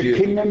filles He's de the Dieu.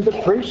 King and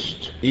the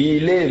priest,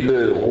 Il est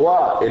le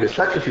roi et le and we're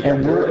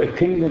sacrificateur, a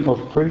kingdom of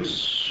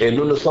priests. et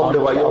nous sommes le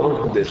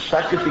royaume des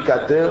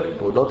sacrificateurs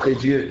pour notre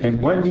Dieu.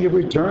 And when He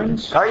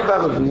returns, Quand il va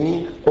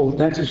revenir, oh,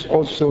 that is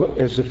also,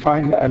 as a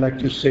final, I like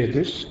to say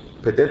this.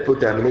 peut-être pour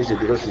terminer, je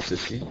dirais aussi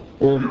ceci.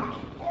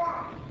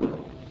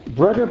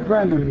 Brother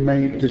Branham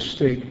made the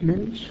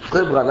statement,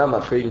 Frère Branham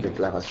a fait une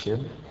déclaration.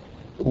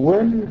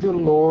 when the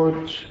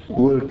Lord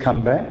will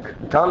come back,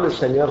 Quand le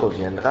Seigneur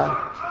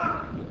reviendra,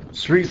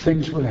 three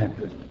things will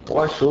happen.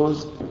 trois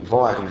choses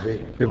vont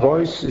arriver. The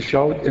voice, the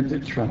shout, and the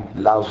trump.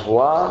 La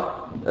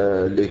voix,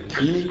 le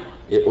cri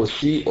et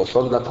aussi au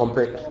son de la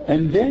trompette.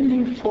 And then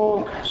he,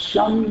 for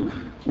some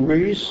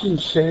reason,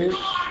 says,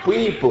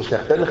 Puis, pour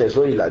certaines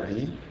raisons, il a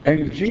dit,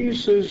 and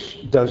Jesus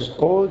does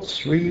all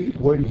three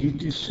when he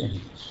descends.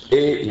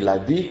 et il a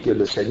dit que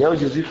le Seigneur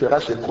Jésus fera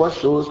ces trois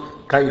choses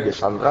quand il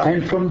descendra.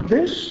 And from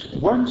this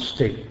one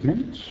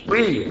statement,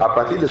 Puis, à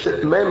partir de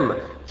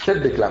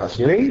cette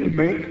déclaration, they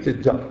make the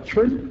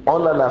doctrine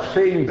on en a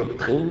fait une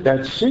doctrine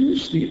that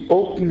since the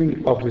opening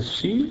of the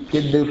sea, que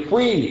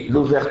depuis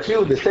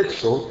l'ouverture de cette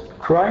chose,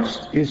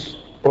 Christ is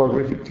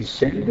already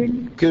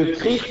descending que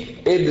Christ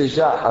est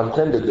déjà en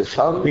train de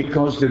descendre,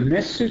 because the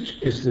message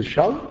is the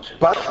shout.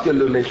 parce que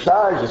le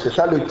message, c'est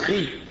ça le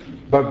cri.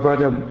 But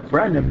Brother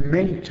Branham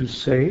meant to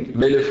say,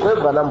 Mais le frère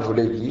Branham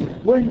voulait dire,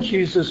 when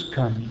Jesus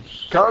comes,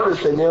 quand le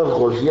Seigneur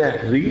revient,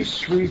 these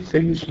three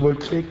things will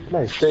take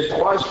place. ces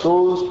trois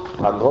choses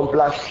prendront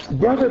place.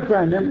 Brother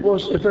Branham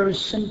was a very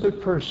simple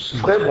person.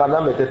 Frère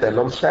Branham était un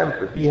homme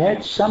simple. He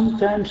had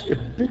sometimes a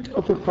bit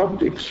of a problem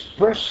to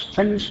express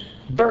things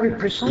very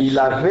precisely. Il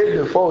avait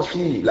de fois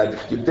aussi la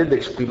difficulté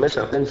d'exprimer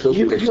certaines choses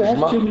You have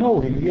précisément. to know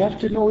him. You have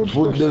to know him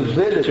Vous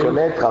devez le to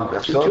connaître en to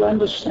personne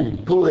understand.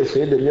 pour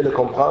essayer de mieux le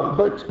comprendre.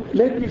 But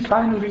let me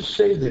finally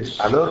say this.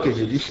 Alors que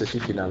je dis ceci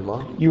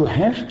finalement, You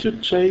have to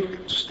take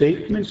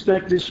statements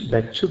like this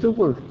back to the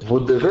Word. vous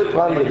devez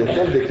prendre de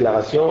telles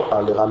déclarations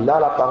en le ramenant à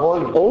la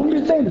parole.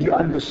 Only then you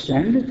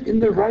understand it in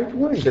the right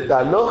way. C'est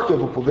alors que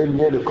vous pouvez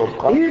mieux le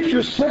comprendre. If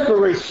you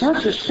separate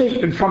such a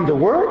statement from the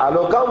Word,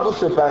 Alors quand vous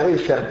séparez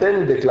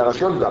certaines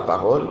déclarations de la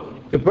parole,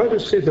 The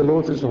brothers say the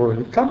Lord has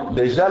already come.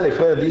 Déjà, les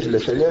frères disent, le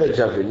Seigneur est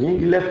déjà He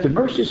venu. left the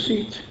mercy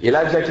seat. Il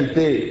a déjà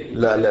quitté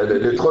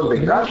le trône de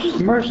grâce.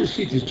 The mercy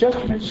seat is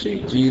judgment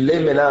seat. Il est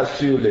maintenant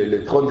sur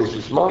le trône de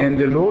jugement. And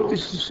the Lord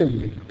is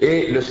descending.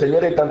 Et le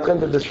Seigneur est en train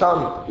de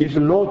descendre. If the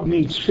Lord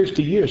needs 50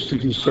 years to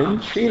descend,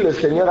 Si le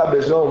Seigneur a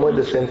besoin au moins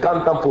de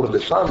 50 ans pour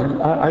descendre,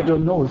 I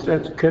don't know if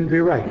that can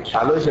be right.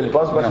 alors je ne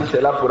pense pas si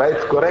cela pourra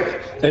être correct.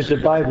 As the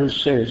Bible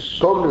says,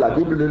 Comme la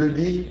Bible le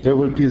dit, there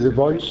will be the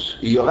voice,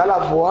 il y aura la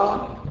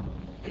voix,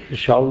 the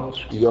shout,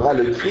 il y aura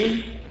le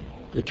cri,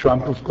 the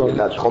trump of et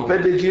la God.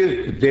 trompette de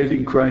Dieu. The dead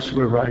in Christ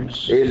will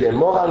rise. Et les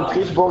morts en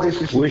Christ vont We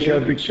shall ressusciter.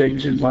 be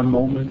changed in one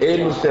moment, Et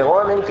nous serons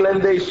en un clin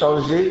d'œil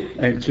changés.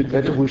 and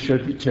together we shall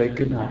be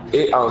taken up.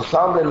 Et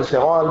ensemble, nous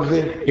serons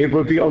enlevés. It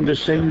will be on the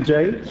same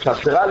day, Ça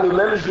sera le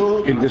même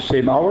jour, in the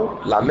same hour,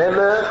 la même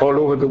heure, all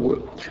over the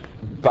world.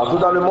 partout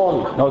dans le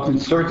monde. Not in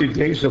 30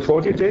 days or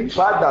 40 days,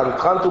 Pas dans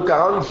 30 ou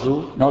 40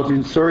 jours, not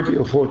in 30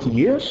 or 40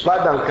 years, pas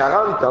dans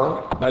 40 ans,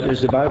 but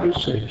as the Bible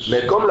says,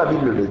 mais comme la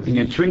Bible le dit,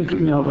 in a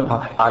twinkling of an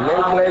eye, en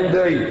un clin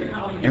d'œil,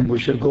 and we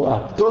shall go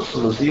out tous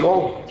nous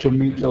irons to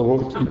meet the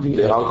Lord in the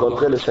de air.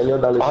 rencontrer le Seigneur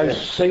dans le I ciel.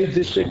 say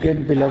this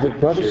again, beloved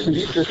brothers Je and dis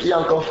sisters. ceci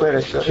encore, frères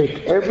et sœurs.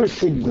 Take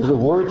everything with the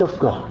Word of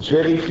God.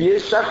 Vérifiez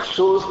chaque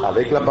chose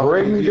avec la parole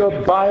de Bring Dieu. your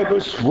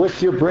Bibles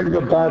with you. Bring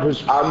your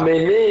Bibles.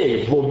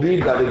 Amenez vos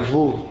Bibles avec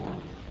vous.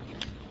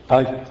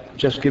 I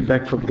just came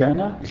back from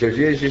Ghana, Je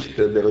viens juste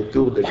de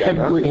retour de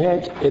Ghana. and we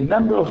had a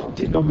number of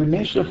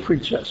denominational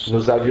preachers.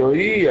 Nous avions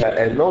eu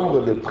un nombre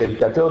de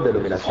prédicateurs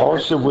dénominationnels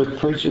Also with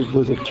preachers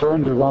with a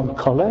turned around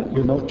collar,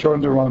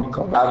 turned around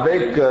collar.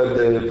 avec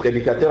des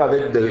prédicateurs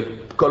avec de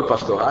col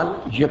pastoral.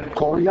 Yep,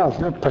 Korea,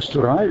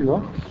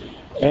 pastoral.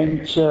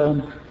 And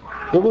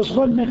there was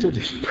one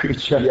Methodist Il y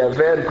preacher.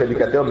 avait un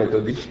prédicateur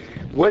méthodiste.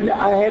 When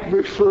I had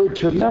referred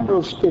to a number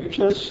of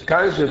scriptures,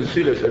 Quand je me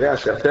suis référé à un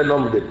certain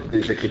nombre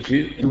des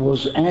Écritures, he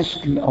was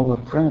asking our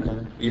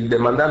brother, il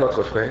demanda à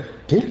notre frère,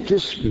 did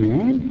this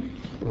man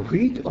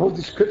read all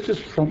the scriptures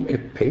from a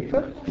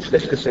paper?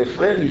 est-ce que ses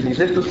frères ils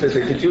lisaient toutes ces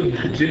Écritures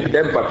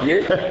d'un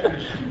papier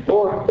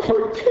Or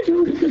did he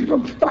read them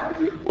from the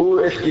Bible? ou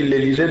est-ce qu'il les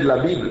lisait de la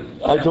Bible?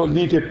 I don't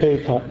need a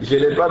paper. Je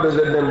n'ai pas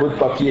besoin d'un bout de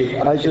papier.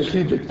 I just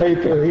need the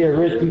paper here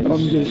written on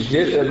this.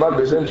 J'ai seulement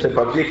besoin de ce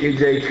papier qui est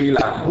déjà écrit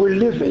là. We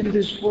live in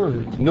this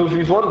world, Nous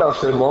vivons dans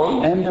ce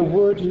monde and the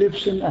word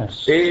lives in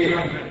us. et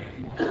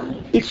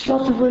It's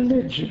not a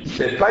religion,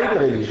 c'est pas une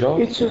religion,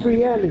 it's a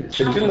reality.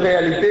 c'est une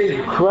réalité.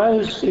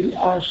 Christ in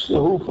us, the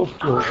hope of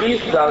glory.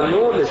 Christ dans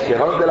nous,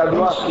 l'espérance de la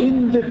gloire.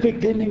 In the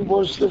beginning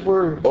was the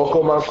word, Au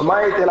commencement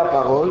était la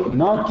parole,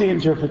 not the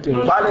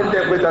interpretation. pas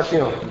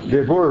l'interprétation.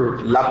 The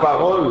word La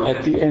parole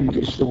at the end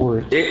is the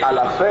word. et à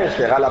la fin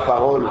sera la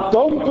parole.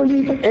 Don't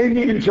believe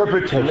any Ne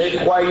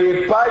interpretation.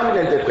 croyez pas une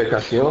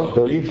interprétation,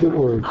 Believe the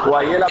word,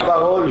 croyez la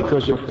parole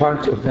because you're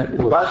part of that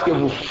word. parce que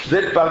vous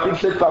êtes partie de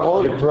cette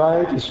parole. The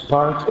bride is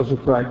part of the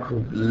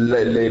bridegroom.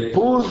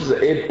 L'épouse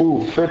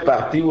époux fait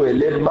partie ou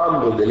elle est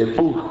membre de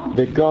l'époux.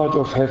 The God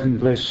of heaven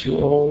bless you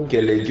all. Que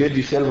le Dieu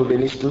du ciel vous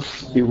bénisse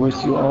tous, Be with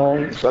you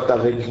all. soit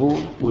avec vous.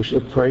 We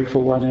shall pray for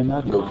one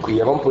another, Nous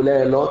prierons pour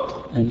l'un et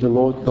l'autre and the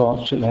Lord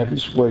God shall have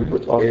His way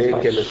with all et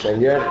of que le us.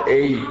 Seigneur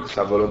ait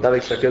sa volonté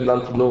avec chacun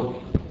d'entre nous.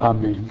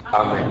 Amen.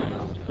 Amen.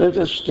 Let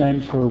us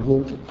stand for a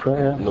word of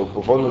prayer. Nous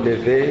pouvons nous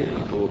lever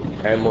pour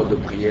un mot de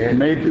prière.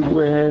 Maybe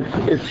we have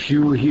a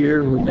few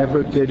here who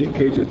never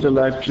dedicated their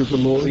life to the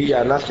Lord. S'il y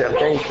en a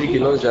certains ici qui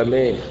n'ont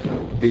jamais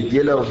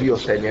dédié leur vie au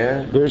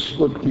Seigneur, This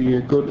would be a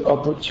good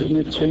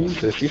opportunity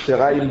ceci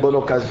sera une bonne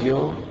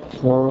occasion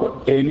for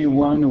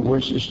anyone who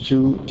wishes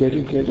to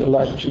dedicate a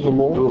life to the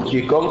Lord. pour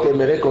quiconque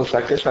aimerait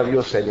consacrer sa vie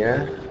au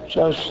Seigneur.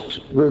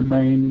 Just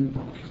remain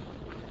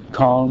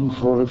calm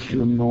for a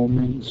few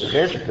moments.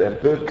 Reste un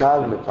peu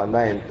calme pendant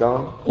un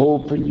temps.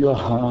 Open your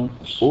heart.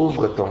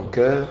 Ouvre ton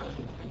cœur.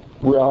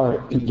 We are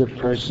in the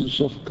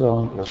presence of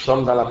God. Nous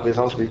sommes dans la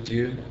présence de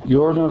Dieu.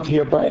 You're not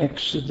here by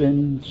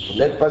accident. Vous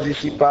n'êtes pas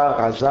ici par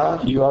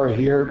hasard, You are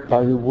here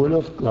by the will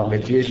of mais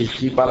God. tu es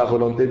ici par la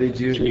volonté de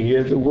Dieu. To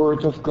hear the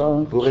word of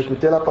God, Pour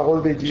écouter la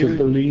parole de to Dieu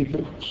believe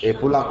it, et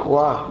pour la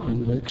croire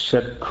and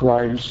accept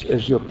Christ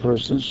as your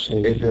personal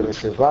et de Savior.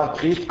 recevoir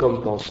Christ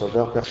comme ton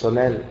sauveur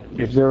personnel.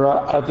 If there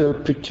are other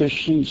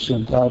petitions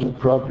and other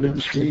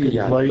problems taking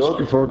place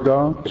before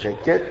God,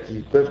 Requêtes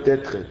qui peuvent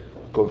être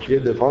confiées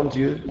devant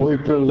Dieu. we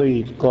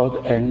believe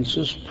God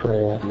answers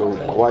prayer, Nous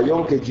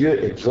croyons que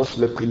Dieu exauce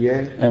les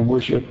prières and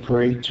we shall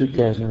pray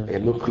together. et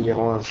nous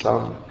prierons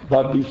ensemble.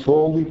 But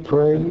before we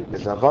pray,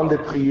 Mais avant de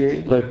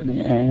prier, let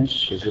me ask,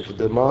 je vous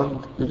demande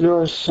if there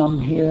are some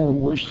here who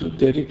wish to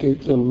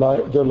dedicate their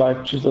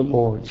life to the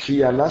Lord. s'il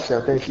y en a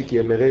certains ici qui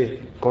aimeraient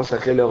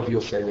consacrer leur vie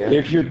au Seigneur.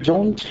 If you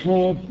don't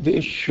have the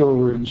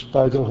assurance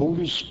by the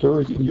Holy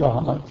Spirit in your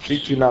heart Si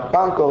tu n'as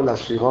pas encore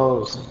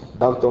l'assurance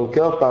dans ton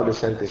cœur par le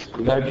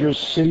Saint-Esprit that your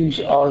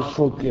sins are que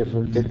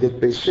forgiven tes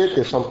péchés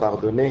te sont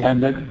pardonnés, and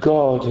that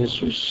God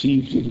has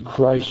received in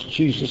Christ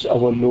Jesus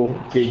our Lord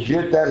que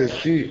Dieu t'a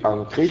reçu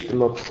en Christ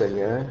notre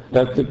Seigneur,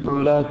 that the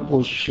blood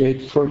was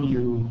shed for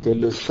you, que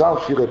le sang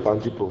fut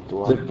répandu pour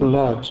toi, the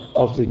blood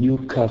of the new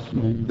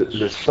covenant.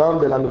 le sang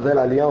de la nouvelle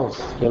alliance.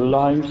 The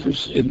life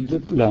is in the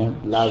blood,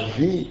 La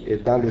vie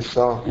est dans le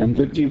sang and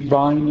the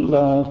divine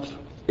love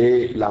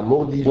et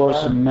l'amour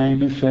was divin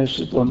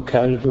manifested on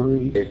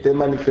Calvary, était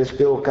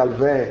manifesté au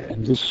calvaire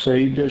and the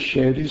Savior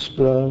shed his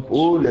blood,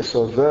 où le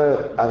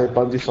Sauveur a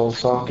répandu son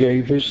sang,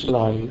 gave his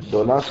life,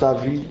 donnant sa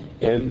vie.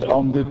 and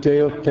on the day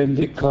of Et le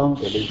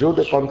Pentecost, jour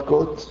de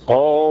Pentecôte,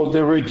 all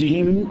the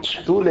redeemed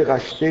tous les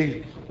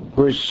rachetés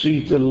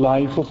received the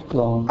life of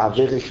God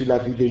avaient reçu la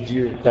vie de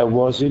Dieu that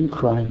was in qui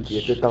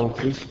Christ était en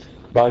Christ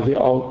by the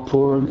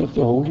outpouring of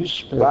the Holy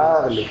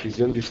par Spirit.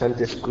 l'effusion du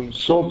Saint-Esprit.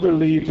 So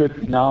believe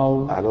it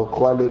now, Alors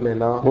crois-le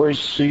maintenant,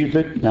 receive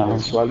it now.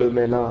 reçois-le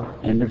maintenant.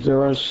 And if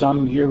there are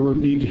some here who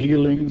need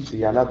healing, S'il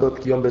y en a d'autres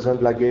qui ont besoin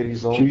de la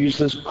guérison,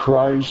 Jesus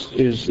Christ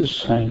is the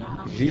same.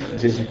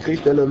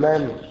 Jésus-Christ est le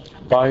même.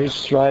 By his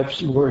stripes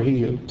you were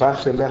healed. Par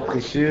ses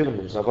meurtrissures,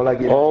 nous avons la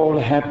guérison. All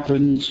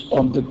happens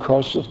on the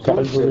cross of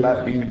Tout cela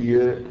Calvary. a eu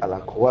lieu à la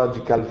croix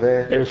du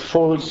Calvaire. A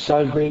full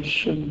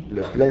salvation,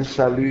 Le plein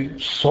salut,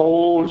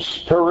 soul,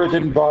 spirit,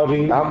 and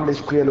body, l'âme,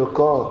 l'esprit et le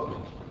corps.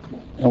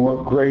 and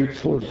we're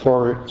grateful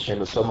for it. Et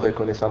nous sommes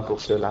reconnaissants pour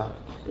cela.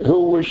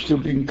 Who wish to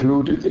be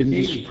included in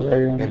this Qui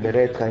prayer?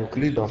 aimerait être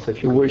inclus dans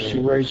cette You wish to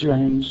prière? raise your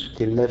hands?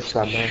 Qu'il lève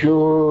sa main.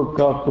 Sure,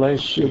 God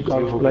bless you, Dieu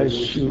God vous bless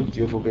bénisse. you,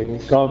 Dieu vous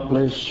bénisse. God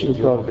bless you,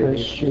 Dieu vous God bénisse.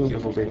 bless Dieu you.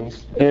 vous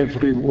bénisse.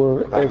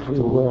 Everywhere, Partout,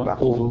 everywhere.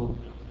 partout.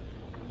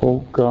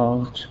 Oh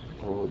God.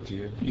 Oh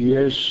Dieu.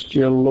 Yes,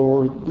 dear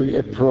Lord, we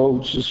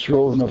approach the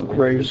throne of Nous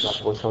grace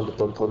approchons de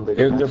ton trône de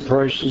in the grâce.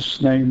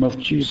 precious name of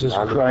Jesus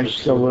Dans le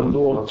Christ précieux our nom de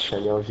Lord. notre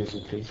Seigneur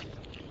Jésus-Christ.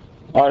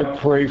 I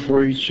pray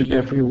for each and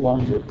every Je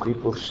one prie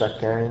pour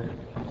chacun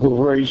who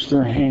raised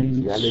their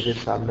qui a levé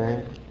hands. sa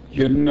main.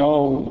 You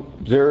know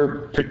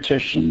their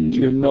petition,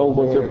 you know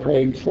what they're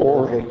praying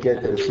Pour for.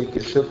 requête ainsi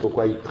que ce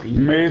pourquoi il prie.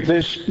 May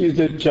this be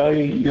the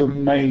day you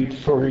made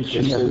for each Que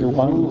and ce every jour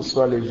one.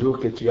 soit le jour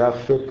que tu as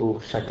fait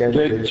pour chacun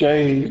The d'eux.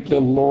 day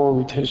the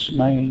Lord has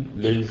made.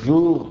 Le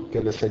jour que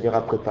le Seigneur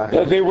a préparé.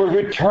 That they will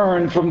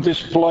return from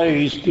this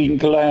place being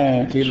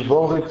glad, Qu'ils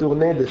vont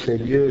retourner de ces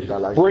lieux dans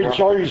la joie.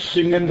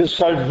 rejoicing in the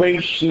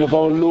salvation of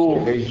our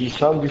Lord,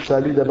 Réjouissant du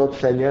salut de notre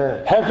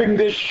Seigneur. having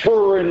the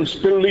assurance,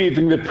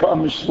 believing the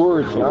promised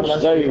word Dans for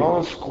this day,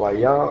 l'assurance, croyant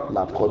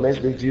la promesse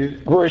de Dieu.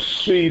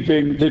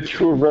 receiving the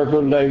true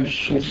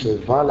revelation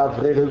Recevant la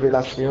vraie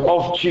révélation.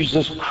 of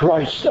Jesus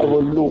Christ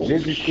our Lord,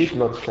 Jésus-Christ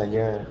notre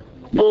Seigneur.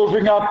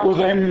 moving up with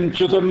him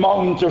to the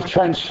Mount of Marchant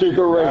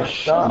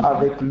Transfiguration,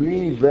 avec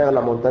lui vers la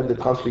montagne de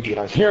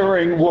transfiguration.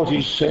 hearing what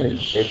he says,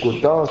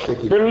 Écoutant ce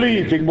qu'il dit.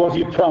 believing what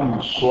he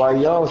promised,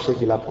 Croyant ce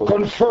qu'il a promis.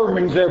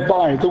 confirming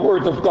thereby the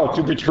word of God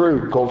to be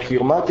true.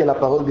 Confirmant que la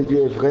parole de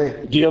Dieu est vraie.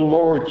 Dear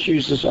Lord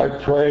Jesus, I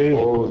pray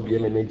Oh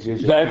bien-aimé Dieu,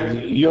 je that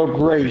prie your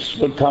grace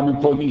will come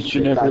upon each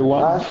and que ta every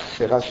one. grâce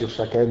sera sur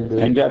chacun d'eux.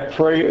 And I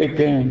pray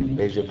again,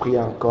 Et je prie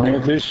encore may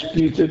this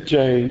be the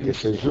day que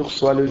ce jour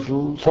soit le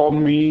jour for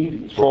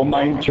me, for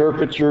my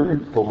interpreter,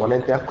 pour mon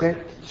interprète,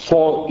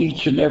 for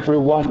each and every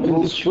one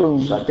in this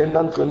room. chacun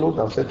d'entre nous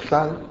dans cette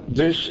salle,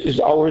 This is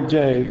our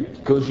day,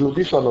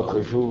 qu'aujourd'hui soit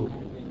notre jour,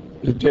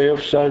 the day of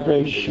le jour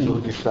salvation,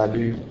 du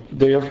salut,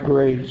 day of le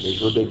grace.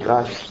 jour de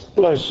grâce.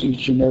 Bless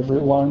each and every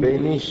one.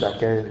 Bénis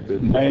chacun de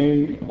nous.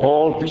 May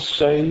all be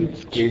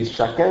saved, Que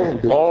chacun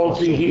de all nous be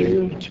soit sauvé.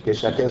 healed, Que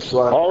chacun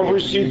soit all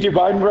receive guéri.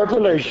 divine Chacun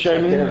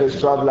revelation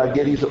reçoive la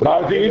guérison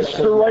by the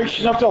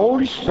inspiration of the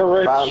Holy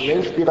Spirit. par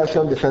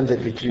l'inspiration des Saintes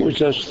Écritures. We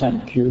just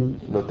thank you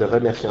Nous te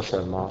remercions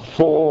seulement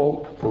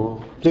for pour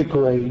the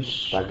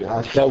grace ta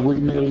grâce, that we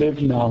may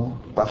live now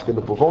parce que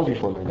nous pouvons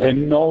vivre maintenant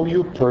and know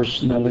you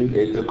personally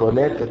et te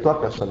connaître toi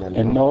and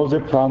personnellement, know the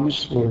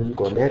promised word.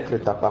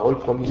 connaître ta parole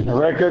promise, And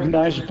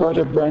recognize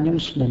Brother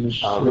Branham's en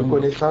ministry,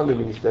 reconnaissant le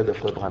ministère de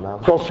Frère Branham,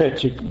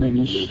 prophetic le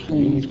ministry.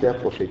 ministère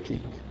prophétique.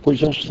 We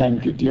just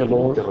thank you, dear Nous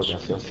Lord. te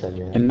remercions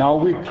Seigneur. And now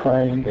we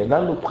pray,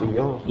 Maintenant nous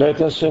prions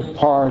let us have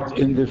part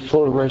in the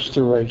full que nous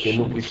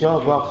restoration. puissions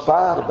avoir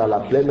part dans la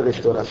pleine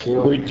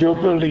restauration. We do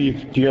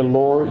believe, dear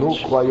Lord, Nous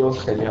croyons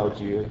Seigneur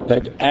Dieu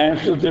that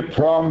after the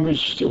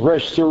promised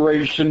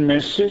restoration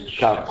message,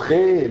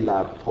 qu'après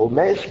la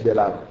promesse de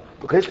la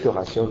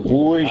restauration,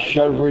 we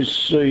shall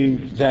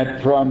receive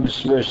that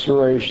promised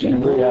restoration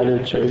in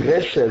reality.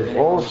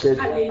 recevrons cet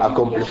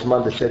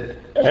accomplissement de cette.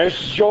 As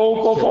Job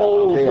of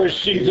old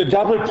received a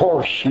double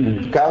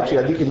portion, Car tu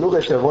as dit que nous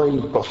recevrons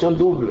une portion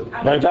double,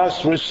 let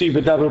us receive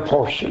a double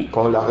portion.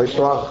 qu'on la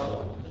reçoive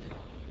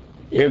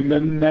In the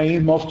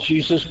name of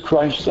Jesus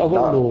Christ our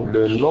dans Lord,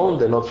 le nom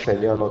de notre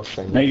Seigneur, notre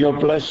Seigneur. may your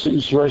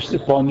blessings rest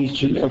upon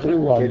each and every Que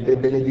one. tes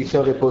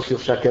bénédictions reposent sur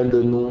chacun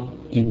de nous,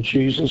 In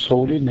Jesus'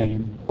 holy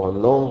name. au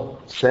nom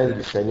saint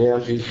du Seigneur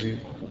Jésus.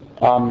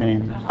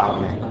 Amen.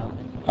 Amen.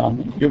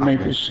 Amen. You may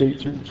be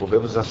seated. Vous pouvez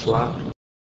vous asseoir.